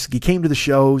fantastic. He came to the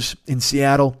shows in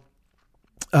Seattle.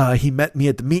 He met me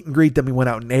at the meet and greet. Then we went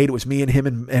out and ate. It was me and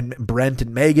him and Brent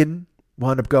and Megan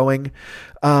wound up going.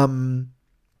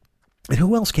 And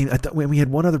who else came? When we had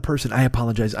one other person, I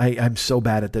apologize. I'm so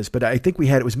bad at this, but I think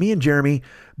it was me and Jeremy,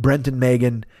 Brent and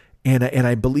Megan. And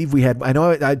I believe we had, I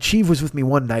know Chief was with me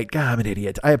one night. God, I'm an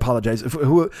idiot. I apologize.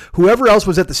 Whoever else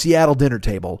was at the Seattle dinner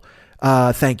table,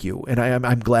 thank you. And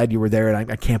I'm glad you were there.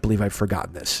 And I can't believe I've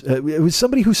forgotten this. It was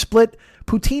somebody who split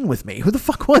poutine with me. Who the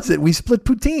fuck was it? We split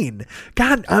poutine.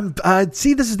 God,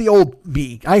 see, this is the old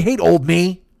me. I hate old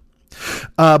me.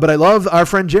 But I love our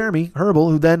friend Jeremy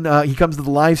Herbal, who then he comes to the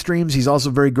live streams. He's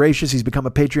also very gracious. He's become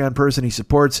a Patreon person. He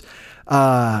supports,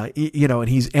 and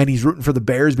he's rooting for the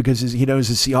Bears because he knows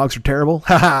his Seahawks are terrible.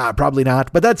 Haha, probably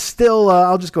not. But that's still,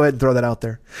 I'll just go ahead and throw that out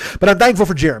there. But I'm thankful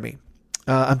for Jeremy.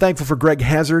 I'm thankful for Greg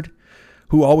Hazard,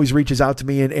 who always reaches out to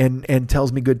me and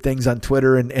tells me good things on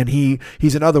Twitter. And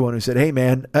he's another one who said, hey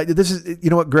man, this is, you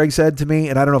know what Greg said to me?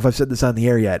 And I don't know if I've said this on the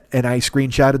air yet. And I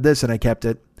screenshotted this and I kept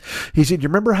it. He said, you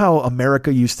remember how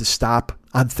America used to stop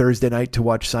on Thursday night to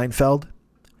watch Seinfeld?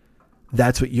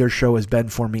 That's what your show has been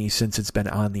for me since it's been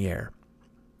on the air.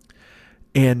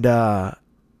 And I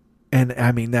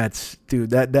mean, that's,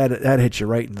 dude, that hits you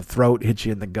right in the throat, hits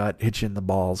you in the gut, hits you in the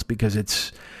balls, because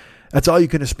that's all you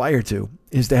can aspire to,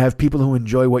 is to have people who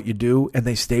enjoy what you do and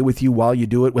they stay with you while you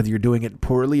do it, whether you're doing it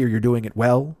poorly or you're doing it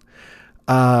well.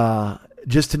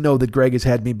 Just to know that Greg has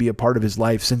had me be a part of his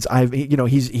life since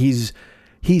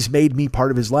he's made me part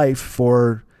of his life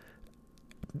for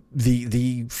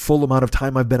the full amount of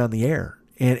time I've been on the air.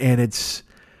 And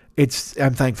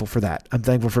I'm thankful for that. I'm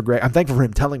thankful for Greg. I'm thankful for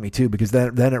him telling me too, because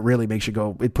then it really makes you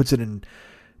go, it puts it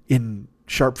in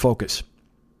sharp focus.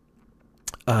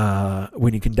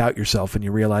 When you can doubt yourself and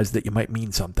you realize that you might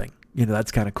mean something,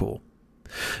 that's kind of cool.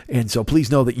 And so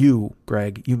please know that you,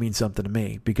 Greg, you mean something to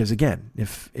me, because again,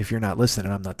 if you're not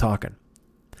listening, I'm not talking.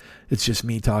 It's just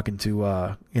me talking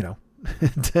to,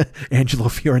 to Angelo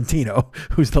Fiorentino,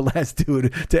 who's the last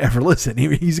dude to ever listen.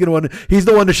 He's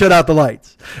the one to shut out the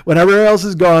lights. When everyone else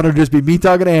is gone, it'll just be me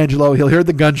talking to Angelo. He'll hear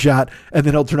the gunshot and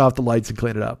then he'll turn off the lights and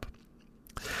clean it up.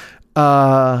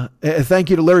 Thank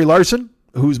you to Larry Larson,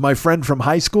 who's my friend from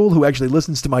high school, who actually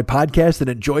listens to my podcast and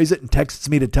enjoys it and texts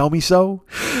me to tell me so.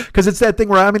 Because it's that thing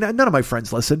where, none of my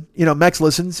friends listen. Mex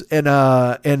listens and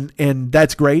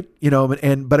that's great.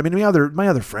 But my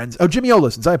other friends. Oh, Jimmy O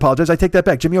listens. I apologize. I take that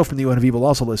back. Jimmy O from the UN of Evil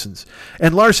also listens.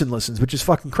 And Larson listens, which is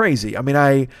fucking crazy.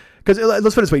 Because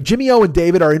let's put it this way, Jimmy O and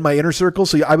David are in my inner circle,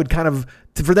 so I would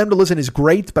for them to listen is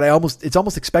great, but it's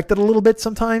almost expected a little bit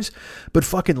sometimes. But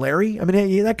fucking Larry,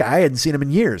 that guy, I hadn't seen him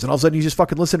in years, and all of a sudden he's just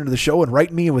fucking listening to the show and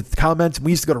writing me with comments. And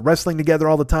we used to go to wrestling together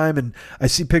all the time, and I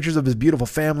see pictures of his beautiful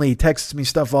family. He texts me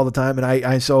stuff all the time,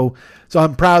 and so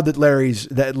I'm proud that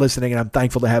Larry's listening, and I'm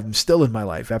thankful to have him still in my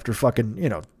life after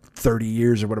fucking 30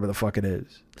 years or whatever the fuck it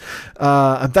is.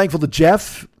 I'm thankful to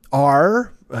Jeff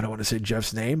R. I don't want to say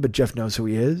Jeff's name, but Jeff knows who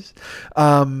he is.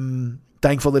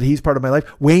 Thankful that he's part of my life.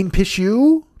 Wayne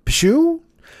Pishu, who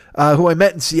I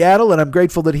met in Seattle, and I'm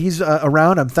grateful that he's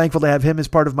around. I'm thankful to have him as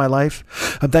part of my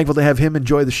life. I'm thankful to have him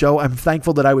enjoy the show. I'm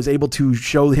thankful that I was able to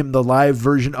show him the live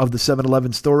version of the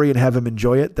 7-Eleven story and have him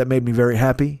enjoy it. That made me very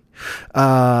happy.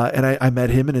 And I met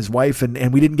him and his wife,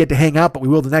 and we didn't get to hang out, but we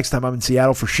will the next time I'm in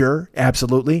Seattle for sure.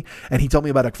 Absolutely. And he told me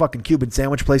about a fucking Cuban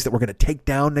sandwich place that we're going to take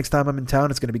down next time I'm in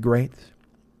town. It's going to be great.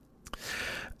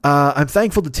 I'm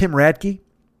thankful to Tim Radke.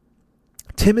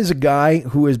 Tim is a guy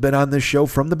who has been on this show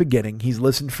from the beginning. He's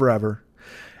listened forever.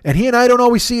 And he and I don't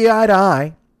always see eye to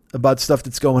eye about stuff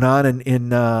that's going on.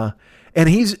 And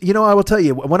he's, I will tell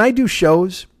you, when I do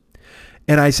shows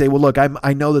and I say, well, look,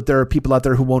 I know that there are people out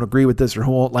there who won't agree with this or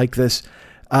who won't like this.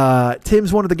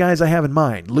 Tim's one of the guys I have in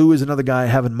mind. Lou is another guy I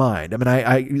have in mind.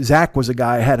 Zach was a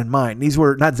guy I had in mind. These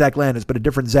were not Zach Landis, but a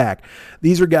different Zach.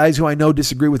 These are guys who I know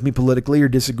disagree with me politically or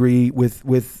disagree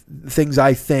with things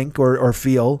I think or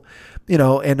feel,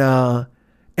 and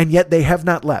yet they have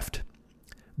not left.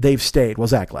 They've stayed. Well,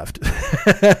 Zach left,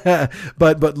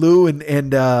 but Lou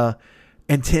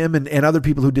and Tim and other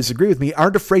people who disagree with me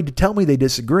aren't afraid to tell me they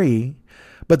disagree.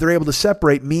 But they're able to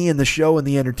separate me and the show and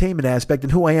the entertainment aspect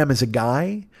and who I am as a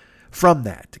guy from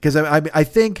that. Because I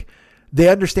think they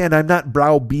understand I'm not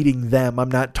browbeating them.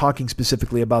 I'm not talking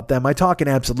specifically about them. I talk in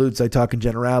absolutes. I talk in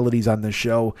generalities on this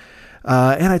show.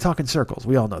 And I talk in circles.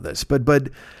 We all know this. But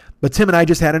Tim and I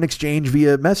just had an exchange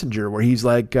via Messenger where he's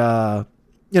like,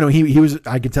 he was,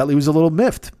 I could tell he was a little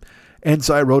miffed. And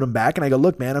so I wrote him back and I go,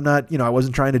 look, man, I'm not, I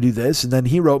wasn't trying to do this. And then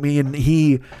he wrote me and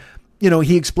he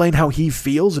explained how he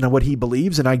feels and what he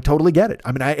believes. And I totally get it.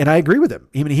 I mean, I agree with him.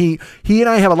 I mean, he and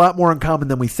I have a lot more in common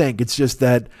than we think. It's just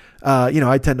that,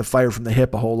 I tend to fire from the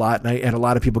hip a whole lot and a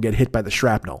lot of people get hit by the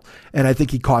shrapnel. And I think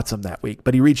he caught some that week,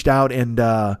 but he reached out and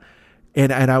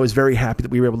I was very happy that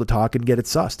we were able to talk and get it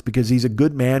sussed because he's a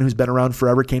good man who's been around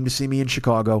forever, came to see me in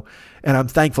Chicago. And I'm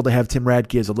thankful to have Tim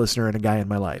Radke as a listener and a guy in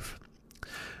my life.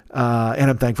 And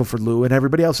I'm thankful for Lou and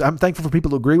everybody else. I'm thankful for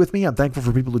people who agree with me. I'm thankful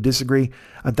for people who disagree.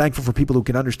 I'm thankful for people who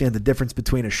can understand the difference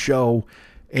between a show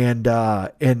and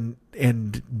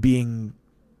being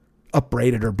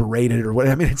upbraided or berated or what.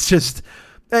 I mean, it's just,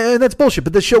 and that's bullshit,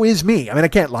 but this show is me. I mean, I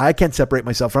can't lie. I can't separate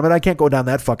myself from it. I can't go down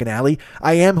that fucking alley.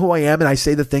 I am who I am. And I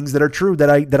say the things that are true that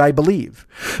I believe,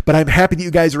 but I'm happy that you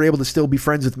guys are able to still be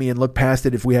friends with me and look past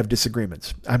it if we have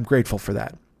disagreements. I'm grateful for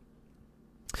that.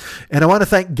 And I want to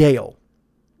thank Gail,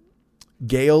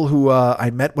 who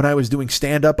I met when I was doing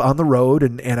stand-up on the road,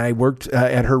 and I worked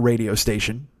at her radio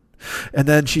station. And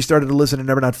then she started to listen to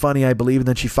Never Not Funny, I believe, and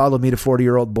then she followed me to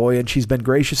 40-Year-Old Boy, and she's been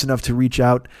gracious enough to reach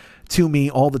out to me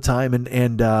all the time,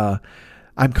 and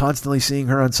I'm constantly seeing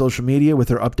her on social media with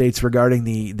her updates regarding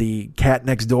the cat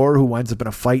next door who winds up in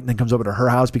a fight and then comes over to her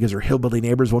house because her hillbilly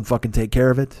neighbors won't fucking take care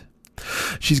of it.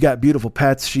 She's got beautiful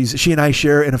pets. She and I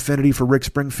share an affinity for Rick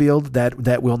Springfield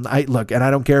that will look, and I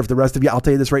don't care if the rest of you, I'll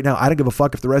tell you this right now, I don't give a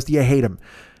fuck if the rest of you hate him.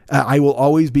 I will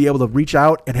always be able to reach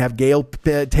out and have Gail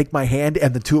take my hand,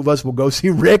 and the two of us will go see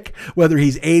Rick, whether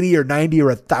he's 80 or 90 or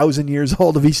 1,000 years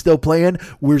old. If he's still playing,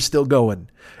 we're still going.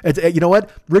 You know what?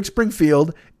 Rick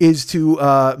Springfield is to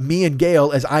me and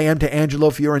Gail as I am to Angelo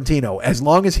Fiorentino. As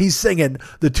long as he's singing,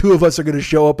 the two of us are going to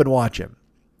show up and watch him.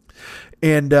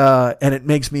 And it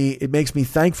makes me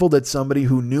thankful that somebody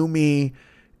who knew me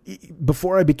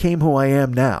before I became who I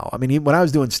am now. I mean, when I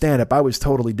was doing stand-up, I was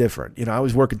totally different. I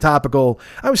was working topical.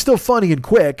 I was still funny and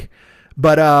quick,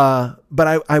 but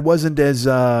I wasn't as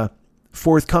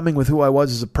forthcoming with who I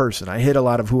was as a person. I hid a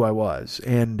lot of who I was,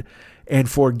 and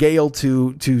for Gail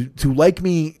to like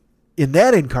me in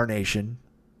that incarnation,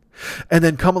 and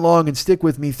then come along and stick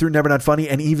with me through Never Not Funny,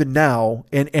 and even now,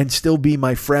 and still be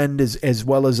my friend as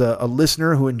well as a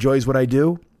listener who enjoys what I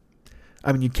do.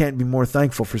 I mean, you can't be more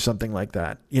thankful for something like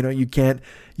that. You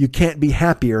can't be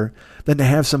happier than to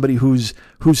have somebody who's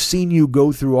seen you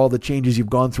go through all the changes you've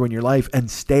gone through in your life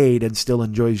and stayed and still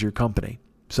enjoys your company.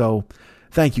 So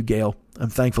thank you, Gail.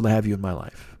 I'm thankful to have you in my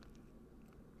life.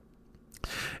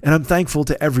 And I'm thankful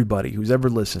to everybody who's ever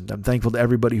listened. I'm thankful to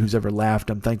everybody who's ever laughed.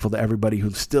 I'm thankful to everybody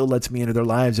who still lets me into their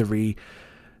lives every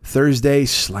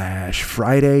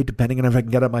Thursday/Friday, depending on if I can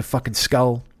get up my fucking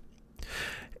skull.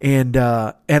 And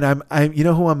I'm you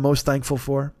know who I'm most thankful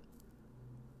for?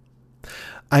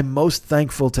 I'm most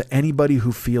thankful to anybody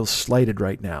who feels slighted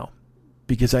right now,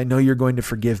 because I know you're going to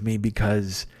forgive me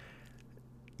because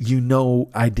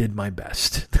I did my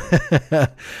best.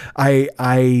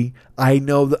 I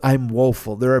know that I'm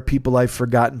woeful. There are people I've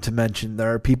forgotten to mention.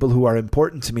 There are people who are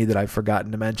important to me that I've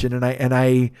forgotten to mention, and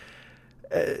I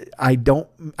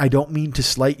don't mean to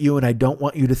slight you, and I don't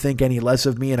want you to think any less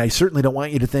of me, and I certainly don't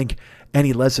want you to think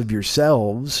any less of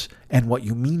yourselves and what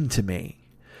you mean to me.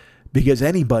 Because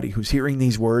anybody who's hearing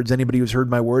these words, anybody who's heard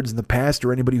my words in the past,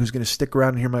 or anybody who's going to stick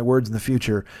around and hear my words in the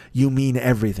future, you mean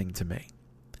everything to me.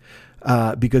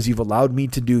 Because you've allowed me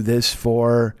to do this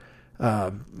for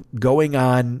going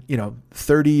on,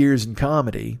 30 years in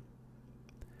comedy,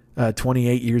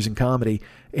 28 years in comedy,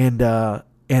 and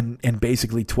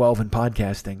basically 12 in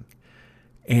podcasting,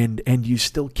 and you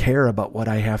still care about what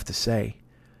I have to say.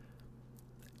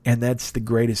 And that's the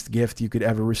greatest gift you could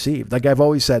ever receive. Like I've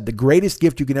always said, the greatest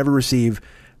gift you can ever receive,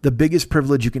 the biggest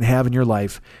privilege you can have in your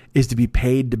life, is to be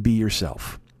paid to be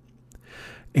yourself.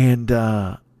 And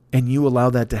you allow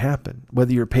that to happen.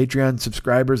 Whether you're Patreon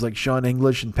subscribers like Sean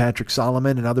English and Patrick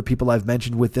Solomon and other people I've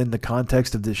mentioned within the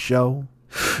context of this show,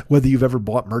 whether you've ever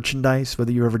bought merchandise,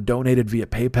 whether you ever donated via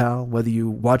PayPal, whether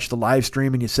you watch the live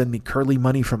stream and you send me curly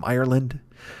money from Ireland,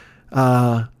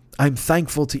 I'm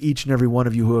thankful to each and every one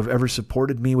of you who have ever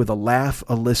supported me with a laugh,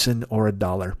 a listen, or a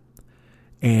dollar.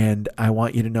 And I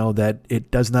want you to know that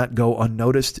it does not go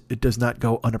unnoticed. It does not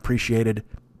go unappreciated.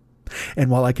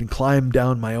 And while I can climb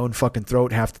down my own fucking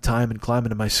throat half the time and climb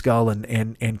into my skull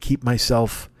and keep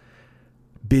myself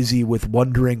busy with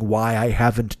wondering why I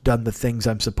haven't done the things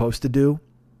I'm supposed to do,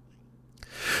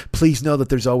 please know that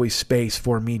there's always space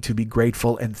for me to be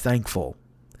grateful and thankful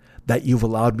that you've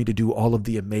allowed me to do all of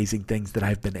the amazing things that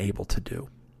I've been able to do.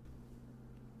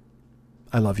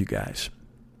 I love you guys.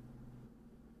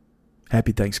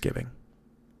 Happy Thanksgiving.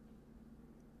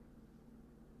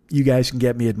 You guys can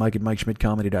get me at Mike at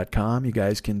MikeSchmidtComedy.com. You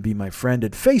guys can be my friend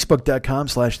at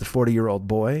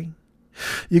Facebook.com/the40-year-old-boy.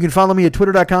 You can follow me at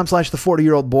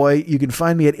Twitter.com/the40-year-old-boy. You can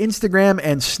find me at Instagram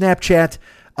and Snapchat.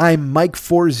 I'm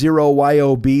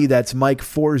Mike40YOB. That's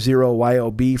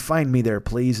Mike40YOB. Find me there,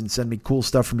 please, and send me cool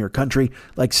stuff from your country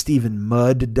like Stephen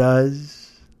Mudd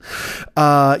does.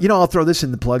 I'll throw this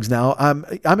in the plugs now. I'm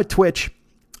at Twitch,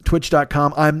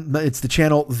 twitch.com. It's the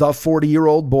channel The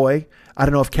 40-Year-Old Boy. I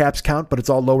don't know if caps count, but it's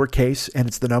all lowercase, and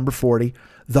it's the number 40.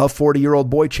 The 40-Year-Old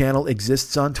Boy channel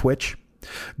exists on Twitch.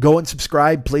 Go and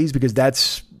subscribe, please, because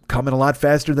that's coming a lot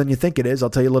faster than you think it is. I'll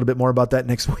tell you a little bit more about that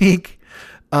next week.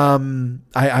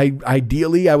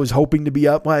 Ideally, I was hoping to be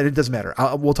up. Well, it doesn't matter.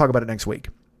 We'll talk about it next week.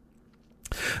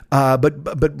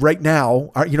 But right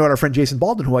now, our friend Jason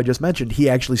Baldwin, who I just mentioned, he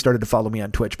actually started to follow me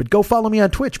on Twitch. But go follow me on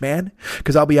Twitch, man,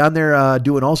 because I'll be on there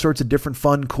doing all sorts of different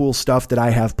fun, cool stuff that I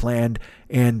have planned,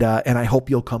 and I hope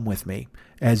you'll come with me.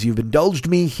 As you've indulged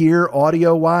me here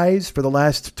audio-wise for the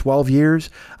last 12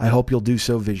 years, I hope you'll do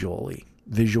so visually.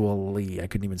 I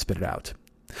couldn't even spit it out.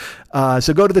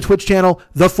 So go to the Twitch channel,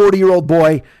 The 40-Year-Old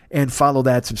Boy, and follow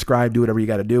that, subscribe, do whatever you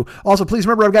got to do. Also, please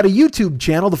remember, I've got a YouTube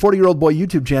channel, The 40-Year-Old Boy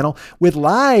YouTube channel, with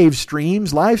live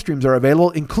streams. Live streams are available,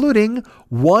 including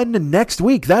one next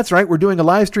week. That's right, we're doing a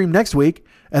live stream next week,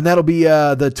 and that'll be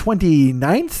the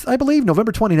 29th, I believe,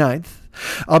 November 29th.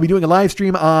 I'll be doing a live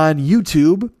stream on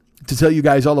YouTube to tell you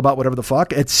guys all about whatever the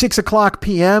fuck at 6 o'clock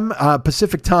p.m.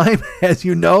 Pacific time. As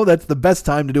you know, that's the best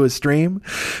time to do a stream.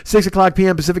 6 o'clock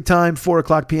p.m. Pacific time, 4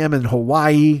 o'clock p.m. in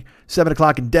Hawaii, 7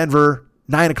 o'clock in Denver,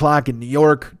 9 o'clock in New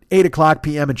York, 8 o'clock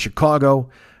p.m. in Chicago.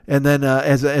 And then,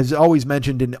 as always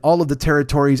mentioned, in all of the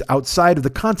territories outside of the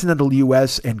continental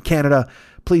U.S. and Canada,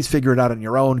 please figure it out on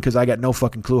your own, because I got no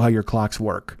fucking clue how your clocks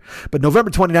work. But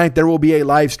November 29th, there will be a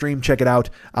live stream. Check it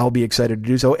out. I'll be excited to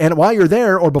do so. And while you're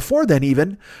there, or before then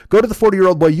even, go to the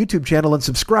 40-Year-Old Boy YouTube channel and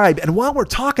subscribe. And while we're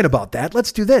talking about that,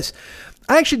 let's do this.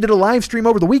 I actually did a live stream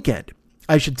over the weekend.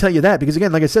 I should tell you that because,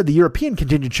 again, like I said, the European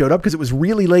contingent showed up because it was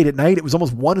really late at night. It was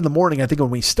almost 1 a.m, I think,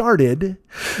 when we started.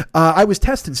 I was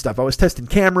testing stuff. I was testing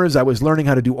cameras. I was learning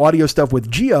how to do audio stuff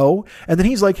with Gio. And then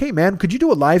he's like, hey, man, could you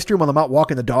do a live stream while I'm out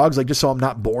walking the dogs, like just so I'm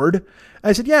not bored?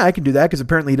 I said, yeah, I can do that, because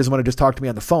apparently he doesn't want to just talk to me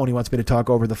on the phone. He wants me to talk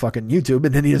over the fucking YouTube,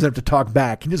 and then he doesn't have to talk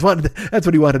back. That's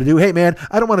what he wanted to do. Hey, man,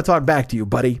 I don't want to talk back to you,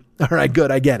 buddy. All right,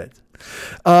 good. I get it.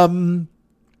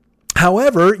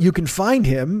 However, you can find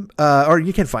him, or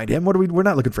you can find him. We're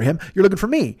not looking for him. You're looking for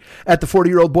me at the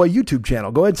 40-Year-Old Boy YouTube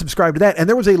channel. Go ahead and subscribe to that. And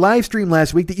there was a live stream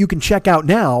last week that you can check out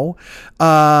now.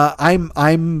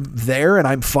 I'm there, and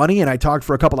I'm funny, and I talked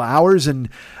for a couple of hours. And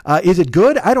is it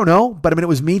good? I don't know. But I mean, it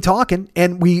was me talking,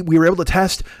 and we were able to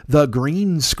test the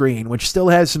green screen, which still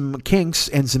has some kinks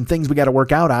and some things we got to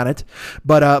work out on it.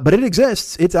 But it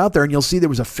exists. It's out there, and you'll see there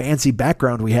was a fancy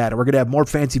background we had. We're going to have more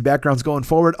fancy backgrounds going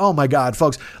forward. Oh my God,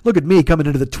 folks, look at me coming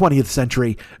into the 20th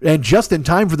century and just in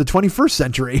time for the 21st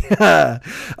century.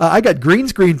 I got green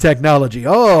screen technology.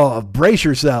 Oh, brace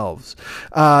yourselves.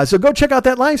 So go check out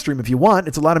that live stream if you want.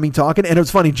 It's a lot of me talking. And it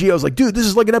was funny. Gio's like, dude, this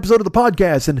is like an episode of the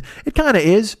podcast. And it kind of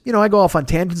is. You know, I go off on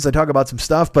tangents. I talk about some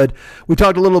stuff, but we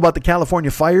talked a little about the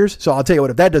California fires. So I'll tell you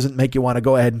what, if that doesn't make you want to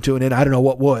go ahead and tune in, I don't know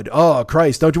what would. Oh,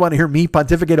 Christ. Don't you want to hear me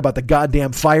pontificate about the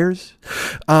goddamn fires?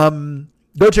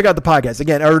 Go check out the podcast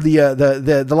again, or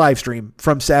the live stream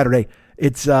from Saturday.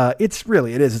 It's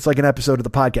really, it is. It's like an episode of the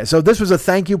podcast. So this was a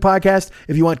thank you podcast.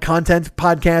 If you want content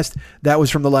podcast, that was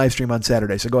from the live stream on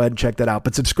Saturday. So go ahead and check that out.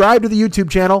 But subscribe to the YouTube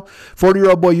channel,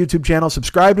 40-Year-Old Boy YouTube channel.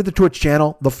 Subscribe to the Twitch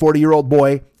channel, The 40-Year-Old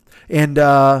Boy. And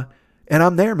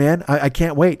I'm there, man. I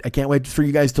can't wait. I can't wait for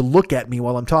you guys to look at me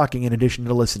while I'm talking in addition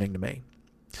to listening to me.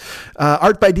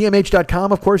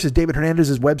 Artbydmh.com, of course, is David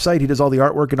Hernandez's website. He does all the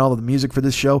artwork and all of the music for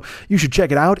this show. You should check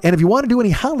it out. And if you want to do any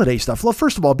holiday stuff, well,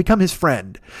 first of all, become his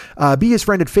friend. Be his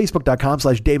friend at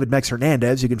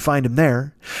Facebook.com/DavidMexHernandez. You can find him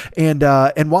there.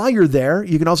 And while you're there,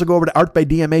 you can also go over to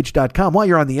artbydmh.com, while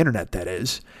you're on the internet, that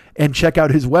is, and check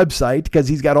out his website, because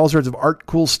he's got all sorts of art,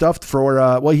 cool stuff for,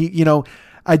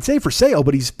 I'd say for sale,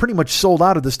 but he's pretty much sold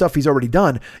out of the stuff he's already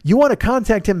done. You want to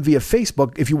contact him via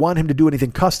Facebook if you want him to do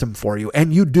anything custom for you.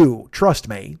 And you do, trust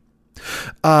me.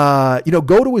 Go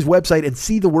to his website and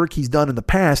see the work he's done in the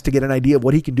past to get an idea of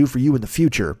what he can do for you in the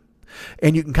future.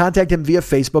 And you can contact him via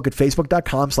Facebook at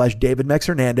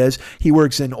facebook.com/DavidMexHernandez. He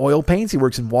works in oil paints. He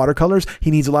works in watercolors. He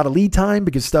needs a lot of lead time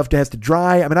because stuff has to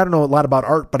dry. I mean, I don't know a lot about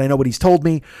art, but I know what he's told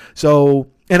me. So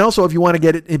And also, if you want to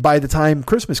get it by the time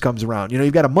Christmas comes around,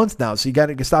 you've got a month now, so you got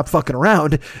to stop fucking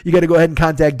around. You got to go ahead and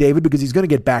contact David because he's going to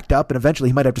get backed up, and eventually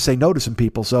he might have to say no to some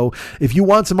people. So if you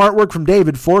want some artwork from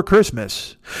David for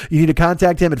Christmas, you need to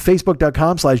contact him at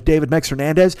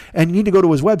facebook.com/DavidMexHernandez, and you need to go to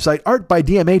his website,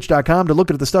 artbydmh.com, to look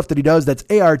at the stuff that he does. That's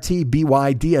artbydmh.com.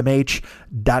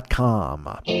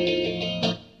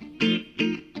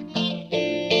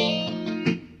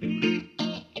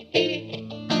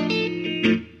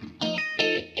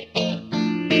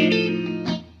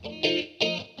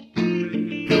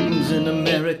 In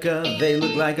America, they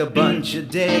look like a bunch of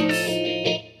dicks.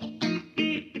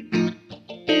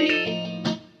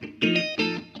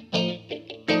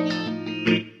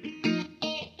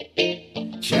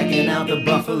 Checking out the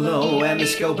buffalo and they're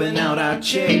scoping out our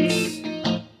chicks.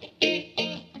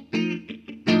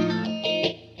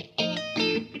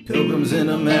 Pilgrims in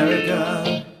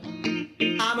America,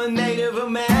 I'm a Native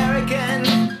American.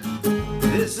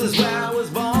 This is where I was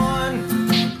born.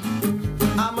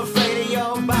 I'm afraid of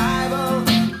your Bible.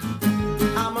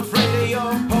 I'm afraid of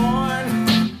your porn.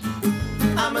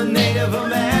 I'm a Native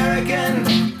American.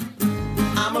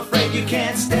 I'm afraid you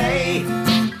can't stay.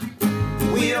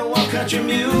 We don't want country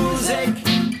music.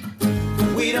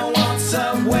 We don't want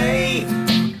Subway.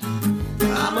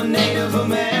 I'm a Native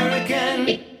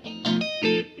American.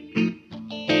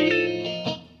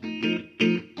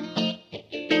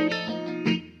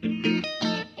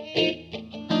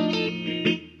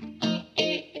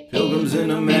 Pilgrims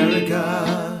in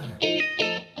America.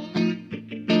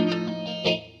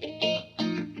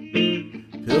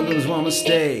 Pilgrims want to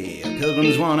stay.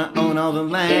 Pilgrims want to own all the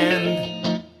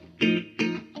land.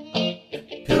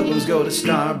 Pilgrims go to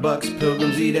Starbucks.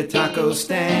 Pilgrims eat at taco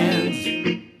stands.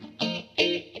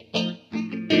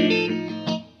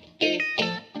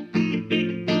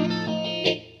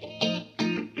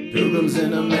 Pilgrims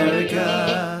in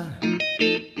America.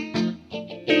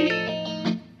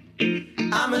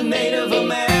 I'm a Native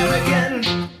American.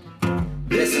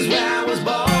 This is where I was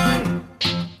born.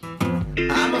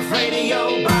 I'm afraid of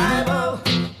your Bible.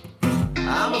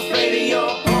 I'm afraid of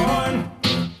your porn.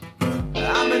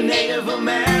 I'm a Native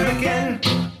American.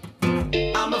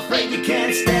 I'm afraid you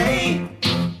can't stay.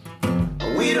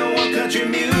 We don't want country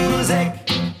music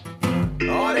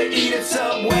or to eat at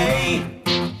Subway.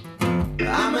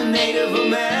 I'm a Native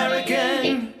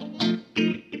American.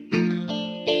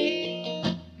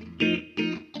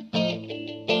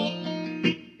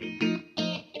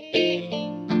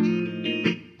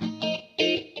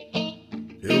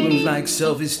 Pilgrims like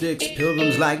selfie sticks,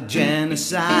 pilgrims like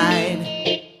genocide.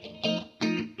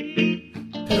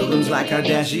 Pilgrims like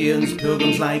Kardashians,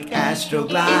 pilgrims like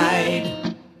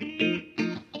Astroglide.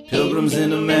 Pilgrims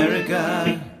in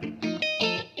America.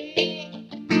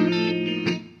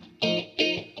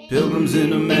 Pilgrims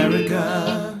in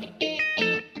America.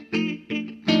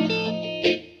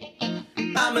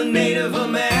 I'm a Native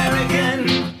American.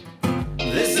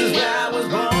 This is where I was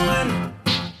born.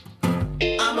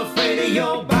 I'm afraid of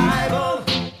your Bible.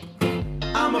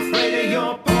 I'm afraid of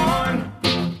your porn.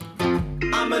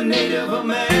 I'm a Native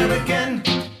American.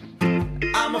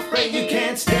 I'm afraid you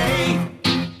can't stay.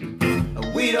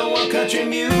 We don't want country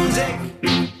music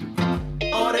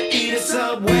or to eat at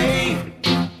Subway.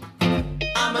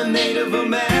 I'm a Native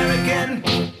American.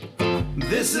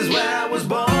 This is where I was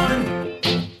born.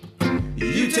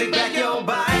 You take back your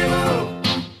Bible.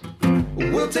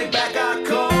 We'll take back our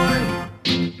corn.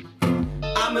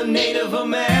 I'm a Native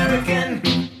American.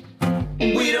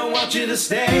 We don't want you to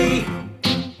stay.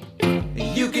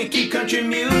 You can keep country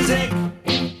music.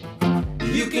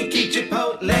 You can keep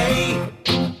Chipotle.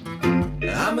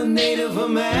 I'm a Native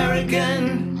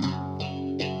American.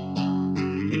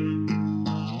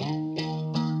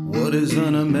 What is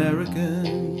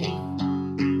un-American?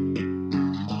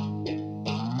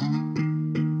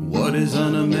 What is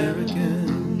un-American?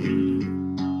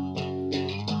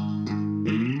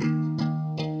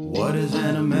 What is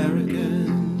an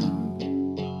American?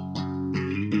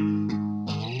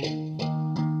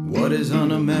 What is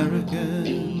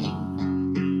un-American?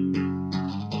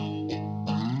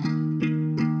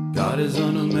 God is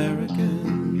un-American.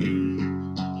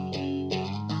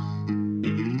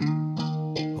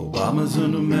 Obama's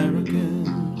an American.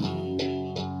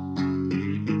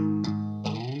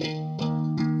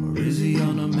 Or is he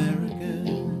un-American?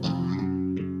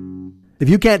 If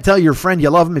you can't tell your friend you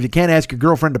love him, if you can't ask your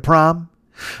girlfriend to prom,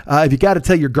 if you got to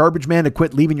tell your garbage man to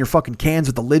quit leaving your fucking cans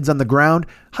with the lids on the ground,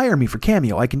 hire me for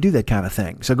Cameo. I can do that kind of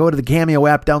thing. So go to the Cameo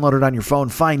app, download it on your phone,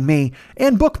 find me,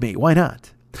 and book me. Why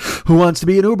not? Who wants to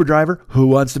be an Uber driver? Who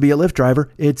wants to be a Lyft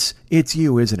driver? It's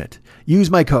you, isn't it?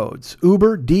 Use my codes.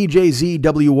 Uber,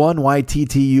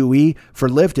 DJZW1YTTUE. For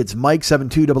Lyft, it's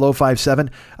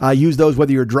Mike720057. Use those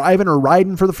whether you're driving or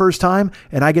riding for the first time,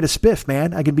 and I get a spiff,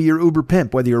 man. I can be your Uber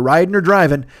pimp. Whether you're riding or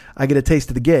driving, I get a taste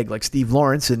of the gig, like Steve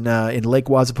Lawrence in Lake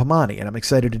Wazzapamani, and I'm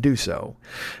excited to do so.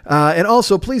 And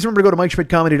also, please remember to go to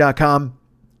MikeSchmidtComedy.com.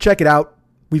 Check it out.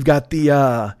 We've got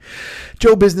the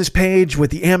Joe Business page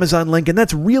with the Amazon link, and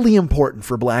that's really important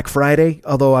for Black Friday,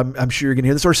 although I'm sure you're going to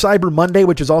hear this, or Cyber Monday,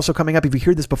 which is also coming up. If you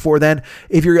hear this before then,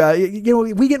 if you're,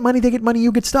 we get money, they get money,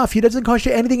 you get stuff. It doesn't cost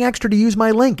you anything extra to use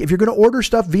my link. If you're going to order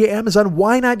stuff via Amazon,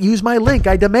 why not use my link?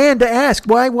 I demand to ask.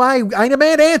 Why? I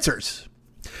demand answers.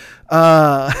 Go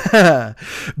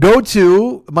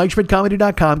to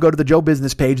MikeSchmidtComedy.com, go to the Joe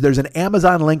Business page. There's an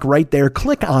Amazon link right there.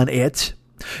 Click on it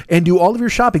and do all of your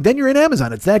shopping. Then you're in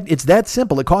Amazon. It's that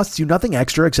simple. It costs you nothing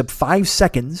extra except 5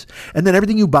 seconds. And then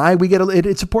everything you buy,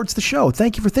 it supports the show.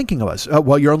 Thank you for thinking of us.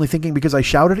 Well, you're only thinking because I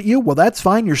shouted at you? Well, that's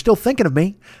fine. You're still thinking of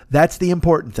me. That's the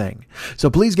important thing.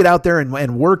 So please get out there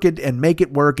and work it and make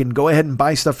it work and go ahead and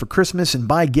buy stuff for Christmas and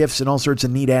buy gifts and all sorts of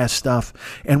neat ass stuff.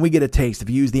 And we get a taste. If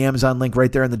you use the Amazon link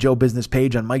right there on the Joe Business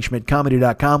page on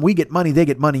MikeSchmidtComedy.com, we get money, they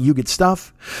get money, you get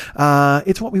stuff.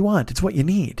 It's what we want. It's what you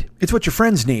need. It's what your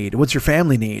friends need. What's your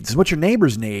family needs. It's what your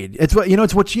neighbors need. It's what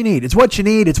it's what you need. It's what you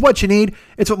need. It's what you need.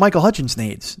 It's what Michael Hutchins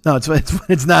needs. No,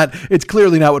 it's not. It's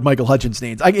clearly not what Michael Hutchins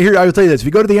needs. I will tell you this. If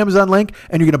you go to the Amazon link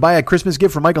and you're going to buy a Christmas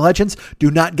gift for Michael Hutchins,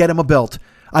 do not get him a belt.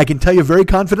 I can tell you very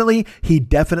confidently, he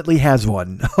definitely has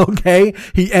one. Okay?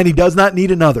 He does not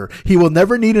need another. He will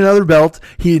never need another belt.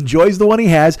 He enjoys the one he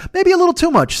has. Maybe a little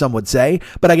too much, some would say.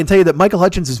 But I can tell you that Michael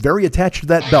Hutchins is very attached to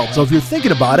that belt. So if you're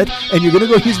thinking about it and you're going to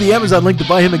go use the Amazon link to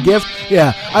buy him a gift,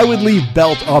 yeah, I would leave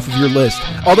belt off of your list.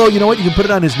 Although, you know what? You can put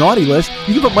it on his naughty list.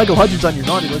 You can put Michael Hutchins on your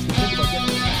naughty list and think about getting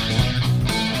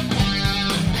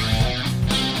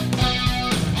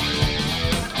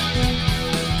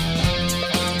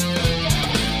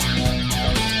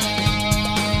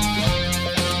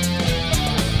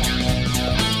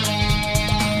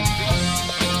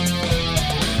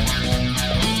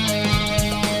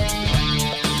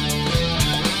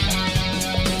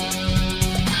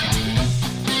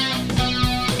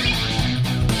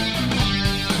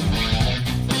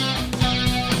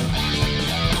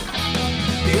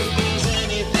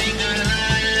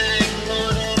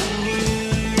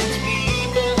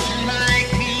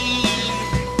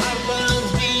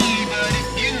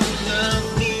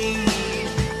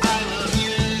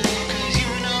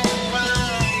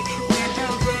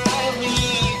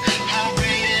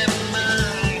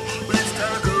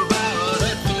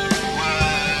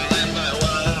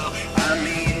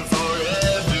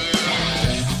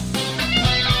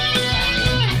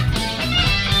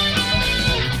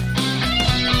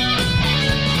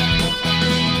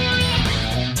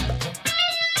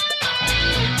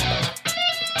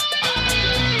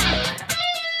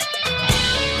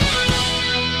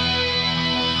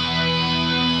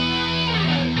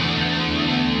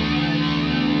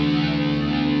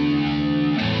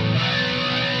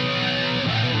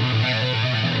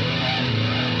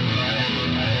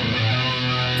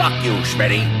Fuck you,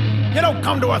 Schmitty. You don't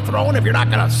come to a throne if you're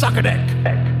not gonna suck a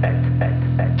dick.